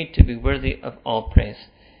al-hamid, to be worthy of all praise.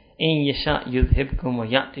 In yasha yudhibkum wa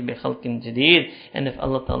ya'ti bi khalqin jadid, and if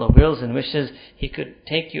Allah Ta'ala wills and wishes, He could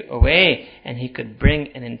take you away and He could bring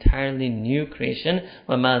an entirely new creation.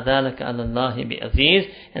 Wa ma dhalika ala Allahi bi aziz,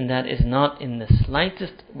 and that is not in the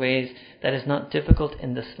slightest ways, that is not difficult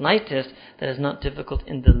in the slightest, that is not difficult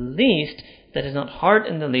in the least, that is not hard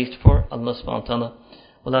in the least for Allah subhanahu wa ta'ala.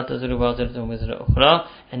 وَلَا تَزِرُ وَازِرَةٌ وِزْرَ أُخْرَى,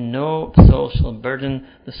 and no soul shall burden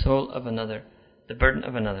the soul of another, the burden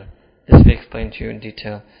of another. This we explained to you in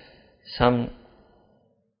detail some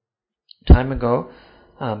time ago,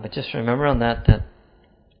 but just remember on that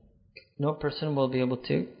no person will be able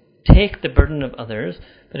to take the burden of others,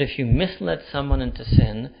 but if you misled someone into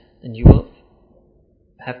sin, then you will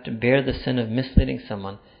have to bear the sin of misleading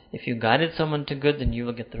someone. If you guided someone to good, then you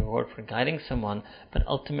will get the reward for guiding someone, but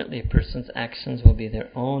ultimately a person's actions will be their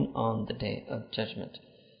own on the day of judgment.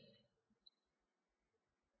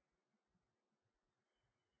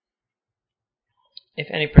 If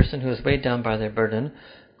any person who is weighed down by their burden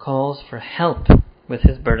calls for help with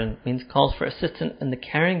his burden, means calls for assistance in the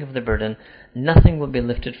carrying of the burden, nothing will be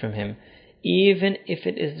lifted from him. Even if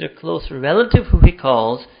it is their close relative who he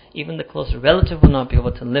calls, even the close relative will not be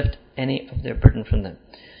able to lift any of their burden from them.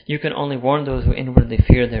 You can only warn those who inwardly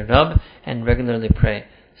fear their Rabb and regularly pray.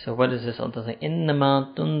 So what is this? Allah saying,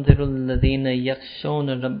 إِنَّمَا تُنذِرُ الَّذِينَ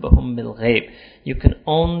يَخْشَوْنَ رَبَّهُمْ بِالْغَيْبِ. You can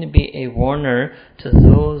only be a warner to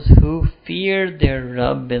those who fear their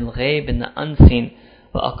Rabb bil-ghayb, in the unseen.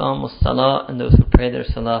 وَأَقَامُوا الصَّلَاةَ, and those who pray their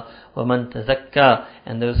salah, وَمَنْ تَزَكَّى,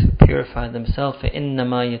 and those who purify themselves,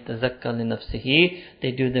 فَإِنَّمَا يَتَزَكَّى لِنَفْسِهِ,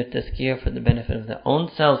 they do their tazkiyah for the benefit of their own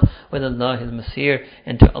self, وَلِلَّهِ الْمَصِيرُ,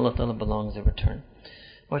 and to Allah Ta'ala belongs the return.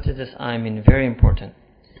 What does this ayah mean? Very important.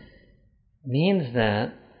 It means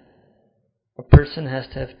that a person has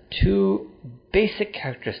to have two basic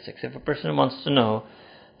characteristics. If a person wants to know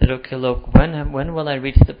that, okay, look, when will I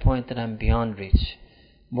reach the point that I'm beyond reach?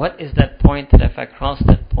 What is that point that if I cross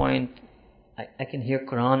that point, I can hear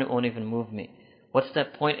Quran, it won't even move me? What's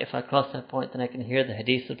that point? If I cross that point, then I can hear the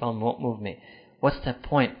hadith of Prophet, won't move me. What's that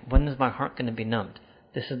point? When is my heart going to be numbed?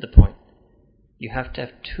 This is the point. You have to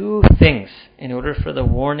have two things in order for the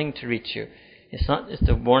warning to reach you. It's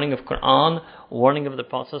the warning of Quran, warning of the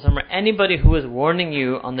Prophet, or anybody who is warning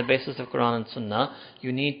you on the basis of Quran and Sunnah.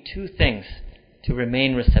 You need two things to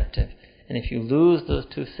remain receptive. And if you lose those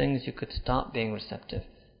two things, you could stop being receptive.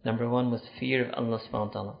 Number one was fear of Allah subhanahu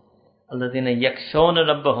wa ta'ala. الَّذِينَ يَخْشَوْنَ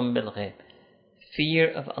رَبَّهُمْ بِالْغَيْبِ.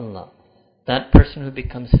 Fear of Allah. That person who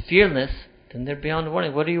becomes fearless, then they're beyond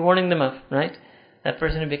warning. What are you warning them of, right? That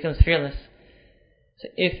person who becomes fearless. So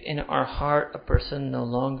if in our heart a person no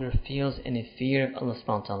longer feels any fear of Allah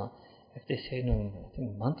subhanahu wa ta'ala, if they say, no, I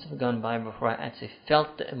think months have gone by before I actually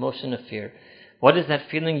felt the emotion of fear. What is that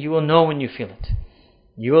feeling? You will know when you feel it.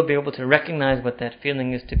 You will be able to recognize what that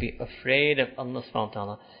feeling is, to be afraid of Allah subhanahu wa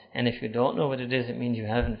ta'ala. And if you don't know what it is, it means you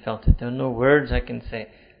haven't felt it. There are no words I can say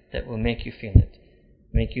that will make you feel it,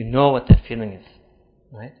 make you know what that feeling is.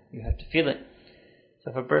 Right? You have to feel it.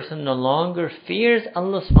 So if a person no longer fears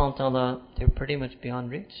Allah subhanahu wa ta'ala, they're pretty much beyond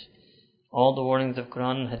reach. All the warnings of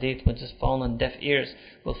Quran and Hadith will just fall on deaf ears,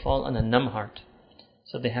 will fall on a numb heart.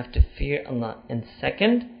 So they have to fear Allah. And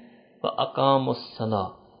second, وَأَقَامُوا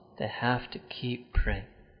الصَّلَاةَ, they have to keep praying.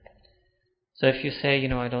 So if you say,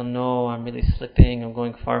 I don't know, I'm really slipping, I'm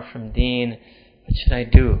going far from deen, what should I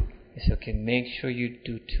do? You say, okay, make sure you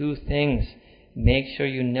do two things. Make sure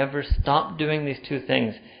you never stop doing these two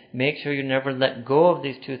things. Make sure you never let go of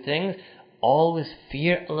these two things. Always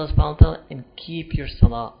fear Allah subhanahu wa ta'ala and keep your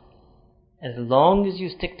salah. As long as you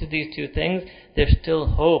stick to these two things, there's still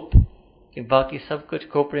hope. Ki baki sab kuch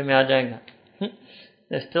khopre mein aa jayega.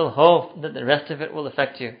 There's still hope that the rest of it will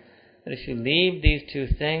affect you. But if you leave these two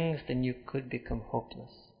things, then you could become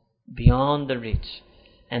hopeless, beyond the reach.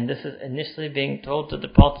 And this is initially being told to the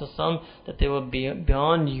Prophet ﷺ that they will be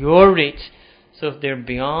beyond your reach. So if they're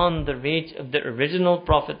beyond the reach of the original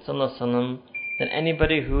Prophet ﷺ, then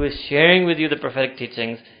anybody who is sharing with you the prophetic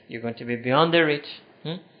teachings, you're going to be beyond their reach.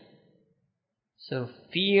 So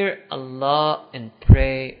fear Allah and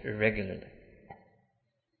pray regularly.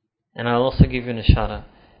 And I'll also give you an ishara.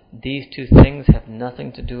 These two things have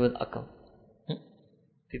nothing to do with aql.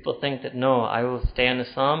 People think that no, I will stay in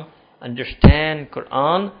Islam, understand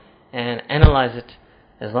Quran and analyze it.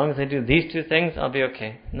 As long as I do these two things, I'll be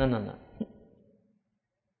okay. No.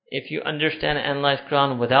 If you understand and analyze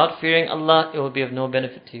Quran without fearing Allah, it will be of no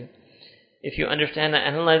benefit to you. If you understand and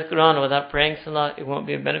analyze Quran without praying Salah, it won't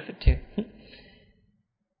be of benefit to you.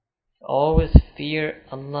 Always fear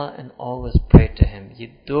Allah and always pray to Him.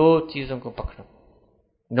 Ye do cheezon ko pakdo.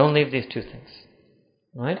 Don't leave these two things.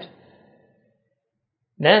 Right?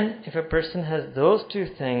 Then, if a person has those two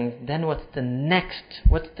things, then what's the next?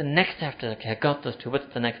 What's the next after that? Okay, I got those two.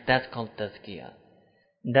 What's the next? That's called tazkiyah.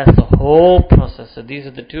 That's the whole process. So these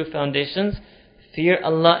are the two foundations. Fear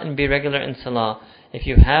Allah and be regular in salah. If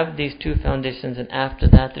you have these two foundations, and after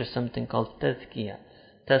that there's something called tazkiyah.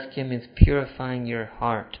 Tazkiyah means purifying your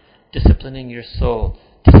heart, disciplining your soul,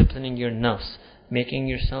 disciplining your nafs, making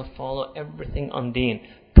yourself follow everything on deen,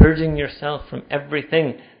 purging yourself from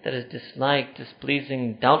everything that is disliked,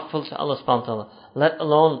 displeasing, doubtful to Allah subhanahu wa ta'ala, let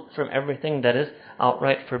alone from everything that is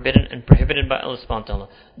outright forbidden and prohibited by Allah subhanahu wa ta'ala.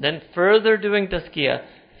 Then further doing tazkiyah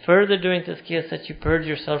such that you purge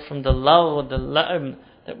yourself from the law, the la'im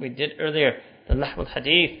that we did earlier, the lahwul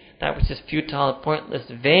hadith, that which is futile, pointless,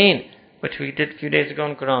 vain, which we did a few days ago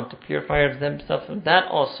in Quran, to purify themselves from that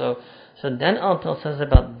also. So then Allah says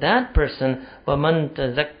about that person, وَمَنْ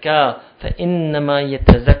تَزَكَّى فَإِنَّمَا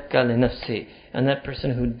يَتَزَكَّى لِنَفْسِهِ. And that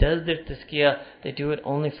person who does their tazkiyah, they do it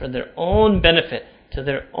only for their own benefit, to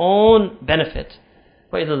their own benefit.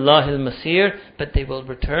 وَإِلَى اللَّهِ الْمَصِيرُ. But they will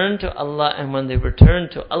return to Allah, and when they return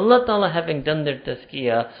to Allah Ta'ala having done their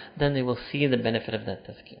tazkiyah, then they will see the benefit of that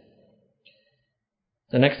tazkiyah.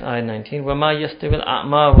 The next ayah 19, وَمَا يَسْتَوِي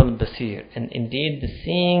الْأَعْمَى وَالْبَصِيرُ. And indeed, the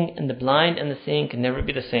seeing and the blind and the seeing can never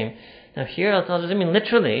be the same. Now here Allah doesn't mean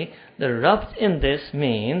literally. The rabt in this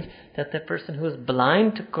means that the person who is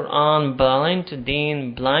blind to Quran, blind to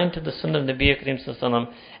deen, blind to the Sunnah of Nabi Kareem Sallallahu Alaihi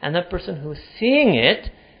Wasallam, and that person who is seeing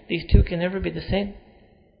it, these two can never be the same.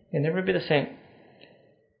 Can never be the same.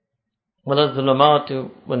 وَلَا الظُّلُمَاتُ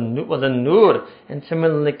وَلَا النُّورُ, and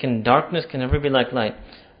similarly darkness can never be like light.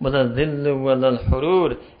 وَلَا الظِّلُّ وَلَا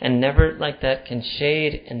الْحُرُورُ, and never like that can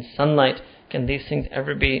shade and sunlight, can these things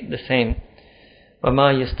ever be the same.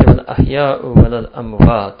 وَمَا يَسْتَوِي الْأَحْيَاءُ وَلَا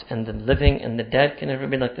الْأَمْوَاتُ, and the living and the dead can never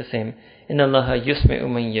be like the same. إِنَّ اللَّهَ يُسْمِعُ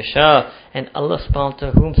مَن يَشَاءُ, and Allah subhanahu wa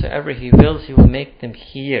ta'ala, whomsoever He wills, He will make them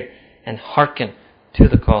hear and hearken to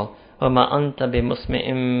the call. وَمَا أَنْتَ بِمُسْمِعٍ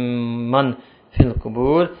مَّن فِي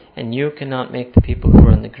الْقُبُورِ, and you cannot make the people who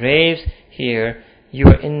are in the graves hear. You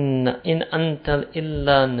are in أَنْتَ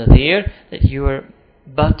إِلَّا نَذِيرٌ, that you are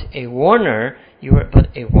but a warner, you are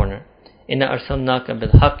but a warner. Inna arsalnaka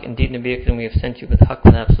bil-haq, indeed Nabi Akram, we have sent you with haqq,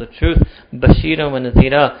 with absolute truth, Bashira wa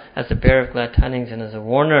Nadhira, as a bearer of glad tidings and as a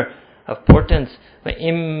warner of portents. Wa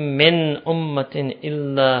im min ummatin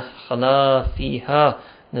illa khala fiha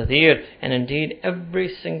nadhir, and indeed every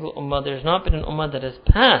single ummah, there has not been an ummah that has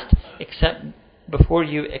passed except before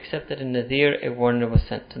you, except that a nadhir, a warner, was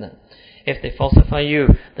sent to them. If they falsify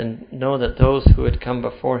you, then know that those who came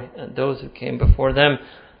before them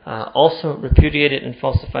also repudiated and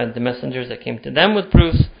falsified the messengers that came to them with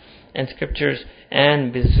proofs and scriptures,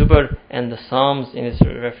 and Bizubur and the Psalms, in its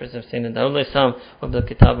reference of saying the Psalm of the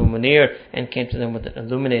Kitab al-Munir, and came to them with an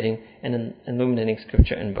illuminating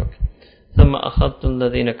scripture and book. And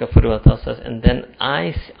then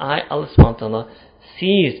I Allah subhanahu wa ta'ala,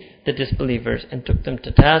 seized the disbelievers and took them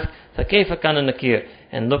to task. فَكَيْفَ كَانَ نَكِيرٌ,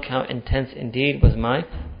 and look how intense indeed was my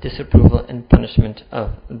disapproval and punishment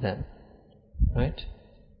of them. Right?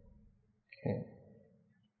 Okay.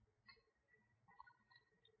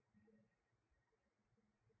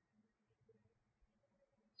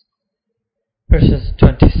 Verses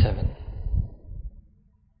 27.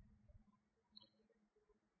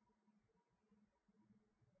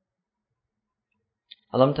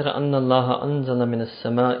 Alam tara anna Allah anzala min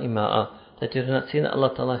as-sama'i ma'a, that you do not see that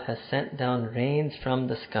Allah Ta'ala has sent down rains from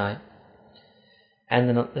the sky. And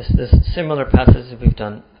then this similar passages we've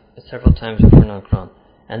done several times before in the Quran.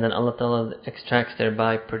 And then Allah Ta'ala extracts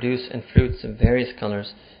thereby produce and fruits of various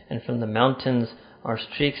colors, and from the mountains are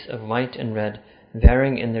streaks of white and red,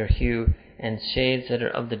 varying in their hue, and shades that are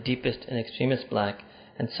of the deepest and extremest black.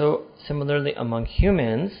 And so similarly among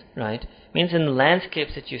humans, right, means in the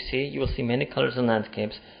landscapes that you see, you will see many colors in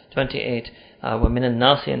landscapes. 28, وَمِنَ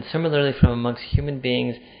النَّاسِ, and similarly from amongst human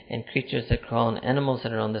beings and creatures that crawl and animals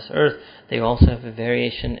that are on this earth, they also have a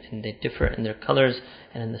variation and they differ in their colors,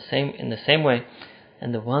 and in the same way.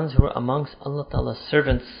 And the ones who are amongst Allah Ta'ala's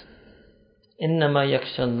servants, إِنَّمَا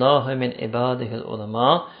يَخْشَى اللَّهَ مِنْ عِبَادِهِ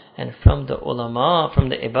الْعُلَمَاءِ, and from the ulama, from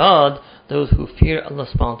the ibad, those who fear Allah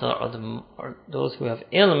subhanahu wa ta'ala, or those who have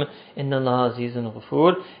ilm, inna Allah azizun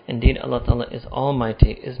ghafur, indeed Allah Ta'ala is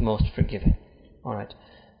almighty, is most forgiving. Alright,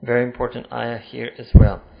 very important ayah here as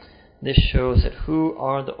well. This shows that who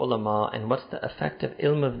are the ulama and what's the effect of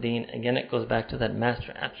ilm of deen. Again, it goes back to that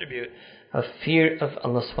master attribute of fear of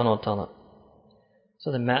Allah subhanahu wa ta'ala.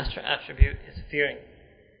 So the master attribute is fearing.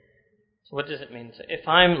 So what does it mean? So if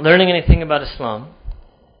I'm learning anything about Islam,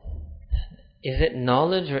 is it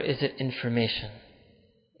knowledge or is it information?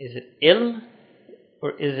 Is it ilm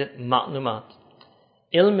or is it ma'lumat?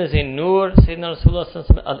 Ilm is a nur. Sayyidina Rasulullah sallallahu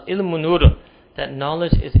alaihi wasallam, al-ilmu nurun, that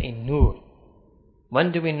knowledge is a nur.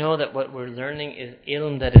 When do we know that what we're learning is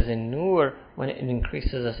ilm that is a nur? When it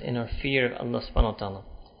increases us in our fear of Allah subhanahu wa ta'ala.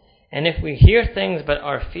 And if we hear things but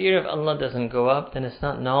our fear of Allah doesn't go up, then it's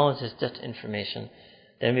not knowledge, it's just information.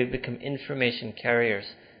 Then we become information carriers.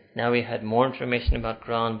 Now we had more information about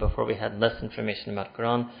Quran, before we had less information about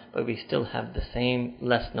Quran, but we still have the same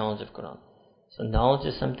less knowledge of Quran. So knowledge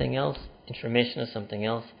is something else, information is something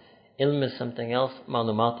else, ilm is something else,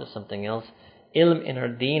 malumat is something else. Ilm in our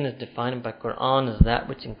deen is defined by Quran as that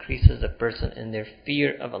which increases a person in their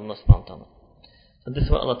fear of Allah subhanahu wa ta'ala. So this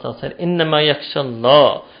is what Allah Ta'ala said, إِنَّمَا يَخْشَى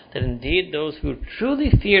اللَّهِ, that indeed those who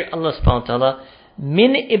truly fear Allah subhanahu wa ta'ala,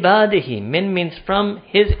 min ibadihi, min means from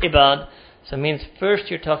His ibad. So it means first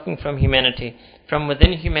you're talking from humanity, from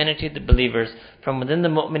within humanity the believers, from within the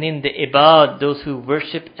mu'mineen the ibad, those who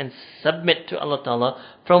worship and submit to Allah Ta'ala.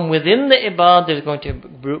 From within the ibad there's going to be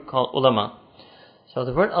a group called ulama. So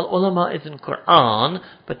the word al-ulama is in Quran,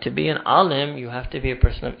 but to be an alim you have to be a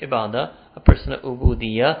person of ibadah, a person of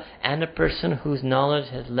ubudiyah, and a person whose knowledge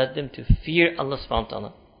has led them to fear Allah subhanahu wa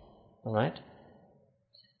ta'ala. Alright?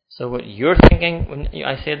 So what you're thinking when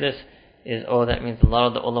I say this is, oh, that means a lot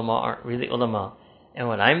of the ulama aren't really ulama. And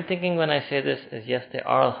what I'm thinking when I say this is, yes, there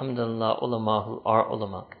are, alhamdulillah, ulama who are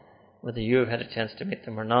ulama. Whether you have had a chance to meet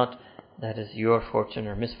them or not, that is your fortune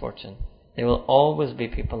or misfortune. There will always be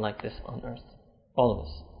people like this on earth. All of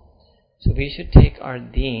us. So we should take our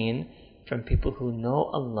deen from people who know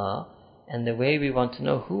Allah And the way we want to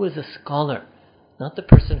know who is a scholar, not the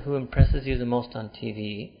person who impresses you the most on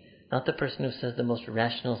TV, not the person who says the most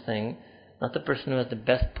rational thing, not the person who has the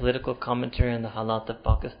best political commentary on the halat of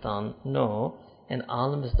Pakistan. No, an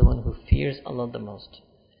alim is the one who fears Allah the most.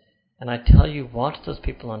 And I tell you, watch those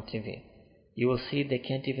people on TV. You will see they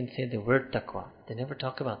can't even say the word taqwa. They never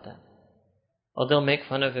talk about that. Or they'll make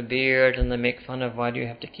fun of a beard, and they make fun of why do you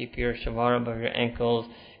have to keep your shalwar above your ankles,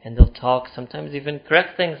 and they'll talk, sometimes even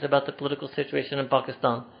correct things about the political situation in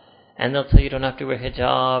Pakistan. And they'll tell you don't have to wear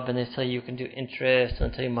hijab, and they tell you can do interest, and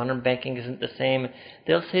they'll tell you modern banking isn't the same.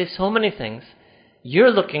 They'll say so many things.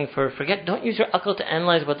 You're looking for, don't use your akal to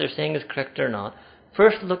analyze what they're saying is correct or not.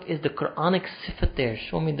 First look, is the Quranic sifat there?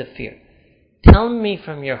 Show me the fear. Tell me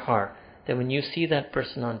from your heart that when you see that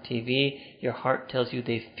person on TV, your heart tells you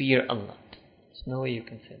they fear Allah. There's no way you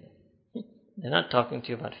can say that. They're not talking to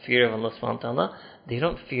you about fear of Allah subhanahu wa ta'ala. They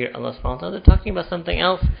don't fear Allah subhanahu wa ta'ala. They're talking about something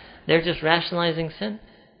else. They're just rationalizing sin.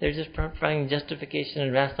 They're just providing justification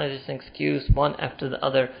and rationalizing excuse one after the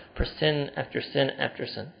other for sin after sin after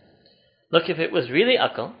sin. Look, if it was really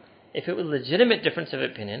akal, if it was legitimate difference of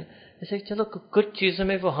opinion, they say, chalo, kuch cheezon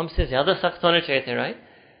mein wo humse zyada sakht hone chahiye the, right?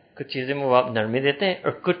 Kuch cheezon mein wo aap narmi dete hain,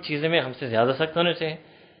 aur kuch cheezon mein humse zyada sakht hone chahiye.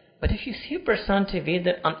 But if you see a person on TV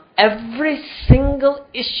that on every single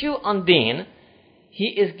issue on deen, he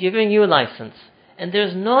is giving you a license, and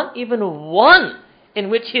there's not even one in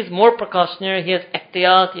which he is more precautionary, he has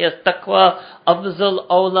ihtiyat, he has taqwa, afzal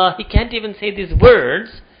awla, he can't even say these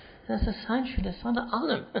words, that's a sign that's not an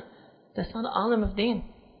alim. That's not an alim of deen.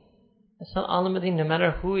 That's not alim of deen. No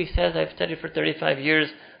matter who he says, I've studied for 35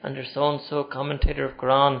 years under so-and-so commentator of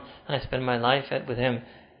Quran, and I spend my life with him.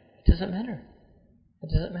 It doesn't matter. It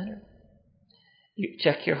doesn't matter. You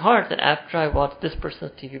check your heart that after I watch this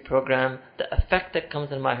person's TV program, the effect that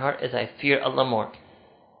comes in my heart is I fear Allah more.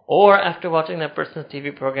 Or after watching that person's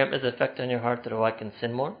TV program is the effect on your heart that, I can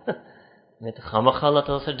sin more.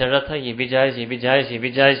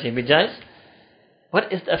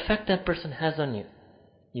 What is the effect that person has on you?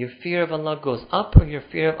 Your fear of Allah goes up or your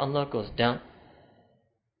fear of Allah goes down?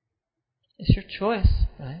 It's your choice,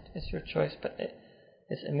 right? It's your choice. But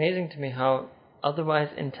it's amazing to me how otherwise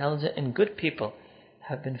intelligent and good people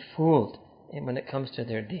have been fooled when it comes to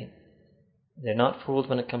their deen. They're not fooled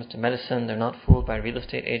when it comes to medicine, they're not fooled by real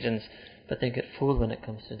estate agents, but they get fooled when it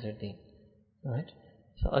comes to their deen. Right?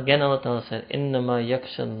 So again Allah Ta'ala said, إِنَّمَا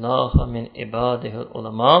يَخْشَى اللَّهَ مِنْ عِبَادِهِ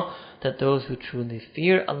الْعُلَمَاء, that those who truly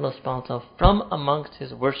fear Allah subhanahu wa ta'ala from amongst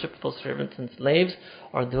His worshipful servants and slaves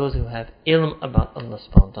are those who have ilm about Allah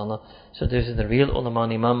subhanahu wa ta'ala. So this is the real ulama.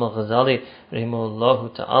 Imam al-Ghazali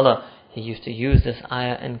rahimahullah ta'ala, he used to use this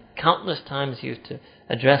ayah, and countless times he used to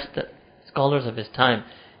address the scholars of his time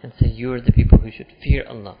and say, you are the people who should fear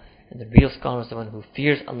Allah, and the real scholar is the one who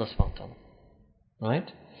fears Allah subhanahu wa ta'ala.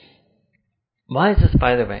 Right? Why is this,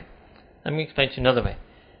 by the way? Let me explain to you another way.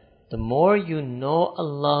 The more you know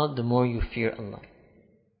Allah, the more you fear Allah.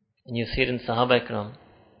 And you see it in Sahaba Ikram.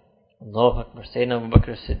 Allahu Akbar, Sayyidina Abu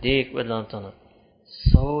Bakr Siddiq radhiyallahu anhu,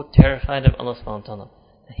 so terrified of Allah subhanahu wa ta'ala.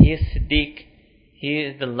 He is Siddiq, he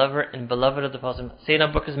is the lover and beloved of the Prophet. Sayyidina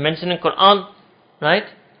Abu Bakr is mentioned in Quran, right?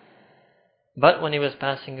 But when he was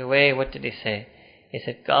passing away, what did he say? He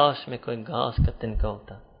said, Kash mein koi ghas ka tinka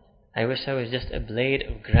hota. I wish I was just a blade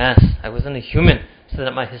of grass. I wasn't a human, so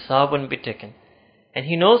that my hisab wouldn't be taken. And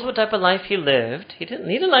he knows what type of life he lived. He didn't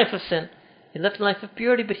lead a life of sin. He lived a life of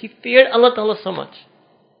purity, but he feared Allah Ta'ala so much.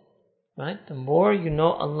 Right? The more you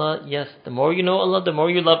know Allah, yes, the more you know Allah, the more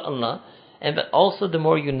you love Allah. But also the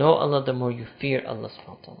more you know Allah, the more you fear Allah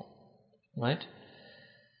subhanahu wa ta'ala. Right?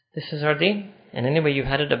 This is our deen. And anyway, you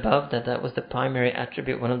had it above that was the primary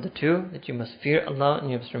attribute, one of the two, that you must fear Allah and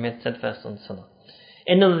you must remain steadfast on salah.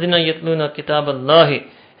 إِنَّ الَّذِينَ يَتْلُونَ كِتَابَ اللَّهِ,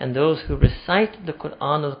 and those who recite the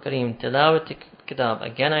Quran al-Kareem, tilawat kitab.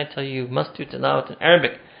 Again, I tell you must do tilawat in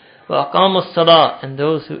Arabic. وَأَقَامُوا الصَّلَاةِ, and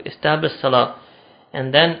those who establish salah.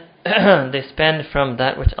 And then they spend from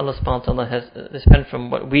that which Allah subhanahu wa ta'ala has, they spend from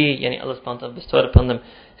what Allah subhanahu wa ta'ala bestowed upon them,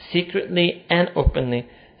 secretly and openly.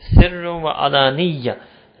 Sirru wa alaniyya.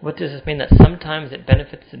 What does this mean? That sometimes it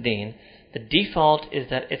benefits the deen. The default is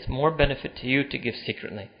that it's more benefit to you to give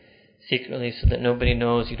secretly. Secretly, so that nobody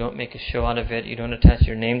knows, you don't make a show out of it, you don't attach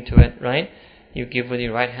your name to it, right? You give with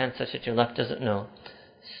your right hand such that your left doesn't know.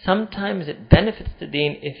 Sometimes it benefits the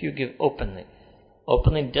deen if you give openly.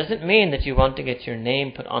 Openly doesn't mean that you want to get your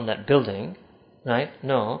name put on that building, right?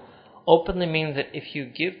 No. Openly means that if you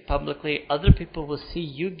give publicly, other people will see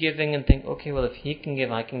you giving and think, okay, well, if he can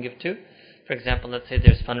give, I can give too. For example, let's say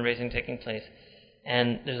there's fundraising taking place,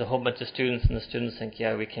 and there's a whole bunch of students, and the students think,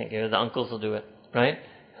 yeah, we can't give it, the uncles will do it, right?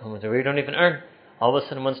 We don't even earn. All of a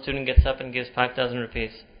sudden one student gets up and gives 5,000 rupees,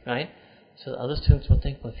 right? So the other students will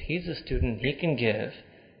think, well, if he's a student, he can give,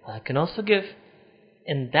 I can also give.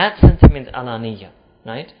 In that sense, it means alaniya,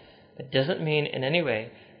 right? It doesn't mean in any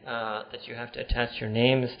way that you have to attach your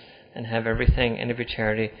names and have everything and every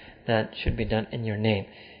charity that should be done in your name.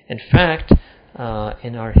 In fact,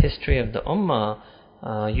 in our history of the Ummah,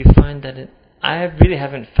 you find that I really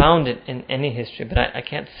haven't found it in any history, but I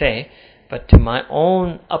can't say, but to my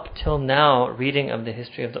own up till now reading of the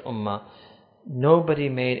history of the Ummah, nobody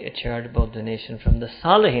made a charitable donation from the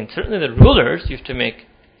Salihin. Certainly the rulers used to make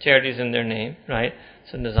charities in their name, right?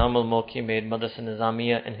 So Nizam al-Mulki made Madrasa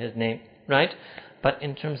Nizamiya in his name, right? But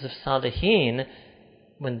in terms of Salihin,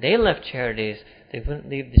 when they left charities, they wouldn't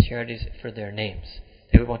leave the charities for their names.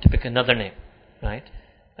 They would want to pick another name, right?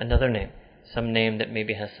 Another name. Some name that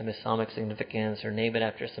maybe has some Islamic significance, or name it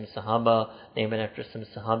after some Sahaba, name it after some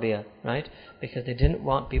Sahabiya, right? Because they didn't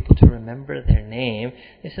want people to remember their name.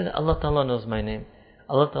 They said, Allah Ta'ala knows my name.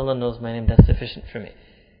 Allah Ta'ala knows my name, that's sufficient for me.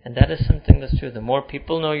 And that is something that's true. The more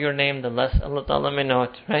people know your name, the less Allah Ta'ala may know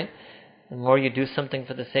it, right? The more you do something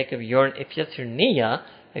for the sake of if that's your niyyah,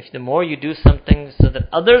 if the more you do something so that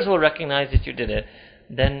others will recognize that you did it,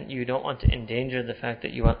 then you don't want to endanger the fact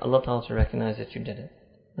that you want Allah Ta'ala to recognize that you did it,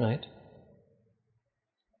 right?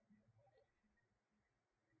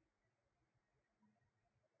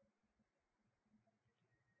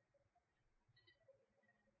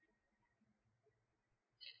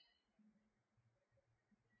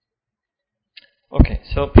 Okay,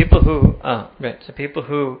 so people who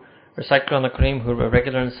recite Quran al-Kareem, who are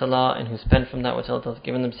regular in Salah, and who spend from that which Allah has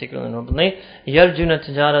given them secretly and openly, يَرْجُونَ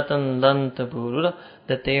تِجَارَةً لَن تَبُورُ,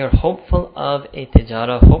 that they are hopeful of a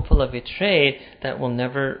tijara, hopeful of a trade that will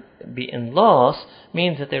never be in loss,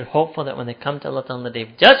 means that they're hopeful that when they come to Allah on the Day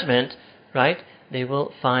of Judgment, right, they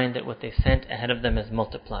will find that what they sent ahead of them is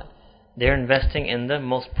multiplied. They're investing in the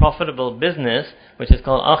most profitable business, which is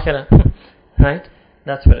called akhirah, right?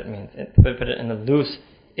 That's what it means. We put it in a loose,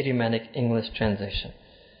 idiomatic English translation.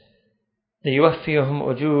 لِيُوَفِّيَهُمْ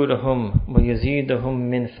أُجُورَهُمْ وَيَزِيدَهُمْ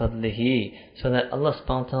مِنْ فَضْلِهِ, so that Allah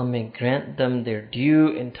subhanahu wa ta'ala may grant them their due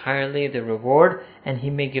entirely, their reward, and He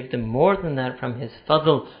may give them more than that from His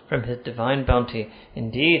fadl, from His divine bounty.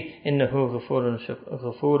 Indeed, إِنَّهُ غَفُورٌ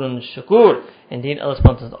shakur. Indeed, Allah subhanahu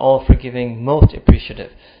wa ta'ala is all forgiving, most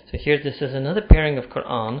appreciative. So here this is another pairing of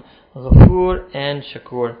Quran, Ghafur and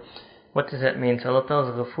Shakur. What does that mean? So Allah Ta'ala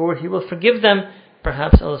is Ghafoor, He will forgive them.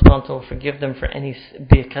 Perhaps Allah subhanahu wa ta'ala will forgive them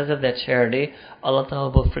because of that charity. Allah Ta'ala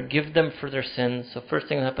will forgive them for their sins. So first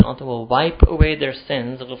thing will happen, Allah Ta'ala will wipe away their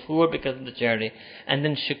sins, Ghafoor, because of the charity. And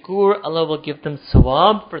then Shakur, Allah will give them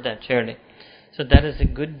sawab for that charity. So that is a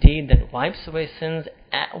good deed that wipes away sins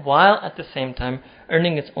while at the same time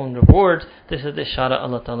earning its own rewards. This is the ishara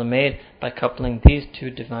Allah Ta'ala made by coupling these two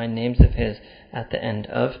divine names of His at the end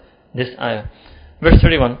of this ayah. Verse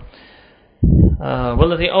 31.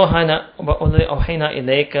 وَالَّذِي أَوْحَيْنَا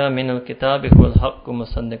إِلَيْكَ مِنَ الْكِتَابِ هُوَ الْحَقُّ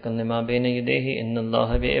مُصَدِّقًا لِمَا بَيْنَ يَدَيْهِ إِنَّ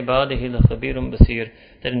اللَّهَ بِعِبَادِهِ لَخَبِيرٌ بَصِيرٌ.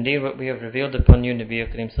 That indeed what we have revealed upon you, Nabi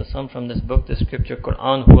Kareem Sallallahu from this book, the scripture,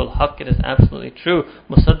 Quran, هُوَ الْحَقُّ, it is absolutely true.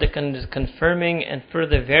 مُصَدِّقًا, it is confirming and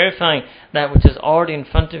further verifying that which is already in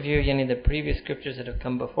front of you, yani the previous scriptures that have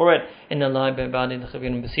come before it. إِنَّ اللَّهَ بِعِبَادِهِ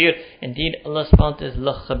لَخَبِيرٌ بَصِيرٌ. Indeed, Allah subhanahu wa ta'ala is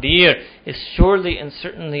لَخَبِير, is surely and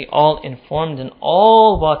certainly all informed and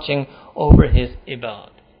all watching over His ibad.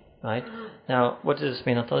 Right? Now, what does this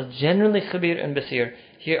mean? Allah is generally Khabir and Basir.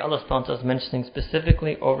 Here Allah subhanahu wa ta'ala is mentioning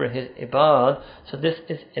specifically over His ibad. So this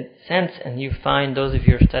is a sense, and you find those of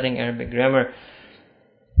you who are studying Arabic grammar,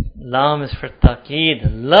 Lam is for Taqeed,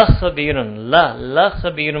 La Khabirun, La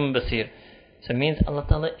Khabirun Basir. So it means Allah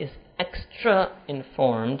Ta'ala is extra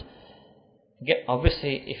informed. Again,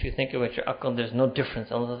 obviously, if you think about your akal, there's no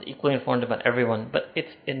difference. Allah is equally informed about everyone. But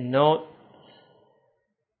it's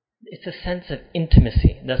a sense of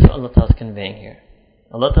intimacy. That's what Allah Ta'ala is conveying here.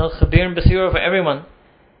 Allah Ta'ala is Khabir and Basir over everyone.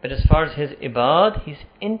 But as far as His ibad, He's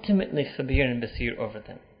intimately Khabir and Basir over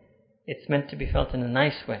them. It's meant to be felt in a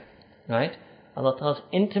nice way. Right? Allah Ta'ala is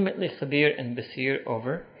intimately Khabir and Basir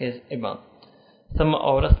over His ibad. ثُمَّ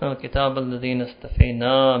أَوْرَثْنَا الْكِتَابَ الَّذِينَ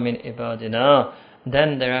اسْتَفَيْنَا مِنْ عِبَادِنَا.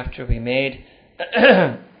 Then thereafter we made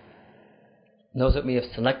those that we have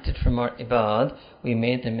selected from our ibad, we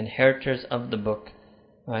made them inheritors of the book.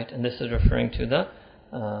 Right, and this is referring to the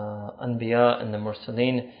Anbiya and the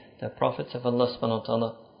Mursaleen, the prophets of Allah subhanahu wa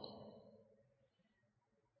ta'ala.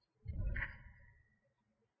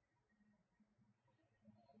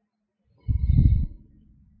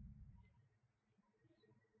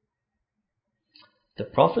 The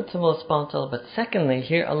prophets of Allah subhanahu wa ta'ala, but secondly,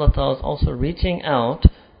 here Allah ta'ala is also reaching out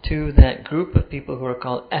to that group of people who are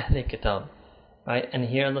called Ahl Kitab. Right, and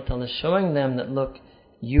here Allah ta'ala is showing them that, look,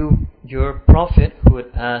 you your Prophet, who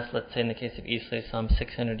had passed, let's say in the case of Isa, some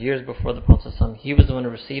 600 years before the Prophet, he was the one who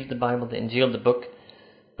received the Bible, the Injil, the book.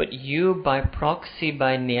 But you, by proxy,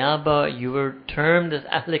 by niyaba, you were termed as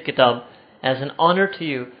Ahl Kitab, as an honor to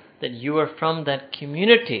you that you are from that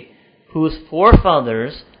community whose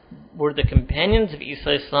forefathers were the companions of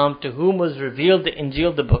Isa Islam, to whom was revealed the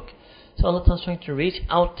Injil, the book. So Allah is trying to reach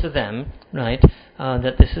out to them, right?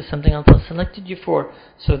 That this is something Allah selected you for.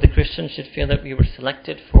 So the Christians should feel that we were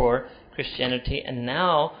selected for Christianity, and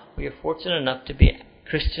now we are fortunate enough to be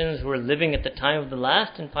Christians who are living at the time of the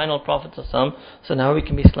last and final Prophet ﷺ, so now we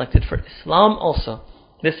can be selected for Islam also.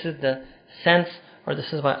 This is the sense, or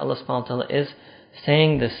this is why Allah subhanahu wa ta'ala is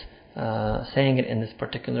saying this, saying it in this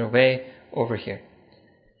particular way over here.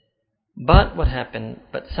 But what happened?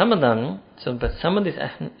 But some of these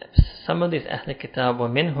Ahl Kitab,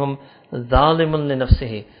 وَمِنْهُمْ ظَالِمٌ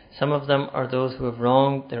لِنَفْسِهِ, some of them are those who have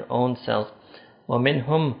wronged their own self.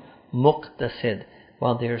 وَمِنْهُمْ مُقْتَصِدٌ,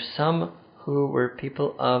 while there are some who were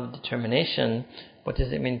people of determination. What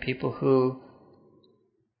does it mean? People who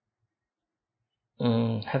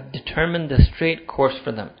have determined the straight course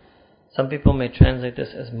for them. Some people may translate this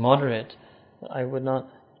as moderate. I would not.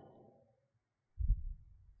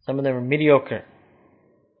 Some of them are mediocre.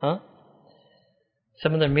 Some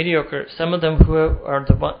of them are mediocre. Some of them who are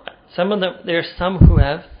the one. Some of them. There are some who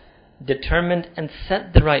have determined and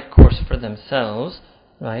set the right course for themselves,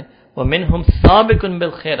 right? وَمِنْهُمْ سَابِقٌ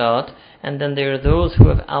بِالْخَيْرَاتِ, and then there are those who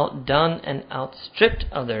have outdone and outstripped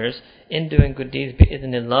others in doing good deeds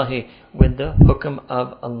بِإِذْنِ اللَّهِ, with the hukm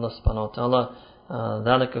of Allah subhanahu wa ta'ala.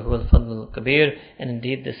 ذَلِكَ هُوَ الْفَضْلُ الْكَبِيرُ, and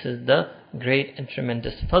indeed this is the great and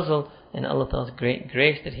tremendous fazl and Allah Ta'ala's great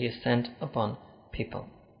grace that He has sent upon people.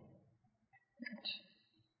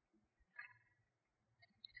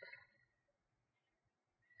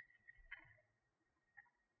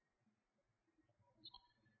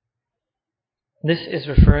 This is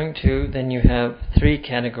referring to, then you have three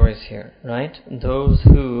categories here, right? Those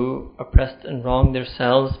who oppressed and wronged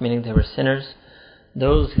themselves, meaning they were sinners.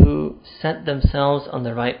 Those who set themselves on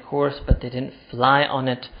the right course, but they didn't fly on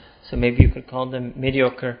it. So maybe you could call them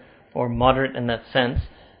mediocre or moderate in that sense.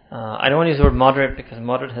 I don't want to use the word moderate because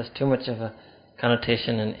moderate has too much of a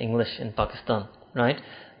connotation in English in Pakistan, right?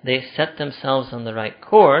 They set themselves on the right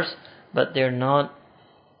course, but they're not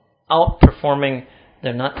outperforming,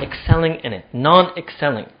 they're not excelling in it,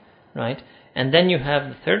 non-excelling, right? And then you have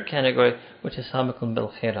the third category, which is sabiqun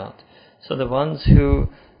bil khairat. So the ones who,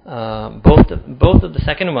 both of the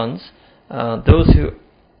second ones, those who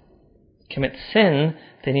commit sin,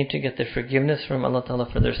 they need to get the forgiveness from Allah Ta'ala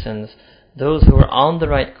for their sins. Those who are on the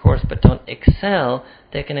right course but don't excel,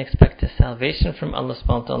 they can expect a salvation from Allah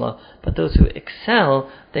subhanahu wa ta'ala. But those who excel,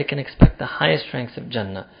 they can expect the highest ranks of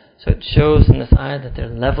Jannah. So it shows in this ayah that there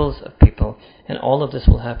are levels of people, and all of this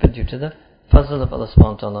will happen due to the fazl of Allah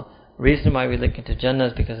subhanahu wa ta'ala. Reason why we look into Jannah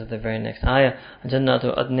is because of the very next ayah,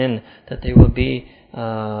 Jannatu Adnin, that they will be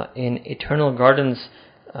in eternal gardens.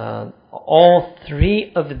 All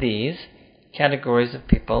three of these categories of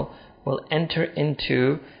people will enter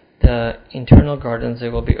into the internal gardens. They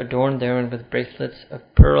will be adorned therein with bracelets of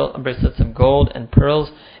gold and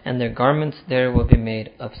pearls, and their garments there will be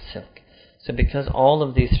made of silk. So because all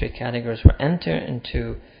of these three categories will enter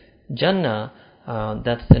into Jannah,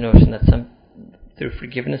 that's the notion that some through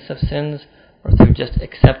forgiveness of sins, or through just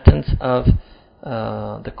acceptance of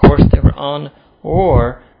the course they were on,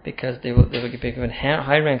 or because they will be given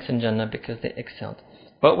high ranks in Jannah because they excelled.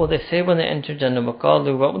 What will they say when they enter Jannah?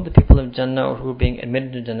 وَقَالُوا, what will the people of Jannah, or who are being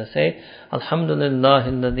admitted to Jannah, say? Alhamdulillah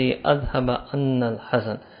alladhi adhaba anna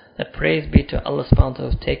al-hazan. That praise be to Allah subhanahu wa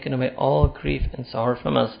ta'ala, who has taken away all grief and sorrow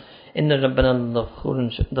from us. Inna rabbana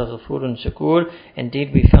ghafurun shakur.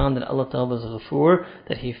 Indeed, we found that Allah Ta'ala was ghafur,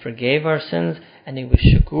 that He forgave our sins, and He was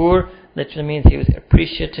shakur, literally means He was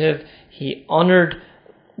appreciative. He honored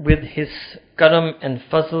with His karam and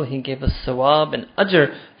fazl, He gave us sawab and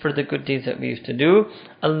ajr for the good deeds that we used to do.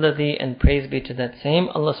 Alladhi, and praise be to that same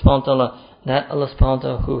Allah subhanahu wa ta'ala, that Allah subhanahu wa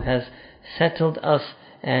ta'ala who has settled us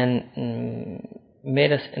and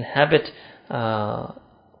made us inhabit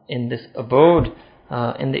in this abode,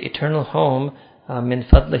 in the eternal home, min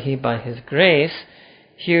fadlihi, by His grace.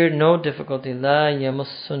 Here no difficulty. La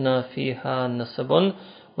yamussuna fiha nasabun,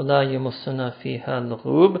 wa la yamussuna fiha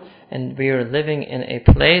lughub. And we are living in a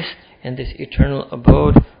place, in this eternal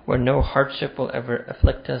abode, where no hardship will ever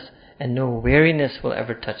afflict us, and no weariness will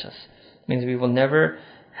ever touch us. It means we will never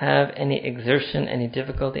have any exertion, any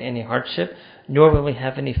difficulty, any hardship, nor will we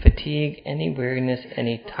have any fatigue, any weariness,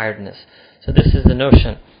 any tiredness. So this is the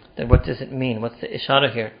notion. That what does it mean? What's the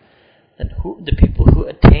ishara here? That the people who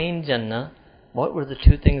attained Jannah, what were the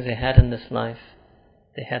two things they had in this life?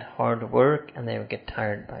 They had hard work and they would get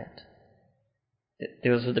tired by it.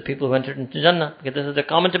 Those were the people who entered into Jannah. Because this is the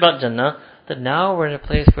comment about Jannah, that now we're in a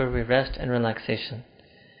place where we rest and relaxation.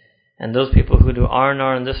 And those people who do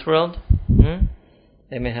R&R in this world,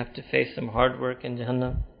 they may have to face some hard work in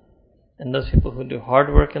Jahannam. And those people who do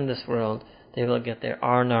hard work in this world, they will get their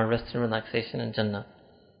R&R, rest and relaxation in Jannah.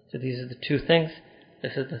 So these are the two things.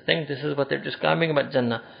 This is the thing. This is what they're describing about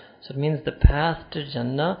Jannah. So it means the path to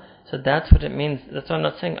Jannah. So that's what it means. That's what I'm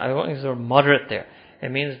not saying. I won't use the word moderate there.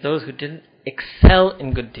 It means those who didn't excel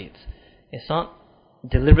in good deeds. It's not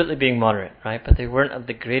deliberately being moderate, right? But they weren't of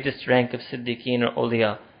the greatest rank of Siddiqeen or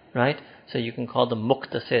Awliya, right? So you can call them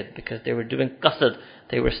Muqtasid because they were doing qasad.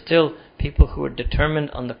 They were still people who were determined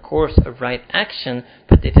on the course of right action,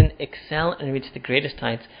 but they didn't excel and reach the greatest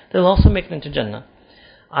heights. They'll also make it into Jannah.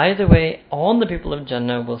 Either way, all the people of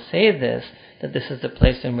Jannah will say this, that this is the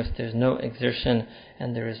place in which there's no exertion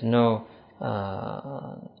and there is no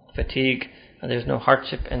fatigue, and there's no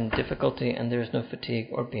hardship and difficulty, and there is no fatigue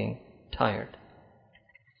or being tired.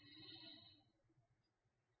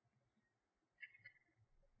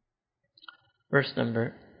 Verse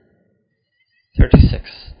number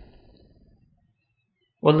 36.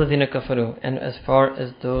 وَالَّذِينَ كَفَرُوا, and as far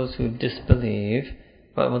as those who disbelieve,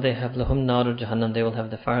 what will they have? لَهُمْ نَارُ جَهَنَّمْ, they will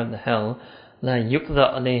have the fire of the hell. لَا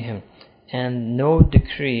يُقْضَى عَلَيْهِمْ, and no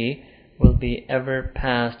decree will be ever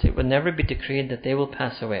passed. It will never be decreed that they will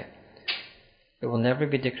pass away. It will never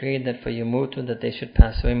be decreed that for yamutu that they should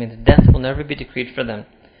pass away. It means death will never be decreed for them.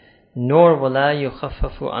 Nor وَلَا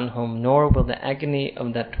يُخَفَّفُ عَنْهُمْ, nor will the agony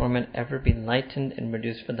of that torment ever be lightened and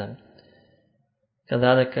reduced for them.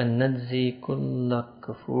 كَذَلِكَ نَجْزِي كُلَّ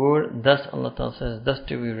كَفُورٍ, thus Allah Ta'ala says, thus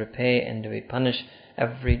do we repay and do we punish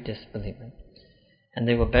every disbeliever. And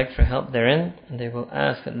they will beg for help therein, and they will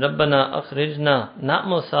ask, رَبَّنَا أَخْرِجْنَا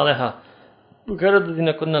نَعْمَلْ صَالِحًا بِغَيْرِ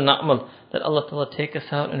الَّذِينَ كُنَّا نَعْمَلْ, that Allah Ta'ala take us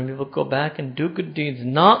out and we will go back and do good deeds,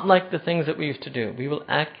 not like the things that we used to do. We will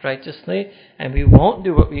act righteously and we won't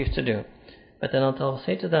do what we used to do. But then Allah Ta'ala will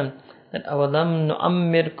say to them that أَوَلَمْ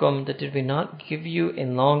نُعَمِّرْكُمْ, that did we not give you a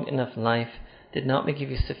long enough life? Did not we give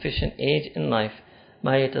you sufficient age in life?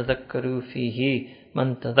 مَا يَتَذَكَّرُ فِيهِ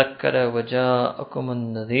مَنْ تَذَكَّرَ وَجَاءَكُمُ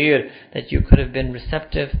النَّذِيرُ, that you could have been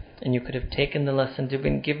receptive and you could have taken the lesson. Did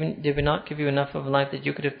we not give you enough of life that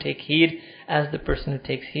you could have taken heed, as the person who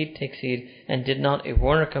takes heed, and did not a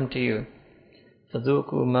warner come to you?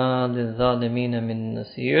 فَذُوقُوا مَا لِلظَّالِمِينَ مِن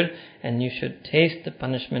نَصِيرٍ, and you should taste the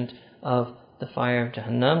punishment of the fire of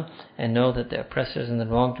Jahannam, and know that the oppressors and the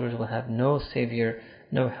wrongdoers will have no savior,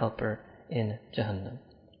 no helper in Jahannam.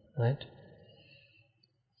 Right?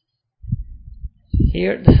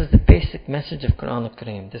 Here, this is the basic message of Quran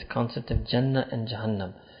al-Kareem, this concept of Jannah and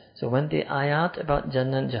Jahannam. So when the ayat about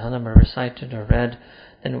Jannah and Jahannam are recited or read,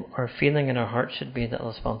 then our feeling in our heart should be that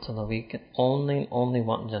Allah subhanahu wa ta'ala, we can only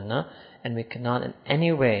want Jannah, and we cannot in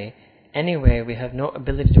any way, we have no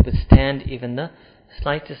ability to withstand even the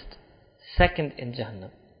slightest second in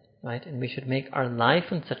Jahannam. Right? And we should make our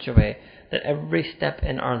life in such a way that every step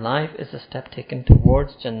in our life is a step taken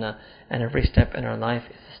towards Jannah, and every step in our life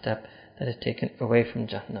is a step that is taken away from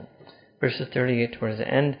Jahannam. Verses 38 towards the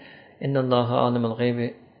end, إِنَّ اللَّهَ عَلَمَ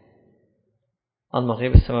الْغَيْبِ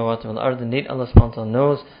الْمَغِيبِ السَّمَاوَاتِ وَالْأَرْضِ, indeed Allah subhanahu wa ta'ala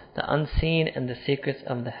knows the unseen and the secrets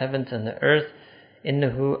of the heavens and the earth.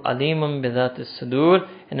 إِنَّهُ عَلِيمٌ بِذَاتِ الصُّدُورِ,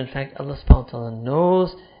 and in fact Allah subhanahu wa ta'ala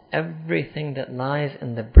knows everything that lies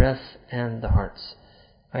in the breasts and the hearts.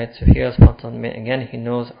 Right, so here Allah subhanahu wa ta'ala, again, He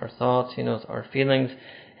knows our thoughts, He knows our feelings,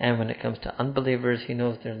 and when it comes to unbelievers, He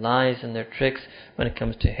knows their lies and their tricks. When it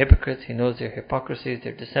comes to hypocrites, He knows their hypocrisies,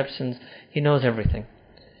 their deceptions. He knows everything.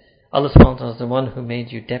 Allah subhanahu wa ta'ala is the one who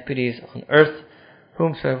made you deputies on earth.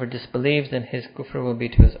 Whomsoever disbelieves, then his kufr will be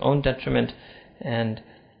to his own detriment, and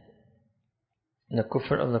the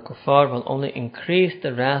kufr of the kuffar will only increase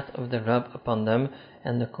the wrath of the Rabb upon them,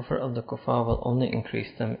 and the kufr of the kuffar will only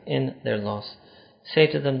increase them in their loss. Say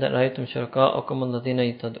to them that رَأَيْتُمْ شُرَكَاءَكُمُ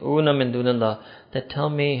الَّذِينَ يَدْعُونَ مِن دُونِ اللَّهِ, that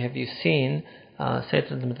tell me, have you seen, say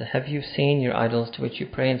to them that have you seen your idols to which you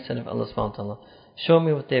pray instead of Allah subhanahu wa ta'ala? Show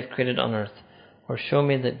me what they have created on earth, or show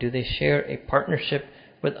me that do they share a partnership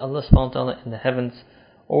with Allah subhanahu wa ta'ala in the heavens,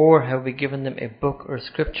 or have we given them a book or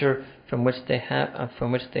scripture from which they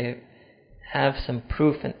have some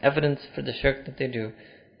proof and evidence for the shirk that they do?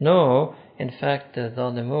 No, in fact the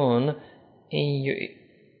ظالمون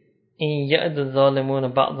إِن يَأْدُ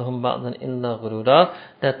الظَّالِمُونَ بَعْضُهُمْ بَعْضًا إِلَّا غُرُورًا,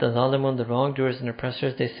 that the zalimun, the wrongdoers and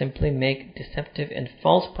oppressors, they simply make deceptive and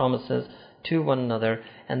false promises to one another,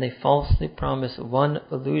 and they falsely promise one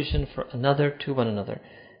illusion for another to one another.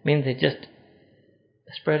 Means they just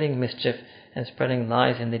spreading mischief and spreading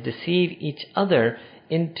lies, and they deceive each other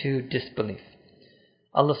into disbelief.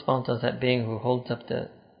 Allah subhanahu wa ta'ala is that being who holds up the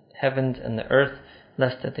heavens and the earth,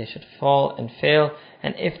 lest that they should fall and fail.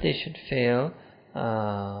 And if they should fail,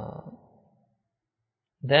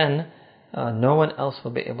 then no one else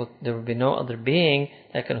will be able, there will be no other being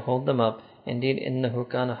that can hold them up. Indeed, innahu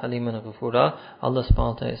kana haliman ghafura. Allah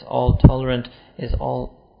subhanahu wa ta'ala is all tolerant, is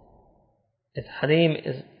halim,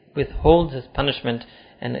 withholds his punishment,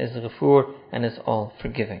 and is ghafur, and is all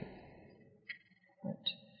forgiving. Right.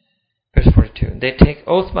 Verse 42. They take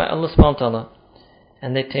oath by Allah subhanahu wa ta'ala,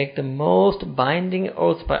 and they take the most binding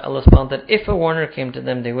oath by Allah subhanahu wa ta'ala, that if a warner came to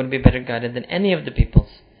them, they would be better guided than any of the peoples.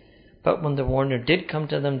 But when the warner did come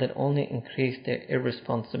to them, that only increased their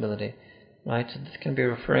irresponsibility. Right? So this can be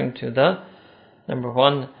referring to the, number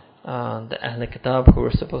one, the Ahl Kitab who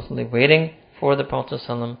were supposedly waiting for the Prophet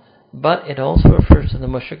ﷺ, but it also refers to the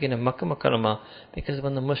Mushrikeen of Makkah Mukarramah, because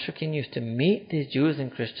when the Mushrikeen used to meet these Jews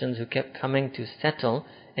and Christians who kept coming to settle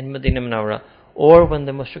in Medina Munawwarah, or when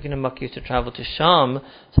the Mushrikeen of Makkah used to travel to Sham,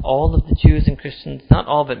 so all of the Jews and Christians, not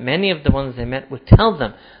all, but many of the ones they met, would tell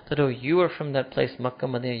them that, oh, you are from that place, Makkah,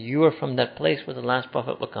 Medina, you are from that place where the last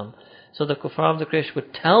prophet will come. So the kuffar of the Quraysh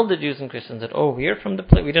would tell the Jews and Christians that, oh, we are from the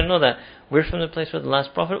place, we didn't know that, we're from the place where the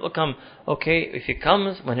last prophet will come. Okay, if he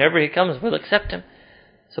comes, whenever he comes, we'll accept him.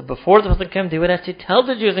 So before the Prophet came, they would actually tell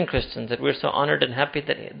the Jews and Christians that we're so honored and happy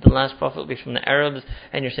that the last prophet will be from the Arabs,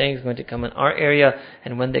 and you're saying he's going to come in our area,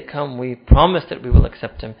 and when they come, we promise that we will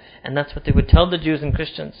accept him. And that's what they would tell the Jews and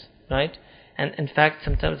Christians, right? And in fact,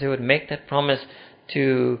 sometimes they would make that promise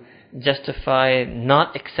to justify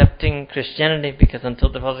not accepting Christianity, because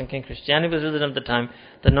until the Prophet came, Christianity was risen at the time,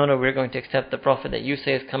 that no, we're going to accept the prophet that you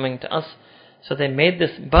say is coming to us. So they made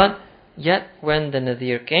this, but yet when the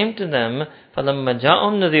Nadhir came to them, فَلَمَّا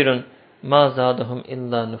جَاءُهُمْ نَذِيرٌ مَا زَادَهُمْ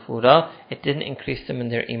إِلَّا نُفُورًا, it didn't increase them in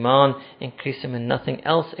their iman, increase them in nothing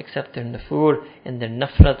else except their nufur, in their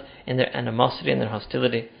nafrat, in their animosity, in their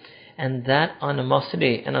hostility. And that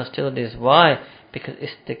animosity and hostility is why? Because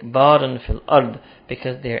istikbaran fil ard,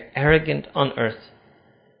 because they are arrogant on earth.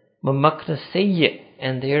 وَمَكْرَ سَيِّئ,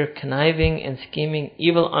 and they are conniving and scheming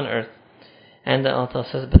evil on earth. And Allah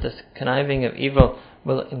says, but this conniving of evil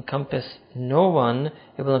will encompass no one,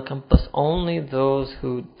 it will encompass only those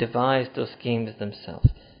who devise those schemes themselves.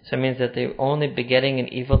 So it means that they're only begetting an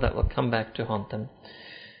evil that will come back to haunt them.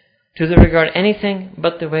 To the regard anything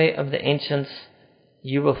but the way of the ancients,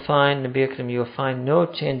 you will find, Nabi Akram, you will find no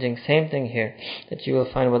changing. Same thing here, that you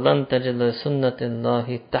will find وَلَن تَجِدَ لِسُنَّةِ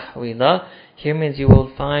اللَّهِ تَحْوِيلًا. Here means you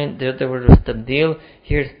will find, the word was tabdil,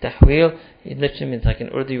 here is tahwil. It literally means, like in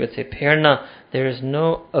Urdu you would say perna. There is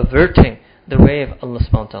no averting the way of Allah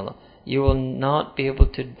subhanahu wa ta'ala. You will not be able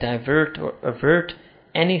to divert or avert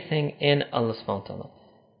anything in Allah subhanahu wa ta'ala.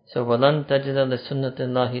 So وَلَن تَجِدَ لِسُنَّةِ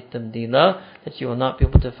اللَّهِ تَبْدِيلًا, that you will not be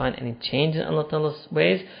able to find any change in Allah Ta'ala's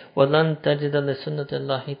ways. وَلَن تَجِدَ لِسُنَّةِ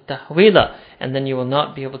اللَّهِ تَحْوِيلًا, and then you will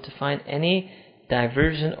not be able to find any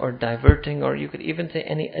diversion or diverting, or you could even say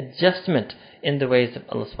any adjustment in the ways of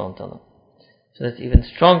Allah subhanahu wa ta'ala. So that's even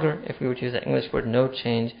stronger if we were to use the English word no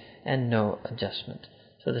change and no adjustment.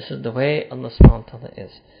 So this is the way Allah subhanahu wa ta'ala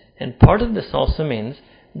is. And part of this also means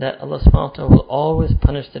that Allah subhanahu wa ta'ala will always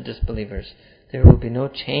punish the disbelievers. There will be no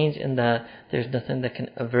change in that. There's nothing that can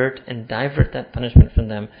avert and divert that punishment from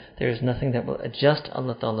them. There is nothing that will adjust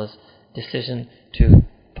Allah Ta'ala's decision to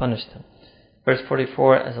punish them. Verse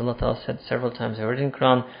 44, as Allah Ta'ala said several times already in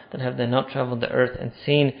Quran, that have they not traveled the earth and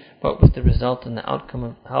seen what was the result and the outcome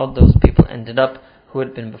of how those people ended up who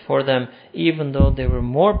had been before them, even though they were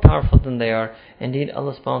more powerful than they are. Indeed,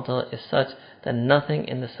 Allah subhanahu wa ta'ala is such that nothing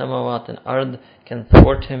in the samawat and ard can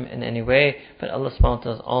thwart him in any way, but Allah subhanahu wa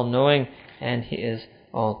ta'ala is all-knowing and He is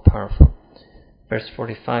all-powerful. Verse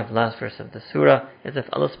 45, last verse of the surah, is if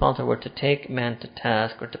Allah subhanahu wa ta'ala were to take man to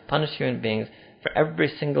task or to punish human beings for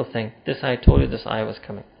every single thing. This I told you this ayah was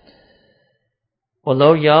coming.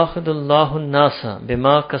 وَلَوْ يَأْخُذُ اللَّهُ النَّاسَ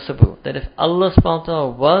بِمَا كَسَبُوا, that if Allah subhanahu wa ta'ala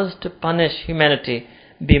was to punish humanity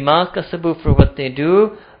بِمَا كَسَبُوا, for what they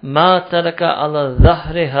do, مَا تَرَكَ عَلَى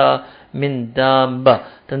ظَهْرِهَا مِنْ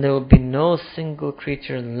دَابَّةٍ, then there will be no single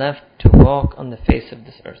creature left to walk on the face of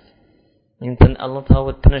this earth. Means then Allah Ta'ala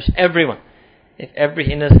would punish everyone.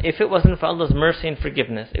 If it wasn't for Allah's mercy and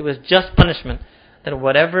forgiveness, it was just punishment, that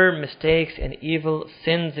whatever mistakes and evil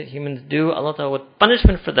sins that humans do, Allah Ta'ala would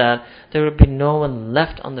punishment for that, there would be no one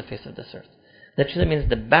left on the face of this earth. Literally means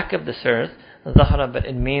the back of this earth, Zahra, but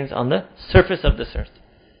it means on the surface of this earth.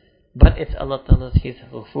 But it's Allah Ta'ala, He's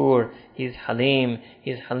Ghafur, He's Halim,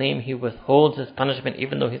 He withholds His punishment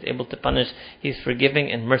even though He's able to punish. He's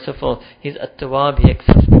forgiving and merciful. He's At-Tawwab, He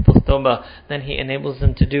accepts people's tawbah. Then He enables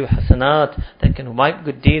them to do hasanat, that can wipe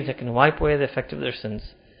good deeds, that can wipe away the effect of their sins.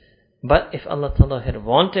 But if Allah Ta'ala had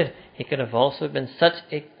wanted, He could have also been such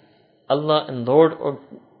a Allah and Lord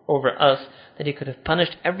over us that He could have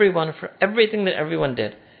punished everyone for everything that everyone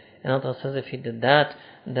did. And Allah says if He did that,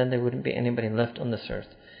 then there wouldn't be anybody left on this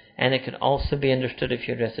earth. And it could also be understood if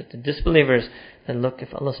you address it to disbelievers, that look,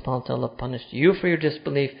 if Allah subhanahu wa ta'ala punished you for your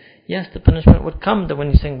disbelief, yes, the punishment would come. That when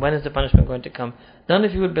you're saying, when is the punishment going to come? None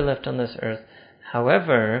of you would be left on this earth.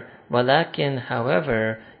 However, وَلَكِنْ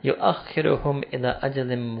however, يُؤَخِّرُهُمْ إِلَىٰ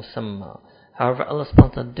أَجَلٍ مُسَمَّى. However, Allah subhanahu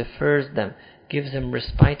wa ta'ala defers them, gives them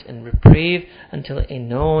respite and reprieve until a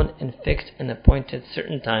known and fixed and appointed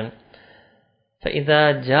certain time.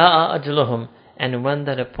 فَإِذَا جَاءَ أَجْلُهُمْ. And when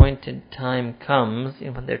that appointed time comes,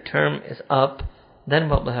 when their term is up, then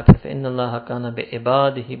what will happen? فَإِنَّ اللَّهَ كَانَ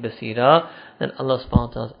بِعِبَادِهِ بَصِيرًا. Then Allah subhanahu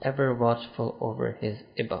wa ta'ala is ever watchful over His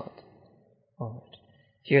ibad. Alright.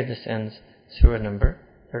 Here this ends Surah number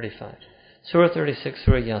 35. Surah 36,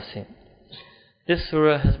 Surah Yasin. This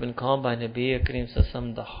surah has been called by Nabi Kareem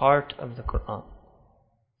Sallallahu the heart of the Quran.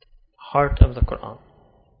 Heart of the Quran.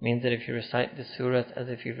 Means that if you recite this surah, it's as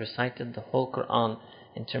if you've recited the whole Quran,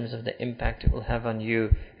 in terms of the impact it will have on you,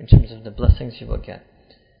 in terms of the blessings you will get.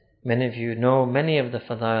 Many of you know many of the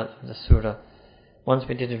fadail of the surah. Once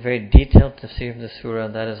we did a very detailed tafsir of the surah,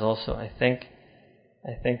 that is also, I think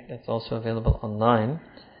that's also available online.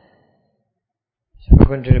 So we're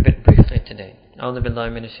going to do it a bit briefly today. A'udhu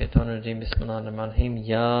billahi minash shaitanir rajeem. Bismillahir rahmanir rahim.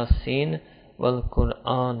 Yasin wal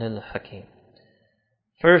Qur'anil Hakim.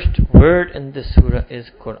 First word in this surah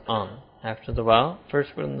is Qur'an. After the wow,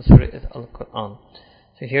 first word in the surah is Al-Qur'an.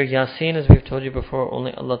 So here Yasin, as we've told you before,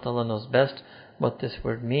 only Allah Ta'ala knows best what this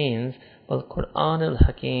word means. But Qur'an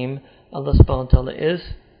al-Hakim, Allah subhanahu wa ta'ala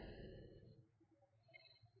is,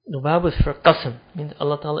 the wow is for qasam, means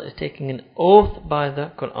Allah Ta'ala is taking an oath by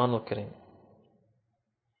the Qur'an al-Karim.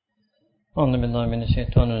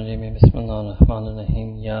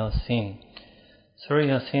 Yasin. Surah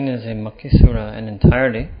Yasin is a Makki surah, and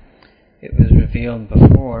entirely it was revealed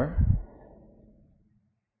before.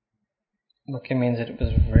 Makki means that it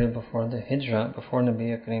was revealed before the Hijrah, before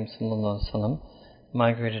Nabi Kareem Sallallahu Alaihi Wasallam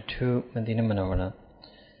migrated to Medina Munawwara.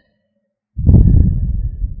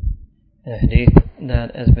 A hadith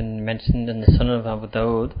that has been mentioned in the Sunan of Abu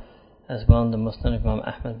Dawud, as well in the Musnad of Imam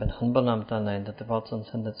Ahmad bin Hanbal, that the Prophet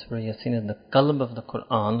said that Surah Yasin is the qalb of the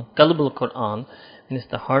Quran, qalb al-Quran, means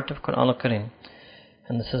the heart of Quran al-Karim.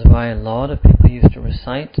 And this is why a lot of people used to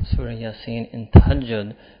recite Surah Yasin in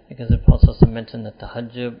Tahajjud, because the Prophet also mentioned that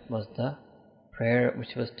Tahajjud was the prayer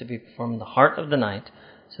which was to be performed in the heart of the night.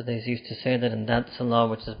 So they used to say that in that salah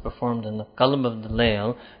which is performed in the qalb of the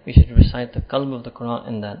layl, we should recite the qalb of the Quran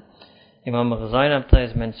in that. Imam Ghazali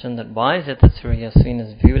has mentioned that why is it that Surah Yasin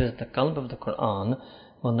is viewed as the qalb of the Quran?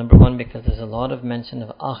 Well, number one, because there's a lot of mention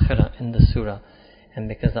of akhirah in the surah. And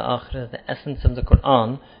because the akhirah is the essence of the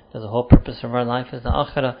Quran, because the whole purpose of our life is the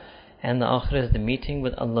akhirah, and the akhirah is the meeting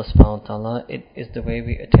with Allah subhanahu wa ta'ala. It is the way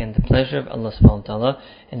we attain the pleasure of Allah subhanahu wa ta'ala,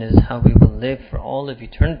 and it is how we will live for all of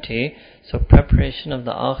eternity. So preparation of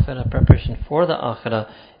the akhirah, preparation for the akhirah,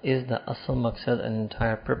 is the asal maqsad and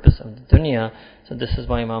entire purpose of the dunya. So this is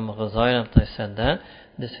why Imam Ghazali said that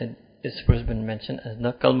this has been mentioned as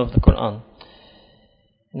the qalb of the Quran.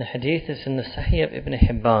 And the hadith is in the Sahih of Ibn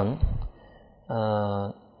Hibban.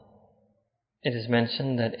 It is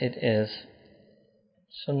mentioned that it is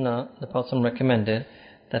Sunnah, the Prophet recommended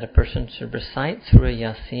that a person should recite Surah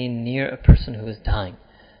Yasin near a person who is dying.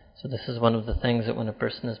 So this is one of the things that when a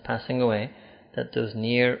person is passing away, that those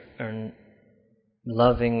near and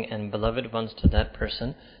loving and beloved ones to that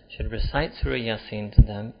person should recite Surah Yasin to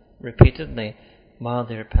them repeatedly while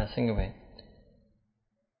they are passing away.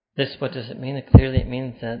 This, what does it mean? Clearly it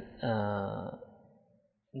means that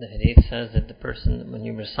the hadith says that the person, when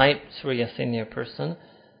you recite Surah Yasin near a person,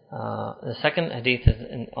 the second hadith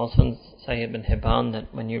is also in Sahih ibn Hibban,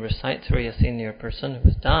 that when you recite Surah Yasin near a person who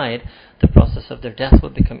has died, the process of their death will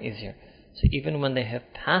become easier. So even when they have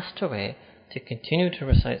passed away, to continue to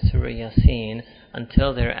recite Surah Yasin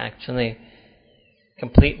until they're actually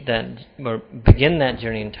complete that, or begin that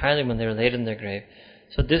journey entirely when they're laid in their grave.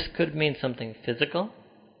 So this could mean something physical.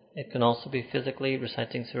 It can also be physically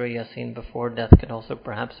reciting Surah Yasin before death could also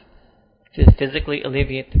perhaps physically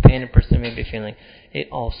alleviate the pain a person may be feeling. It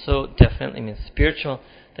also definitely means spiritual,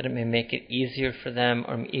 that it may make it easier for them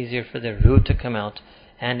or easier for their ruh to come out,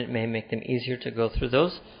 and it may make them easier to go through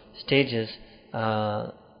those stages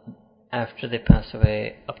after they pass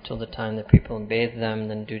away, up till the time that people bathe them,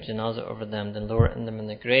 then do janazah over them, then lower them in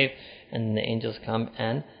the grave, and then the angels come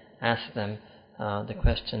and ask them the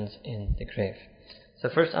questions in the grave. So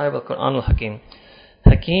first ayah of Quran al-Hakim.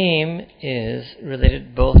 Hakim is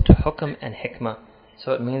related both to hukm and hikmah.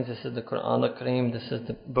 So it means this is the Quran al-Kareem, this is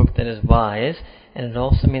the book that is wise, and it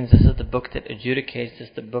also means this is the book that adjudicates, this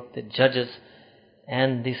is the book that judges,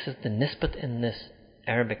 and this is the nisbat in this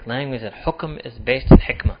Arabic language, that hukm is based on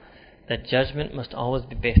hikmah, that judgment must always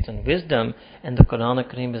be based on wisdom, and the Quran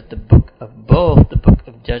al-Kareem is the book of both, the book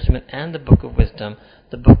of judgment and the book of wisdom,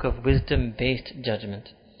 the book of wisdom-based judgment.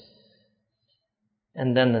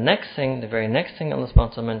 And then the very next thing Allah subhanahu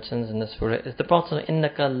wa ta'ala mentions in this surah is the Prophet,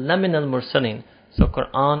 إِنَّكَ لَمِنَ الْمُرْسَلِينَ. So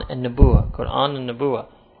Quran and Nubuwah,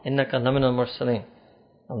 إِنَّكَ لَمِنَ الْمُرْسَلِينَ.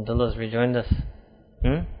 Abdullah has rejoined us.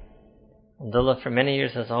 Abdullah for many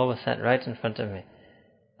years has always sat right in front of me,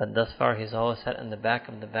 but thus far he's always sat in the back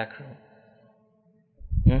of the back room.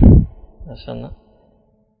 MashaAllah.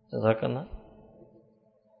 Jazakallah.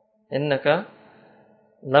 إِنَّكَ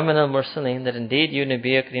لَمِنَ الْمُرْسَلِينَ, that indeed you,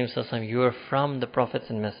 Nabi Kareem Sallallahu Alaihi Wasallam, you are from the prophets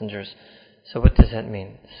and messengers. So what does that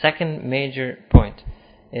mean? Second major point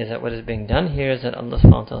is that what is being done here is that Allah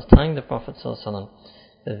subhanahu wa ta'ala is telling the Prophet Sallallahu Alaihi Wasallam,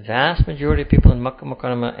 the vast majority of people in Makkah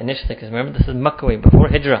Mukarramah initially, because remember this is Makkah before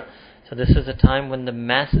Hijrah, so this is a time when the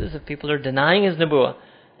masses of people are denying his Nubuwah,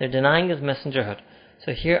 they're denying his messengerhood.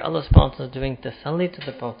 So here Allah subhanahu wa ta'ala is doing tasalli to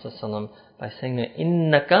the Prophet Sallallahu Alaihi Wasallam by saying that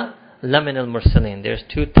Innaka Lamin al-Mursaleen. There's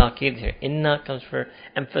two ta'qeed here. Inna comes for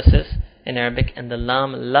emphasis in Arabic, and the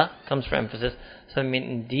lam la comes for emphasis. So I mean,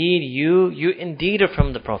 indeed, you indeed are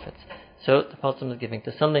from the prophets. So the Prophet is giving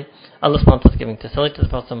tasalli. Allah subhanahu wa ta'ala is giving tasalli to the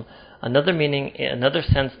Prophet. Another meaning, another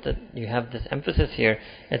sense that you have this emphasis here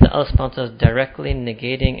is that Allah subhanahu wa ta'ala is directly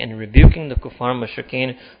negating and rebuking the kuffar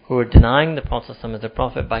mushrikeen who are denying the Prophet as a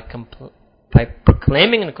prophet by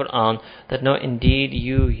proclaiming in the Quran that no, indeed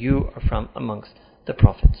you are from amongst the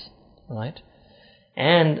prophets. Right?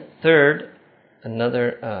 And third,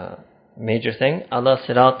 another major thing, Allah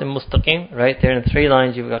Siratim Mustaqim, right there in 3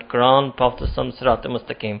 lines you've got Quran, Prophet, Siratim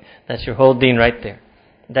Mustaqim. That's your whole deen right there.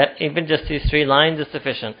 That even just these 3 lines is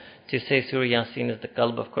sufficient to say Surah Yasin is the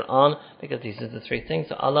qalb of Quran, because these are the 3 things.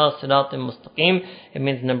 So Allah Siratim Mustaqim, it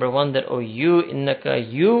means number 1 that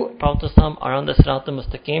you, Prophet are on the Siratim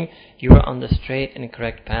Mustaqim, you are on the straight and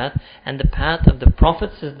correct path, and the path of the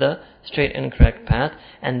prophets is the straight and correct path,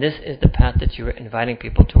 and this is the path that you are inviting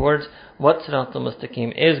people towards. What Siratul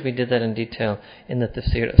Mustaqim is, we did that in detail in the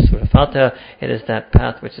tafsir of Surah Fatiha. It is that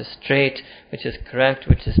path which is straight, which is correct,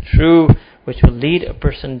 which is true, which will lead a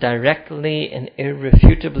person directly and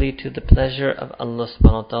irrefutably to the pleasure of Allah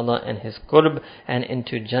subhanahu wa ta'ala and His qurb, and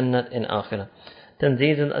into Jannat in Akhirah.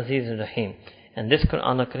 Tanzeel al-Aziz al-Rahim. And this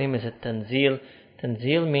Quran al-Kareem is a tanzeel.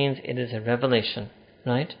 Tanzeel means it is a revelation,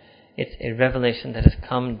 right? It's a revelation that has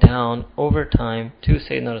come down over time to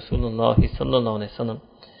Sayyidina Rasulullah sallallahu alaihi wasallam.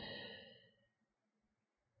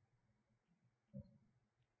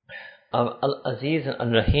 Al-Aziz and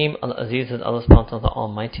Al-Rahim. Al-Aziz is Allah subhanahu wa ta'ala, the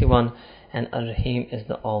Almighty One, and Al-Rahim is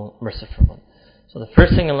the All-Merciful One. So the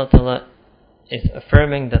first thing Allah ta'ala is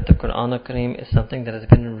affirming that the Quran al-Kareem is something that has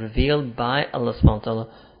been revealed by Allah subhanahu wa ta'ala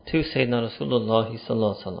to Sayyidina Rasulullah sallallahu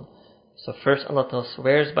alaihi wasallam. So first Allah ta'ala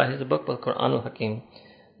swears by His book, Quran al-Hakim.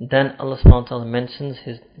 Then Allah subhanahu wa ta'ala mentions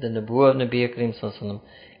the Nubuwwah of Nabi Kareem sallallahu alaihi wasallam.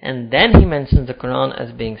 And then He mentions the Quran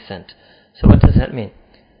as being sent. So what does that mean?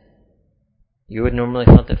 You would normally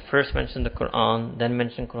thought that first mention the Quran, then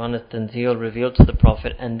mention Quran as Tanzeel, revealed to the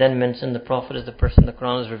Prophet, and then mention the Prophet as the person the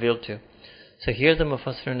Quran is revealed to. So here the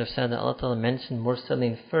Mufassirun have said that Allah Ta'ala mentioned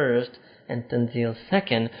Mursaleen first and Tanzeel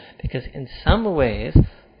second, because in some ways,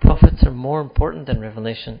 prophets are more important than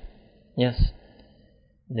revelation. Yes.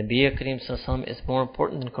 Nabi Kareem Sallallahu Alaihi Wasallam is more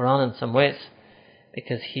important than Quran in some ways,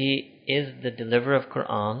 because he is the deliverer of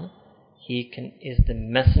Quran. He is the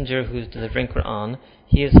messenger who is delivering Quran.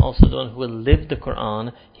 He is also the one who will live the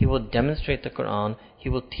Quran. He will demonstrate the Quran. He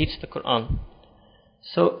will teach the Quran.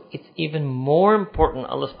 So it's even more important,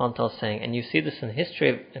 Allah subhanahu wa ta'ala is saying, and you see this in the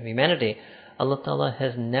history of humanity, Allah ta'ala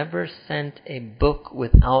has never sent a book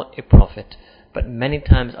without a prophet. But many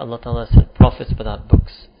times Allah ta'ala has sent prophets without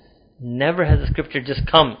books. Never has the scripture just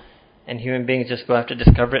come and human beings just go after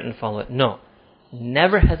discover it and follow it. No.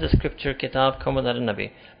 Never has the scripture, kitab, come without a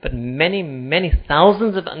Nabi. But many, many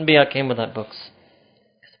thousands of Anbiya came without books.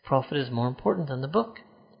 Because the Prophet is more important than the book.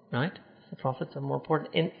 Right? The Prophets are more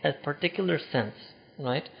important in a particular sense.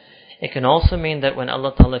 Right? It can also mean that when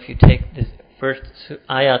Allah Ta'ala, if you take this first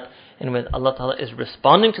ayat, in which Allah Ta'ala is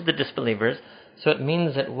responding to the disbelievers, so it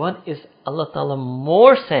means that what is Allah Ta'ala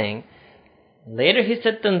more saying? Later He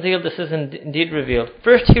said Tanzeel, this is indeed revealed.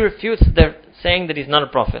 First He refutes their saying that He's not a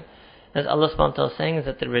prophet. As Allah subhanahu wa ta'ala is saying, is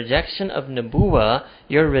that the rejection of Nubuwah,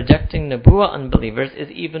 you're rejecting Nubuwah unbelievers, is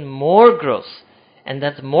even more gross. And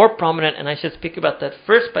that's more prominent, and I should speak about that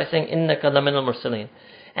first by saying, Innaka lamin al-Mursaleen.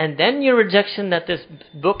 and then your rejection that this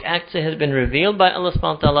book actually has been revealed by Allah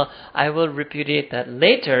subhanahu wa ta'ala, I will repudiate that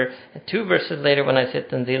later, 2 verses later when I say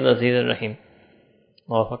Tanzil Aziz Rahim.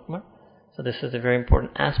 Allahu Akbar. So this is a very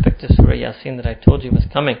important aspect of Surah Yasin that I told you was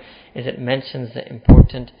coming, is it mentions the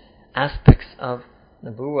important aspects of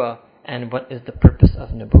Nubuwah and what is the purpose of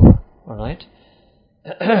Nubuwah. Alright?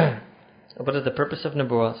 What is the purpose of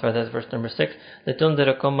Nubuwah? Sorry, that's verse number 6.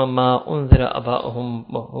 لِتُنذِرَ قَوْمًا مَا أُنذِرَ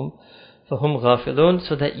أَبَاؤُهُمْ فَهُمْ غَافِلُونَ.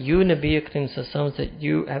 So that you, Nabi Karim Sallallahu, that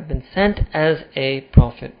you have been sent as a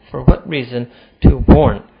prophet. For what reason? To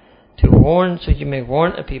warn. To warn, so you may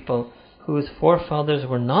warn a people whose forefathers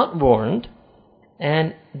were not warned,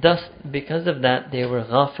 and thus, because of that, they were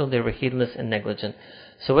ghafil, they were heedless and negligent.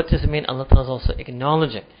 So what does it mean? Allah Ta'ala is also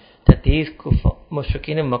acknowledging that these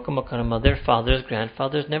mushrikeen in Makkah Mukarramah, their fathers,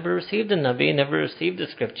 grandfathers, never received a Nabi, never received the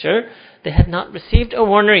scripture. They had not received a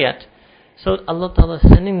warner yet. So Allah Ta'ala is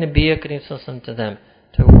sending Nabi Karim Sallallahu to them,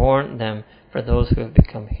 to warn them for those who have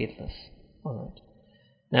become heedless. Alright.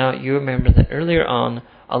 Now, you remember that earlier on,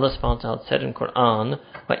 Allah subhanahu wa ta'ala said in Quran,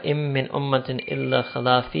 وَإِم مِّنْ أُمَّةٍ إِلَّا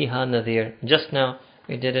خَلَا فِيهَا نَذِيرٌ. Just now,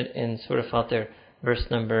 we did it in Surah Fatir, verse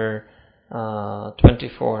number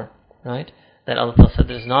 24, right? That Allah Ta'ala said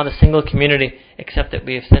there's not a single community except that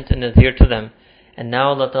we have sent a Nadhir to them. And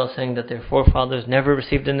now Allah Ta'ala is saying that their forefathers never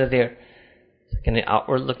received a Nadhir. So in the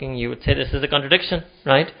outward looking, you would say this is a contradiction,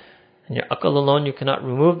 right? And your akal alone, you cannot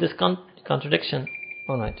remove this contradiction.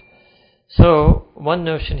 Alright. So, one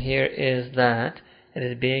notion here is that it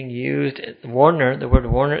is being used, warner, the word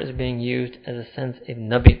warner is being used as a sense of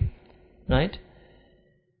Nabi, right?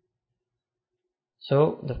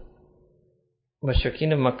 So, the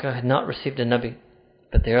Mushrikeen of Makkah had not received a Nabi,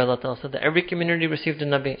 but there Allah Ta'ala said that every community received a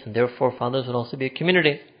Nabi, and their forefathers would also be a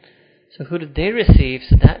community. So who did they receive?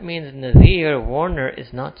 So that means Nadhir, warner,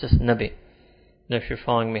 is not just Nabi. Now if you're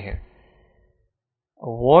following me here. A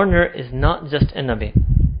warner is not just a Nabi.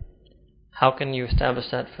 How can you establish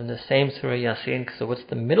that from the same Surah Yasin? So what's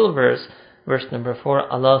the middle verse? Verse number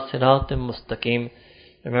 4, Allah Siratul Mustaqim.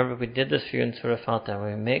 Remember we did this for you in Surah Fatah.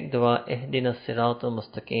 We make dua, Ihdina Siratul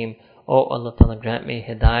Mustaqim. Oh Allah Ta'ala, grant me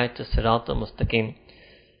Hidayah to Siratul Mustaqim.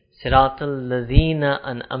 Siratul Ladhina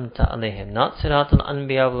An'amta Alayhim. Not Siratul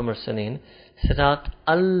Anbiya wal Mursaleen. Sirat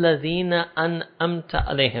Alladhina An'amta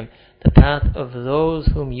Alayhim. The path of those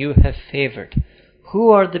whom you have favored.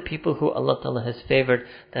 Who are the people who Allah Ta'ala has favored?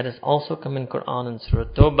 That has also come in Quran in Surah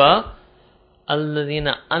Tawbah.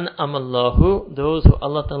 Alladhina an'amallahu, those who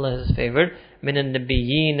Allah Ta'ala has favored. Minan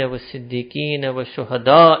nabiyyin wa siddiqeen wa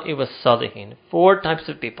shuhada'i wa salihin. 4 types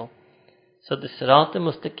of people. So the Sirat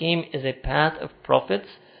al-Mustaqim is a path of prophets.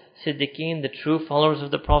 Siddiqeen, the true followers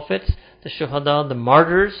of the prophets. The Shuhada, the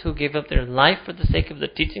martyrs who gave up their life for the sake of the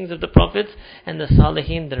teachings of the prophets. And the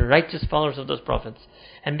Salihin, the righteous followers of those prophets.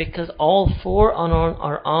 And because all 4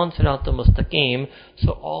 are on Sirat al-Mustaqim,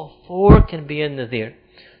 so all 4 can be a Nadhir.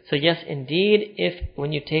 So yes, indeed, if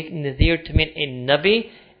when you take Nadhir to mean a Nabi,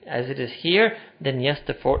 as it is here, then yes,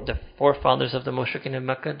 the forefathers of the Mushrikeen in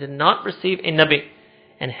Makkah did not receive a Nabi.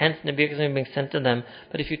 And hence Nabi is being sent to them.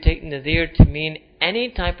 But if you take Nadhir to mean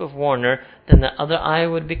any type of warner, then the other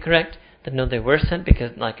ayah would be correct. That no, they were sent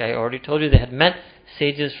because, like I already told you, they had met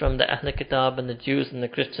sages from the Ahl Kitab and the Jews and the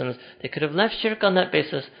Christians. They could have left shirk on that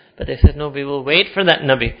basis, but they said, no, we will wait for that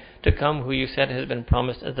Nabi to come who you said has been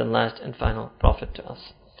promised as the last and final prophet to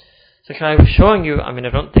us. So I was showing you, I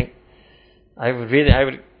don't think, I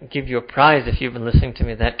would give you a prize if you've been listening to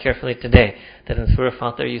me that carefully today, that in Surah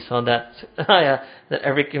Fatir you saw that ayah, that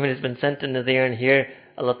every community has been sent into there, and here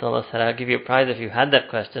Allah Ta'ala said, I'll give you a prize if you had that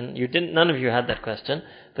question. You didn't, none of you had that question,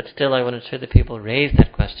 but still I want to show the people raised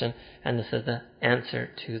that question, and this is the answer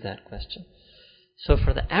to that question. So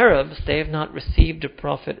for the Arabs, they have not received a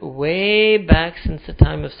prophet way back since the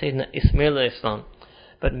time of Sayyidina Ismail alayhi salam.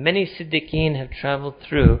 But many Siddiqeen have traveled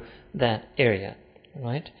through that area,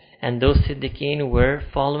 right? And those Siddiqeen were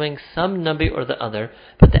following some Nabi or the other,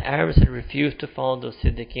 but the Arabs had refused to follow those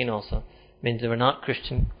Siddiqeen also. Means they were not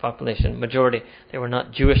Christian population majority. They were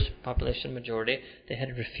not Jewish population majority. They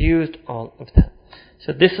had refused all of that.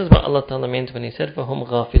 So this is what Allah Ta'ala means when He said, فَهُمْ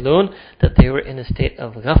غَافِلُونَ, that they were in a state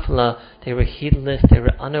of ghafla, they were heedless, they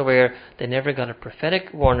were unaware, they never got a prophetic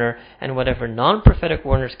warner, and whatever non-prophetic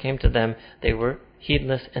warners came to them, they were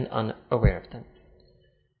heedless and unaware of them.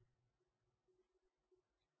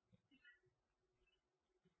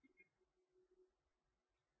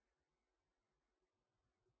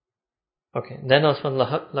 Okay, then also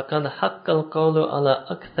لَقَدْ حَقَّ الْقَوْلُ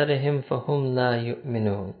عَلَىٰ أَكْثَرِهِمْ فَهُمْ لَا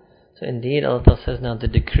يُؤْمِنُونَ. So indeed, Allah says now the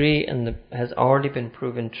decree has already been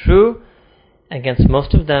proven true against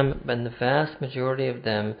most of them, but the vast majority of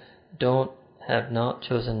them have not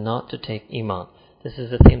chosen not to take Iman. This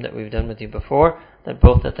is a theme that we've done with you before, that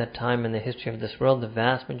both at that time in the history of this world, the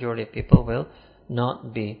vast majority of people will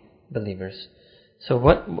not be believers. So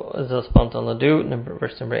what does Allah subhanahu wa ta'ala do?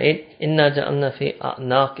 Verse number 8, إِنَّا جَعَلْنَا فِي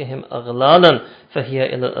أَعْنَاقِهِمْ أَغْلَالًا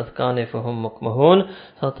فَهِيَ إِلَى الْأَذْقَانِ فَهُمْ مُقْمَحُونَ.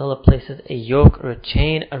 Allah ta'ala places a yoke or a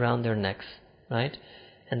chain around their necks, right?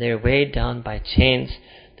 And they are weighed down by chains.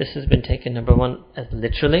 This has been taken, number one, as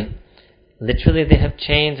literally. Literally they have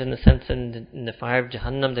chains in the sense in the fire of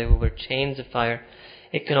Jahannam, they will wear chains of fire.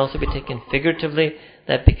 It can also be taken figuratively,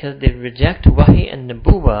 that because they reject wahi and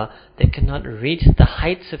nubuwah, they cannot reach the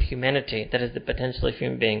heights of humanity, that is the potential of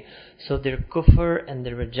human being. So their kufr and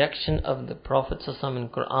their rejection of the Prophet ﷺ in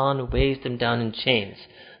Quran weighs them down in chains.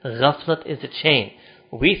 Ghaflat is a chain.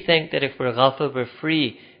 We think that if we're ghaflat, we're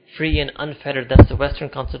free and unfettered. That's the Western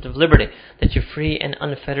concept of liberty, that you're free and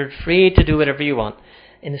unfettered, free to do whatever you want.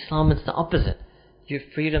 In Islam, it's the opposite. You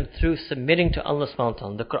have freedom through submitting to Allah subhanahu wa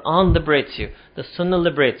ta'ala. The Quran liberates you. The Sunnah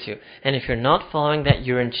liberates you. And if you're not following that,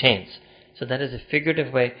 you're in chains. So that is a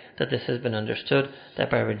figurative way that this has been understood,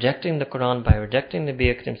 that by rejecting the Quran, by rejecting the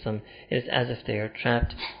Nabi Akram sallallahu alaihi wasallam, it is as if they are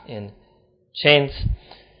trapped in chains.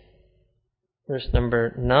 Verse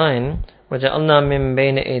number 9, وَجَعَلْنَا مِن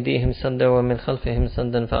بَيْنِ أَيْدِيهِمْ سَدًّا وَمِنْ خَلْفِهِمْ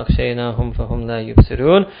سَدًّا فَأَغْشَيْنَاهُمْ فَهُمْ لَا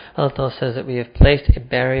يُبْصِرُونَ. Allah Ta'ala says that we have placed a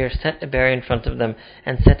barrier, set a barrier in front of them,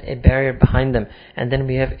 and set a barrier behind them. And then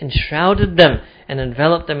we have enshrouded them and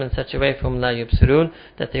enveloped them in such a way, فَهُمْ لَا يُبْصِرُونَ,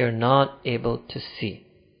 that they are not able to see.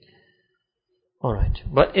 Alright,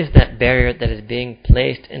 what is that barrier that is being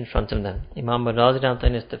placed in front of them? Imam Razi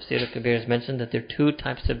in his Tafsir al-Kabir has mentioned that there are two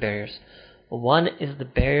types of barriers. One is the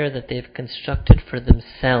barrier that they've constructed for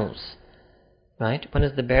themselves, right? One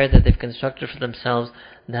is the barrier that they've constructed for themselves.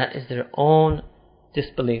 That is their own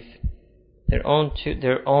disbelief, their own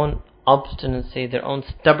obstinacy, their own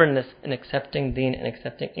stubbornness in accepting Deen and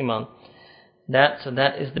accepting Iman. That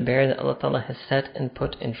is the barrier that Allah Ta'ala has set and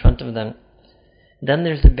put in front of them. Then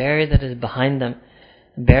there's the barrier that is behind them.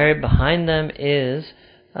 The barrier behind them is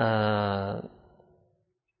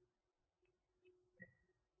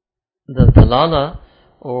the dalala,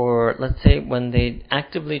 or let's say when they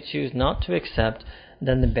actively choose not to accept,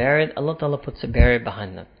 then the barrier, Allah Ta'ala puts a barrier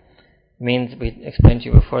behind them. It means, we explained to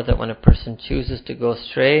you before, that when a person chooses to go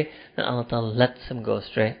astray, then Allah Ta'ala lets him go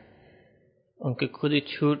astray. उनकी खुद ही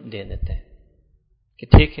छूट दे देते हैं कि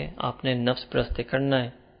ठीक है, आपने नफ्स परस्ती करना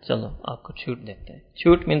है, चलो आपको छूट देते हैं.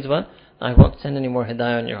 छूट means what? I won't send any more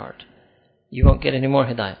hidayah on your heart. You won't get any more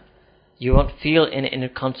hidayah. You won't feel an inner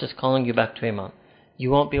conscience calling you back to Iman. You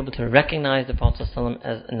won't be able to recognize the Prophet ﷺ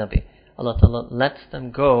as a Nabi. Allah Ta'ala lets them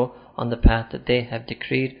go on the path that they have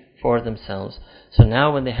decreed for themselves. So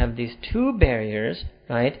now when they have these two barriers,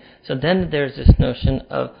 right, so then there's this notion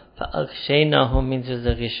of فَأَغْشَيْنَاهُمْ, means there's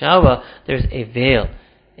a ghishawa, there's a veil,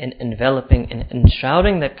 an enveloping, an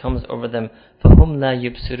enshrouding that comes over them. فَهُمْ لَا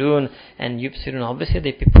يُبْصِرُونَ, and yubsirun, obviously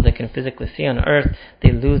the people that can physically see on earth,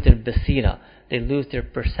 they lose their basira. They lose their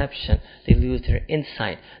perception. They lose their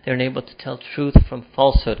insight. They're unable to tell truth from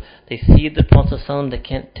falsehood. They see the Prophet ﷺ, they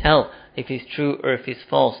can't tell if he's true or if he's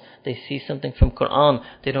false. They see something from Quran,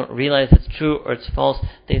 they don't realize it's true or it's false.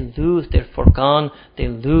 They lose their furqan, they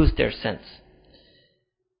lose their sense.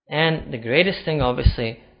 And the greatest thing,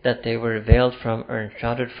 obviously, that they were veiled from or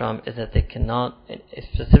enshrouded from is that they cannot,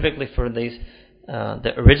 specifically for these,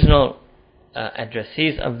 the original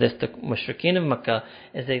addressees of this, the mushrikeen of Makkah,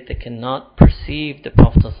 is that they cannot perceive the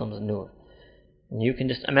Prophet's nur. And you can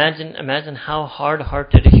just imagine how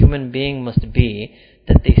hard-hearted a human being must be,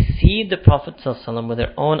 that they see the Prophet ﷺ with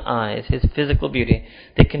their own eyes, his physical beauty.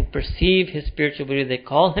 They can perceive his spiritual beauty. They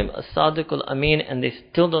call him a Sadiqul Amin, and they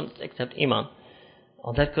still don't accept Iman.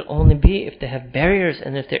 All that could only be if they have barriers,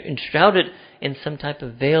 and if they're enshrouded in some type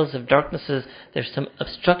of veils of darknesses. There's some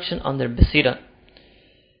obstruction on their basira.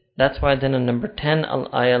 That's why then in number 10,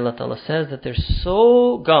 Allah Ta'ala says that they're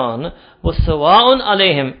so gone, وَسَوَاءٌ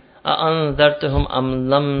عَلَيْهِمْ أَأَنذَرْتُهُمْ أَمْ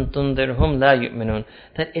لَمْ تُنذِرْهُمْ لَا يُؤْمِنُونَ,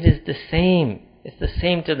 that it is the same. It's the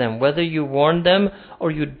same to them. Whether you warn them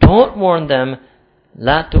or you don't warn them,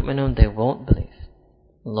 لَا تُؤْمِنُونَ, they won't believe.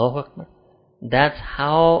 Allahu Akbar. That's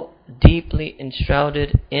how deeply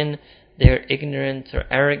enshrouded in their ignorance or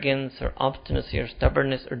arrogance or obstinacy or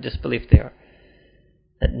stubbornness or disbelief they are,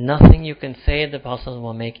 that nothing you can say the Prophet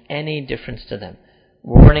will make any difference to them.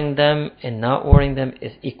 Warning them and not warning them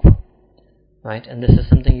is equal, right? And this is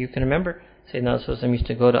something you can remember. Sayyidina Rasulullah used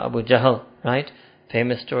to go to Abu Jahl, right?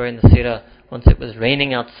 Famous story in the Sirah. Once it was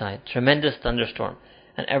raining outside, tremendous thunderstorm,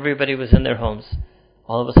 and everybody was in their homes.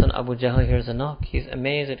 All of a sudden Abu Jahl hears a knock. He's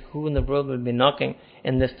amazed at who in the world would be knocking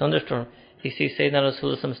in this thunderstorm. He sees Sayyidina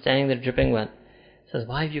Rasulullah standing there dripping wet. He says,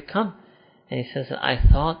 "Why have you come?" And he says, "I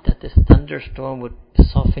thought that this thunderstorm would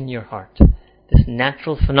soften your heart, this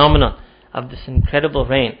natural phenomenon of this incredible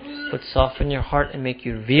rain would soften your heart and make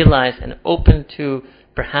you realize and open to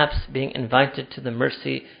perhaps being invited to the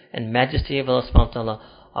mercy and majesty of Allah subhanahu wa ta'ala.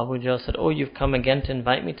 Abu Jahl said, "Oh, you've come again to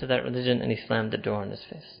invite me to that religion," and he slammed the door in his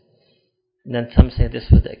face. And then some say this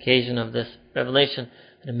was the occasion of this revelation,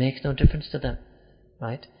 but it makes no difference to them,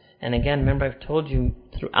 right? And again, remember I've told you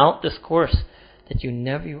throughout this course that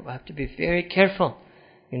you have to be very careful.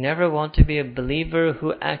 You never want to be a believer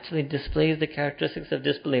who actually displays the characteristics of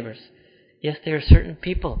disbelievers. Yes, there are certain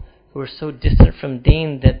people who are so distant from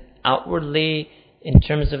deen that outwardly, in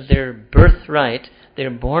terms of their birthright, they're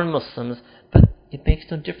born Muslims, but it makes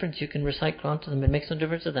no difference. You can recite Quran to them, it makes no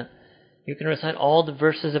difference to them. You can recite all the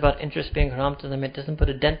verses about interest being haram to them, it doesn't put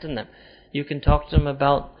a dent in them. You can talk to them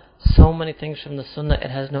about so many things from the Sunnah,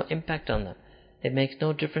 it has no impact on them. It makes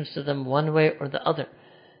no difference to them one way or the other.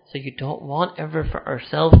 So you don't want ever for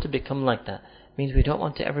ourselves to become like that. It means we don't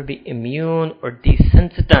want to ever be immune or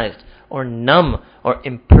desensitized or numb or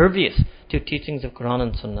impervious to teachings of Quran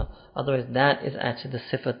and Sunnah. Otherwise that is actually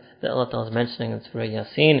the sifat that Allah Ta'ala is mentioning in Surah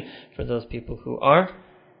Yasin for those people who are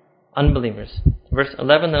unbelievers. Verse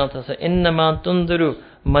 11, Allah Ta'ala says, إِنَّمَا تُنذِرُ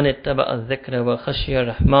مَنِ اتَّبَعَ الذِّكْرَ وَخَشِيَ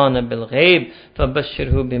الرَّحْمَنَ بِالْغَيْبِ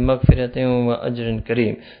فَبَشِّرْهُ بِمَغْفِرَةٍ وَأَجْرٍ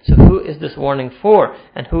كَرِيمٍ. So who is this warning for?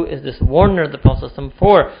 And who is this warner of the Prophet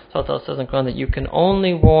for? So Allah Ta'ala says in Quran that you can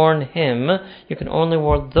only warn him, you can only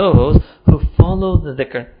warn those who follow the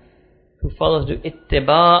dhikr, who follows the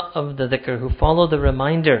ittiba of the dhikr, who follow the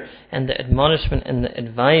reminder and the admonishment and the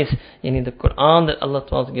advice, yani the Quran that Allah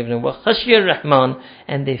Ta'ala has given them. وَخَشْيَ الرَّحْمَنِ,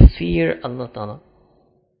 and they fear Allah Ta'ala.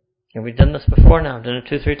 And we've done this before now, I've done it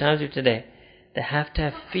 2-3 times here today. They have to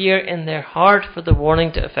have fear in their heart for the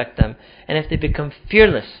warning to affect them. And if they become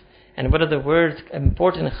fearless, and what are the words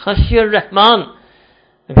important? خَشْيَ الرَّحْمَنِ.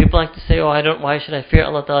 And people like to say, why should I fear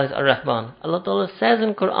Allah Ta'ala is Ar-Rahman? Allah Ta'ala says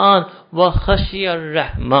in Quran, وَخَشِيَ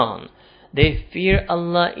الرَّحْمَنِ. They fear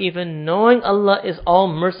Allah, even knowing Allah is all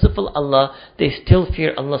merciful Allah, they still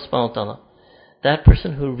fear Allah subhanahu wa ta'ala. That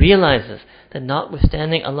person who realizes that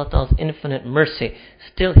notwithstanding Allah Ta'ala's infinite mercy,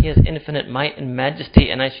 still He has infinite might and majesty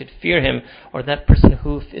and I should fear Him, or that person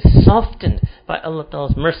who is softened by Allah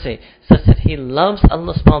Ta'ala's mercy, such that he loves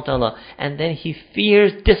Allah subhanahu wa ta'ala, and then he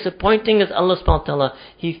fears disappointing as Allah subhanahu wa ta'ala,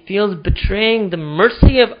 he feels betraying the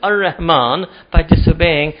mercy of Ar-Rahman by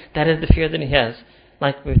disobeying, that is the fear that he has.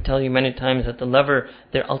 Like we tell you many times that the lover,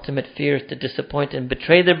 their ultimate fear is to disappoint and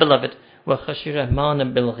betray their beloved. وَخَشِيَ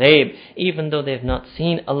الرَّحْمَنَ بِالْغَيْبِ. Even though they have not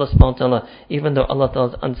seen Allah subhanahu wa ta'ala, even though Allah ta'ala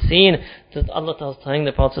is unseen, that Allah ta'ala is telling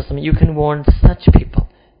the Prophet, you can warn such people.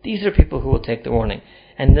 These are people who will take the warning.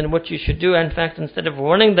 And then what you should do, in fact, instead of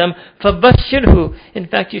warning them, فَبَشِّرْهُ, in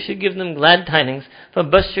fact, you should give them glad tidings.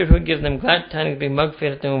 فَبَشِّرْهُ, give them glad tidings,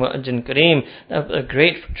 بِمَغْفِرَةٍ وَأَجْرٍ كَرِيمٍ, a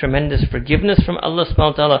great, tremendous forgiveness from Allah subhanahu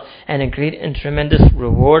wa ta'ala, and a great and tremendous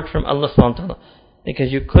reward from Allah subhanahu wa ta'ala.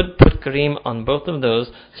 Because you could put Kareem on both of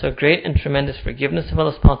those, so great and tremendous forgiveness of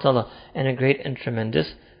Allah subhanahu wa ta'ala, and a great and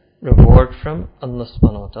tremendous reward from Allah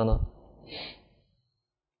subhanahu wa ta'ala.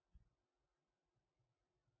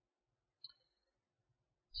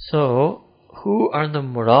 So, who are the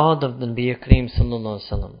murad of the Nabi Kareem sallallahu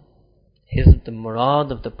alaihi wasallam? The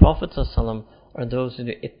murad of the Prophet sallallahu alaihi wasallam are those who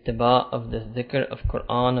do ittiba of the dhikr of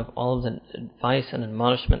Quran, of all the advice and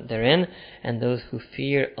admonishment therein, and those who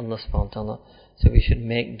fear Allah subhanahu wa ta'ala. So we should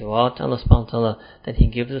make dua to Allah subhanahu wa ta'ala that He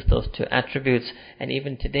gives us those two attributes. And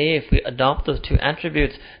even today, if we adopt those two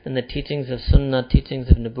attributes, then the teachings of sunnah, teachings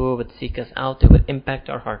of nubuwwah would seek us out, they would impact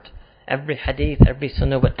our heart. Every hadith, every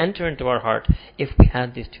sunnah would enter into our heart if we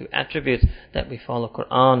had these two attributes, that we follow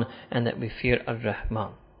Quran and that we fear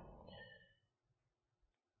Ar-Rahman.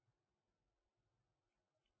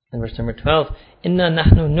 And verse number 12, إِنَّا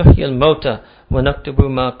نَحْنُ نُحْيِي الْمَوْتَى وَنَكْتُبُ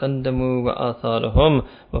مَا قَدَّمُوا وَآثَارَهُمْ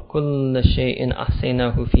وَكُلَّ شَيْءٍ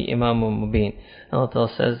أَحْصَيْنَاهُ فِي إِمَامٍ مُبِينٍ. Allah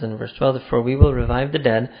Ta'ala says in verse 12, for we will revive the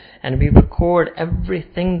dead, and we record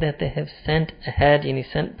everything that they have sent ahead, and He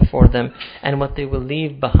sent before them, and what they will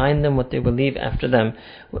leave behind them, what they will leave after them.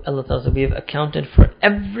 Allah Ta'ala says, we have accounted for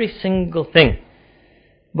every single thing.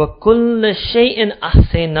 وَكُلَّ شَيْءٍ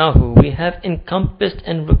أَحْصَيْنَاهُ, we have encompassed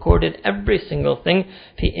and recorded every single thing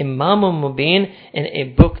فِي إِمَامٍ مُبِينٍ, in a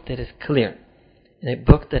book that is clear. In a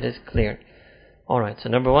book that is clear. Alright, so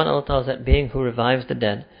number one, Allah Ta'ala is that being who revives the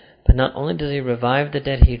dead. But not only does He revive the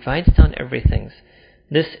dead, He writes down everything.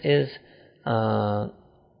 This is a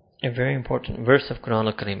very important verse of Quran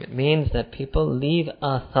al-Karim. It means that people leave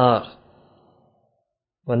athar.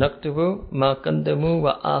 وَنَكْتُبُ مَا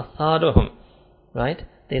قَدَّمُوا وَآثَارُهُمْ. Right?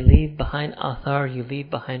 They leave behind athar, you leave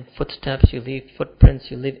behind footsteps, you leave footprints,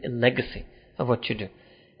 you leave a legacy of what you do.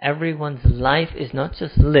 Everyone's life is not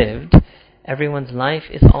just lived, everyone's life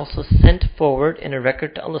is also sent forward in a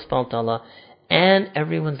record to Allah subhanahu wa ta'ala, and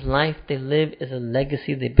everyone's life they live is a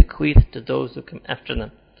legacy they bequeath to those who come after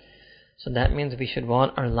them. So that means we should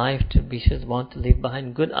want our life to, we should want to leave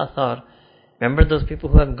behind good athar. Remember those people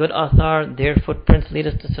who have good athar, their footprints lead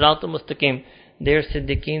us to Siratul Mustaqim. They're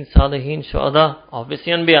Siddiqeen, Salihin, Shuhada,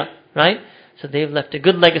 obviously Anbiya, right? So they've left a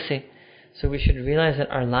good legacy. So we should realize that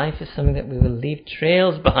our life is something that we will leave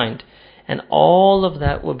trails behind. And all of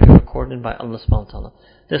that will be recorded by Allah subhanahu wa ta'ala.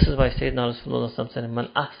 This is why Sayyidina Rasulullah said, Man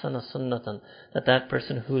ahsana sunnatan, that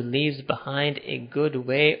person who leaves behind a good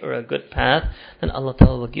way or a good path, then Allah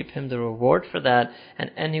ta'ala will give him the reward for that, and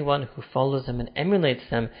anyone who follows them and emulates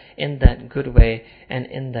them in that good way and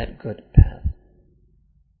in that good path.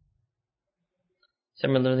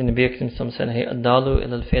 Similarly, Nabi Akram said, Hey, Adalu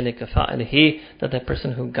ilal fi'li kafa'ilihi, that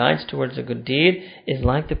person who guides towards a good deed is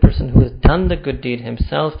like the person who has done the good deed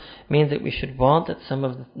himself, means that we should want that some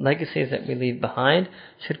of the legacies that we leave behind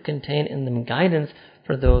should contain in them guidance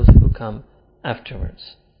for those who come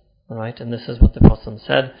afterwards. Alright, and this is what the Prophet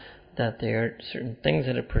said, that there are certain things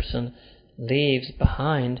that a person leaves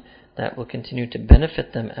behind that will continue to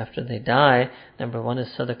benefit them after they die. Number one is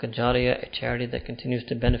Sadaqah Jariyah, a charity that continues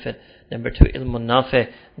to benefit. Number two, Ilmun Nafi,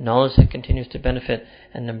 knowledge that continues to benefit.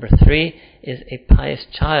 And number three is a pious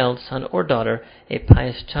child, son or daughter, a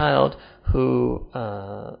pious child who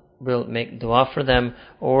will make dua for them,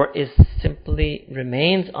 or is simply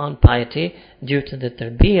remains on piety due to the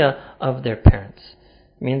tarbiyah of their parents.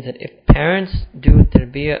 It means that if parents do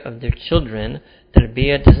tarbiyah of their children,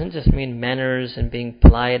 tarbiyah doesn't just mean manners and being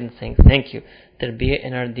polite and saying thank you. Tarbiyah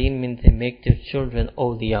in our deen means they make their children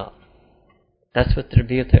awliya. That's what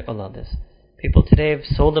tarbiyat awlad is. People today have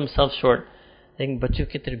sold themselves short. They think, bachu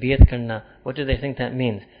ki tarbiyat karna. What do they think that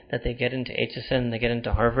means? That they get into HSN, they get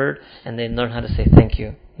into Harvard, and they learn how to say thank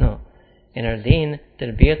you. No. In our deen,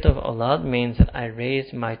 tarbiyat of awlad means that I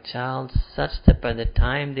raised my child such that by the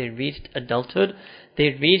time they reached adulthood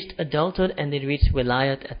and they reached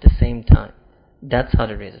wilayat at the same time. That's how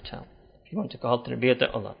to raise a child. If you want to call it tarbiyat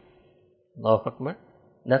of awlad. Allahu Akbar.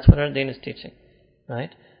 That's what our deen is teaching.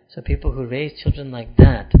 Right? So people who raise children like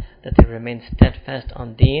that they remain steadfast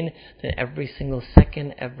on deen, that every single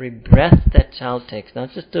second, every breath that child takes,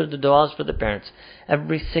 not just the du'as for the parents,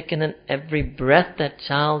 every second and every breath that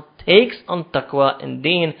child takes on taqwa and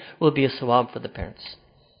deen will be a sawab for the parents.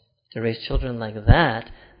 To raise children like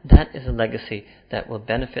that is a legacy that will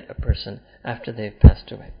benefit a person after they've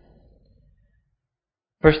passed away.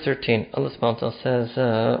 Verse 13, Allah subhanahu wa ta'ala says,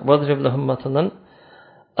 وَاضْرِبْ لَهُمْ مَثَلًا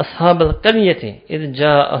أَصْحَابَ الْقَرْيَةِ إِذْ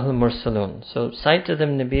جَاءَهُ الْمُرْسَلُونَ. So cite to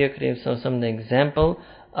them Nabi Kareem Sallallahu Alaihi Wasallam the example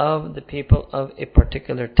of the people of a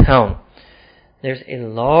particular town. There's a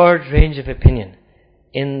large range of opinion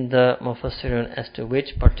in the Mufassirun as to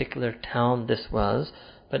which particular town this was,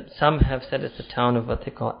 but some have said it's the town of what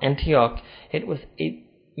they call Antioch. It was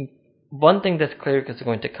one thing that's clear because it's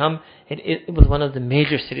going to come, it was one of the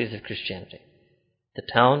major cities of Christianity. The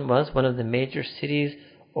town was one of the major cities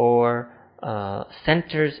or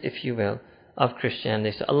centers, if you will, of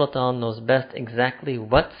Christianity. So Allah Ta'ala knows best exactly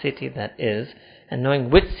what city that is, and knowing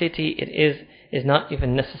which city it is not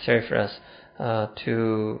even necessary for us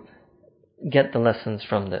to get the lessons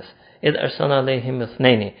from this. إِذْ أَرْسَلْنَا عَلَيْهِمْ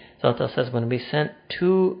اثْنَيْنِ. So Allah Ta'ala says when we sent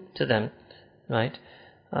two to them, right?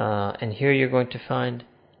 And here you're going to find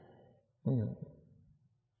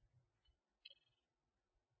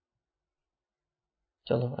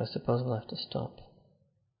Chalo, I suppose we'll have to stop.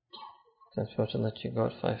 I'm supposed to let you go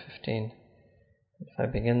at 5:15. If I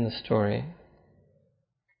begin the story,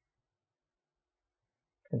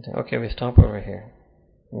 okay, we stop over here.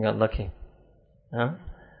 We got lucky. Huh?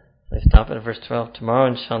 We stop at verse 12. Tomorrow,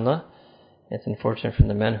 inshallah, it's unfortunate for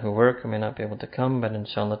the men who work who may not be able to come, but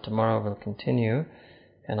inshallah tomorrow we'll continue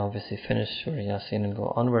and obviously finish Surah Yasin and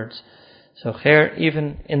go onwards. So here,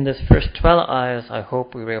 even in this first 12 ayahs, I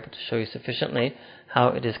hope we were able to show you sufficiently how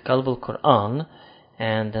it is Qalbul Quran.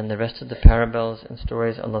 And then the rest of the parables and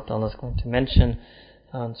stories Allah Ta'ala is going to mention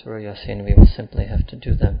on Surah Yasin, we will simply have to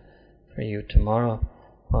do them for you tomorrow.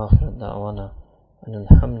 Wa akhir da'wana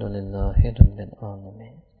alhamdulillahi rabbil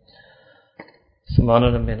alamin.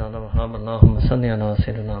 Subhana rabbina wa bihamdihi Allahumma salli ala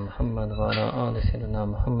sayyidina Muhammad wa ala ali sayyidina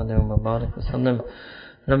Muhammad wa barik wa sallim.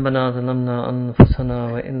 ربنا ظلمنا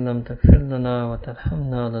أنفسنا وإن لم تغفر لنا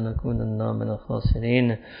وترحمنا لنكونن من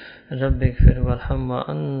الخاسرين رب اغفر وارحم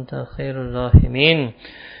وأنت خير الراحمين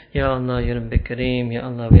Ya Allah, Ya Rabbi Kareem, Ya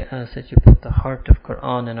Allah, we ask that you put the heart of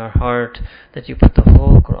Quran in our heart, that you put the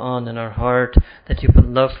whole Quran in our heart, that you put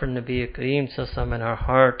love for Nabi Kareem Sassam in our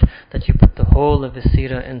heart, that you put the whole of his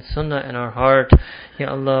Seerah and Sunnah in our heart.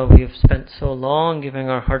 Ya Allah, we have spent so long giving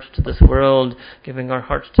our hearts to this world, giving our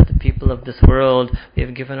hearts to the people of this world. We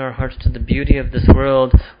have given our hearts to the beauty of this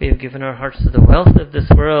world. We have given our hearts to the wealth of this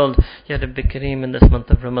world. Ya Rabbi Kareem, in this month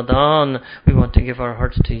of Ramadan, we want to give our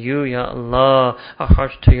hearts to you, Ya Allah, our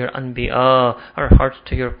hearts to your Anbiya, our hearts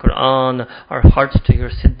to your Quran, our hearts to your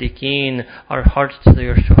Siddiqeen, our hearts to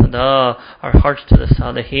your Shuhada, our hearts to the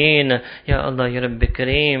Salihin. Ya Allah, Ya Rabbi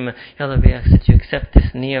Kareem, Ya Allah, we ask that you accept this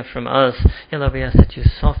niyyah from us. Ya Allah, we ask that you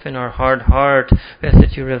soften our hard heart. We ask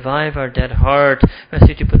that you revive our dead heart. We ask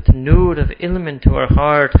that you put the noor of ilm into our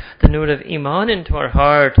heart, the noor of iman into our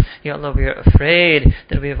heart. Ya Allah, we are afraid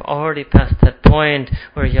that we have already passed that point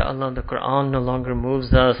where, Ya Allah, the Quran no longer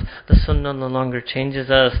moves us, the Sunnah no longer changes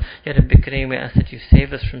us. Ya Rabbi Kareem, we ask that you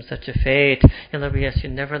save us from such a fate. Ya Allah, we ask you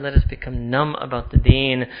never let us become numb about the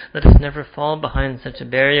deen. Let us never fall behind such a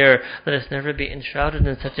barrier. Let us never be enshrouded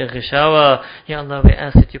in such a ghishawa. Ya Allah, we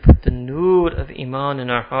ask that you put the noor of iman in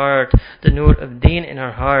our heart, the noor of deen in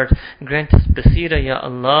our heart. Grant us basira, Ya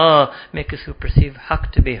Allah. Make us who perceive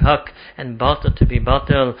haq to be haq and batil to be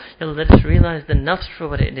batil. Ya Allah, let us realize the nafs for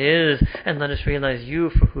what it is, and let us realize you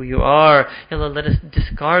for who you are. Ya Allah, let us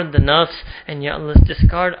discard the nafs, and Ya Allah, let's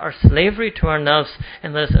discard our slavery to our nafs,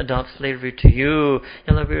 and let us adopt slavery to you.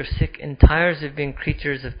 Ya Allah, we are sick and tired of being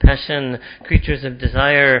creatures of passion, creatures of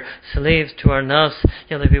desire, slaves to our nafs.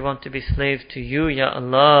 Ya Allah, we want to be slaves to you, Ya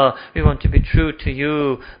Allah. We want to be true to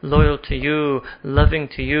you, loyal to you, loving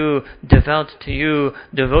to you, devout to you,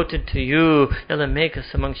 devoted to you. Ya Allah, make us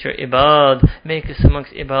amongst your ibad, make us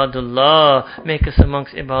amongst ibadullah, make us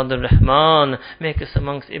amongst ibadur rahman, make us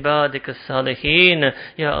amongst ibadik as-salihin.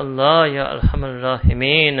 Ya Allah, Ya Arhamar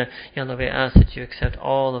Rahimeen. Ya Allah, we ask that you accept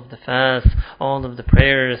all of the fasts, all of the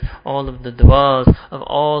prayers, all of the du'as of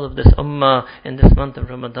all of this ummah in this month of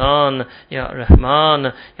Ramadan. Ya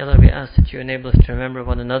Rahman, Ya Allah, we ask that you enable us to remember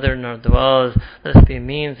one another in our du'as. Let us be a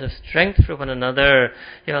means of strength for one another.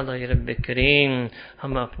 Ya Allah, Ya Rabbi Kareem,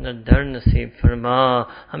 hum apna dar nasib farma,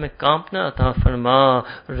 hमें कांपना अता फरमा,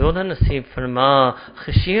 रोना नसीब फरमा,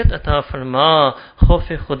 खशियत अता फरमा, खौफ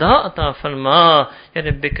खुदा अता फरमा. या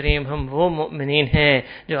रब्बी करीम, हम वो मुमिनीन हैं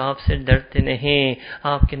जो आपसे डरते नहीं,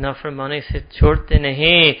 आपकी नाफरमानी से छोड़ते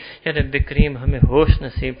नहीं. या रब्बी करीम, हमें होश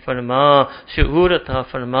नसीब फरमा, शुऊर अता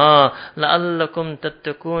फरमा. लअल्लकुम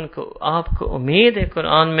तत्तकून, को आपको उम्मीद है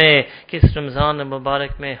कुरान में कि इस रमज़ान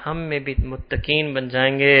मुबारक में हम में भी मुत्तकीन बन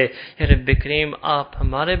जाएंगे. या रब्बी करीम, आप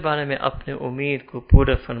हमारे बारे में अपने उम्मीद को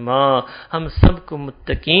पूरा फरमा, हम सबको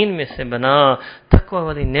मुत्तकीन में से बना, तकवा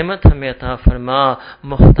वाली नेमत हमें अता फरमा,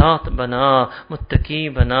 मुहतात बना, मुत्तकी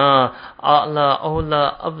बना, आला औला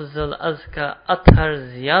अफजल अज़का अतहर,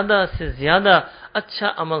 ज़्यादा से ज़्यादा अच्छा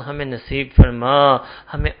अमल हमें नसीब फरमा,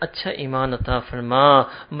 हमें अच्छा ईमान अता फरमा,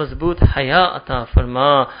 मजबूत हया अता फरमा,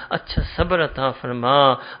 अच्छा सब्र अता फरमा,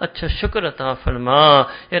 अच्छा शुक्र अता फरमा.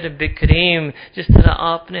 या रब्बी करीम, जिस तरह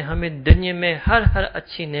आपने हमें दुनिया में हर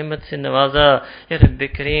अच्छी नेमत से नवाजा, या रब्बी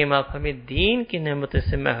करीम, आप हमें दीन की नेमतों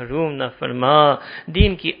से महरूम ना फरमा.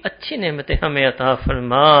 दीन की अच्छी नेमतें हमें अता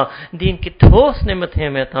फरमा, दीन की ठोस नेमतें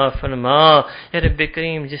हमें अता फरमा. या रब्बी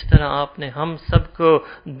करीम, जिस तरह आपने हम सबको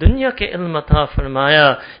दुनिया के इल्म अता फरमाया,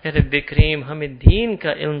 या रब्बी करीम, हमें दीन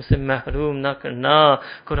का इल्म से महरूम ना करना.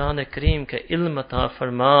 कुरान करीम का इल्म अता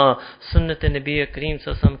फरमा, सुन्नत नबी करीम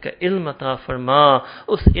सल्लल्लाहु अलैहि वसल्लम का इल्म अता फरमा,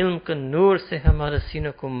 उस इल्म के नूर से हमारे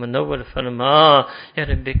सीनों को मुनव्वर फरमा. या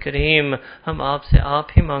रब्बी करीम, हम आपसे आप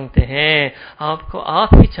ही मांगते हैं, आपको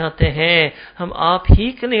आप ही चाहते हैं, हम आप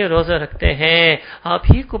ही के लिए रोजा रखते हैं, आप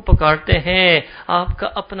ही को पुकारते हैं, आपका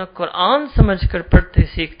अपना कुरान समझकर पढ़ते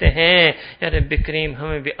सीखते हैं. या रब्बी करीम,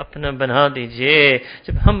 हमें भी अपना बना दीजिए.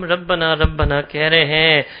 जब हम रब्बना रब्बना कह रहे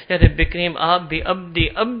हैं, या रब्बी करीम, आप भी अब्दी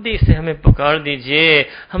अब्दी से हमें पुकार दीजिए,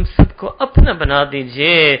 हम सबको अपना बना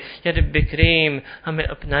दीजिए. या रब्बी करीम, हमें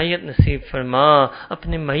अपनायत नसीब फरमा,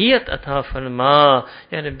 अपनी मैयत अता फरमा.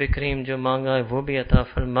 या रब्बी करीम, जो मांगा है वो भी अता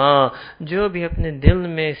फरमा, जो भी अपने दिल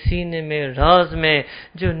में, सीने में, राज में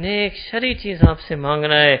जो नेक शरी चीज आपसे मांग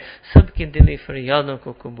रहा है, सबकी दिली फरियादों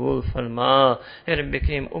को कबूल फरमा. या रब्बी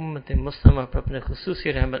करीम, उम्मत मुस्लिमा पर अपने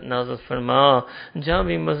खुसूसी रहमत नाज़िल फरमा. जहाँ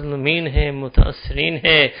भी मजलूमीन है, मुतासरीन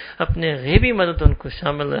है, अपने गैबी मदद उनको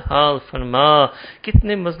शामिल हाल फरमा.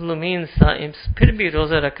 कितने मजलूमीन साइम फिर भी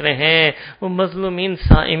रोजा रख रहे हैं, वो मजलूमीन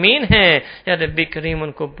साइमीन हैं. या रब्बी करीम,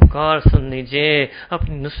 उनको पुकार सुन लीजिए,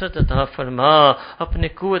 अपनी नुसरत अता फरमा, अपने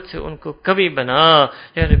कुव्वत से उनको कवि बना.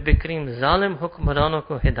 या रब्बी करीम, जालिम हुक्मरानों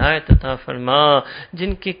को हिदायत अता फरमा,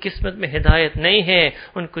 जिनकी किस्मत में हिदायत नहीं है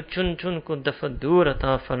उनको चुन चुन को تکلیف دور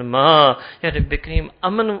عطا فرما، یا رب کریم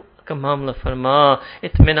امن کا معاملہ فرما،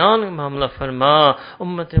 اطمینان کا معاملہ فرما،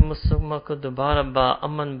 امت مسلمہ کو دوبارہ با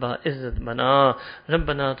امن با عزت بنا.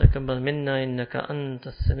 ربنا تقبل منا انك انت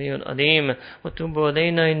السميع العليم وتب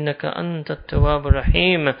علينا انك انت التواب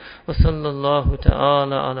الرحيم. وصلى الله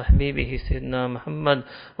تعالى على حبيبه سيدنا محمد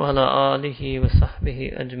وعلى آله وصحبه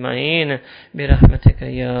اجمعين برحمتك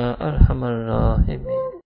يا ارحم الراحمين.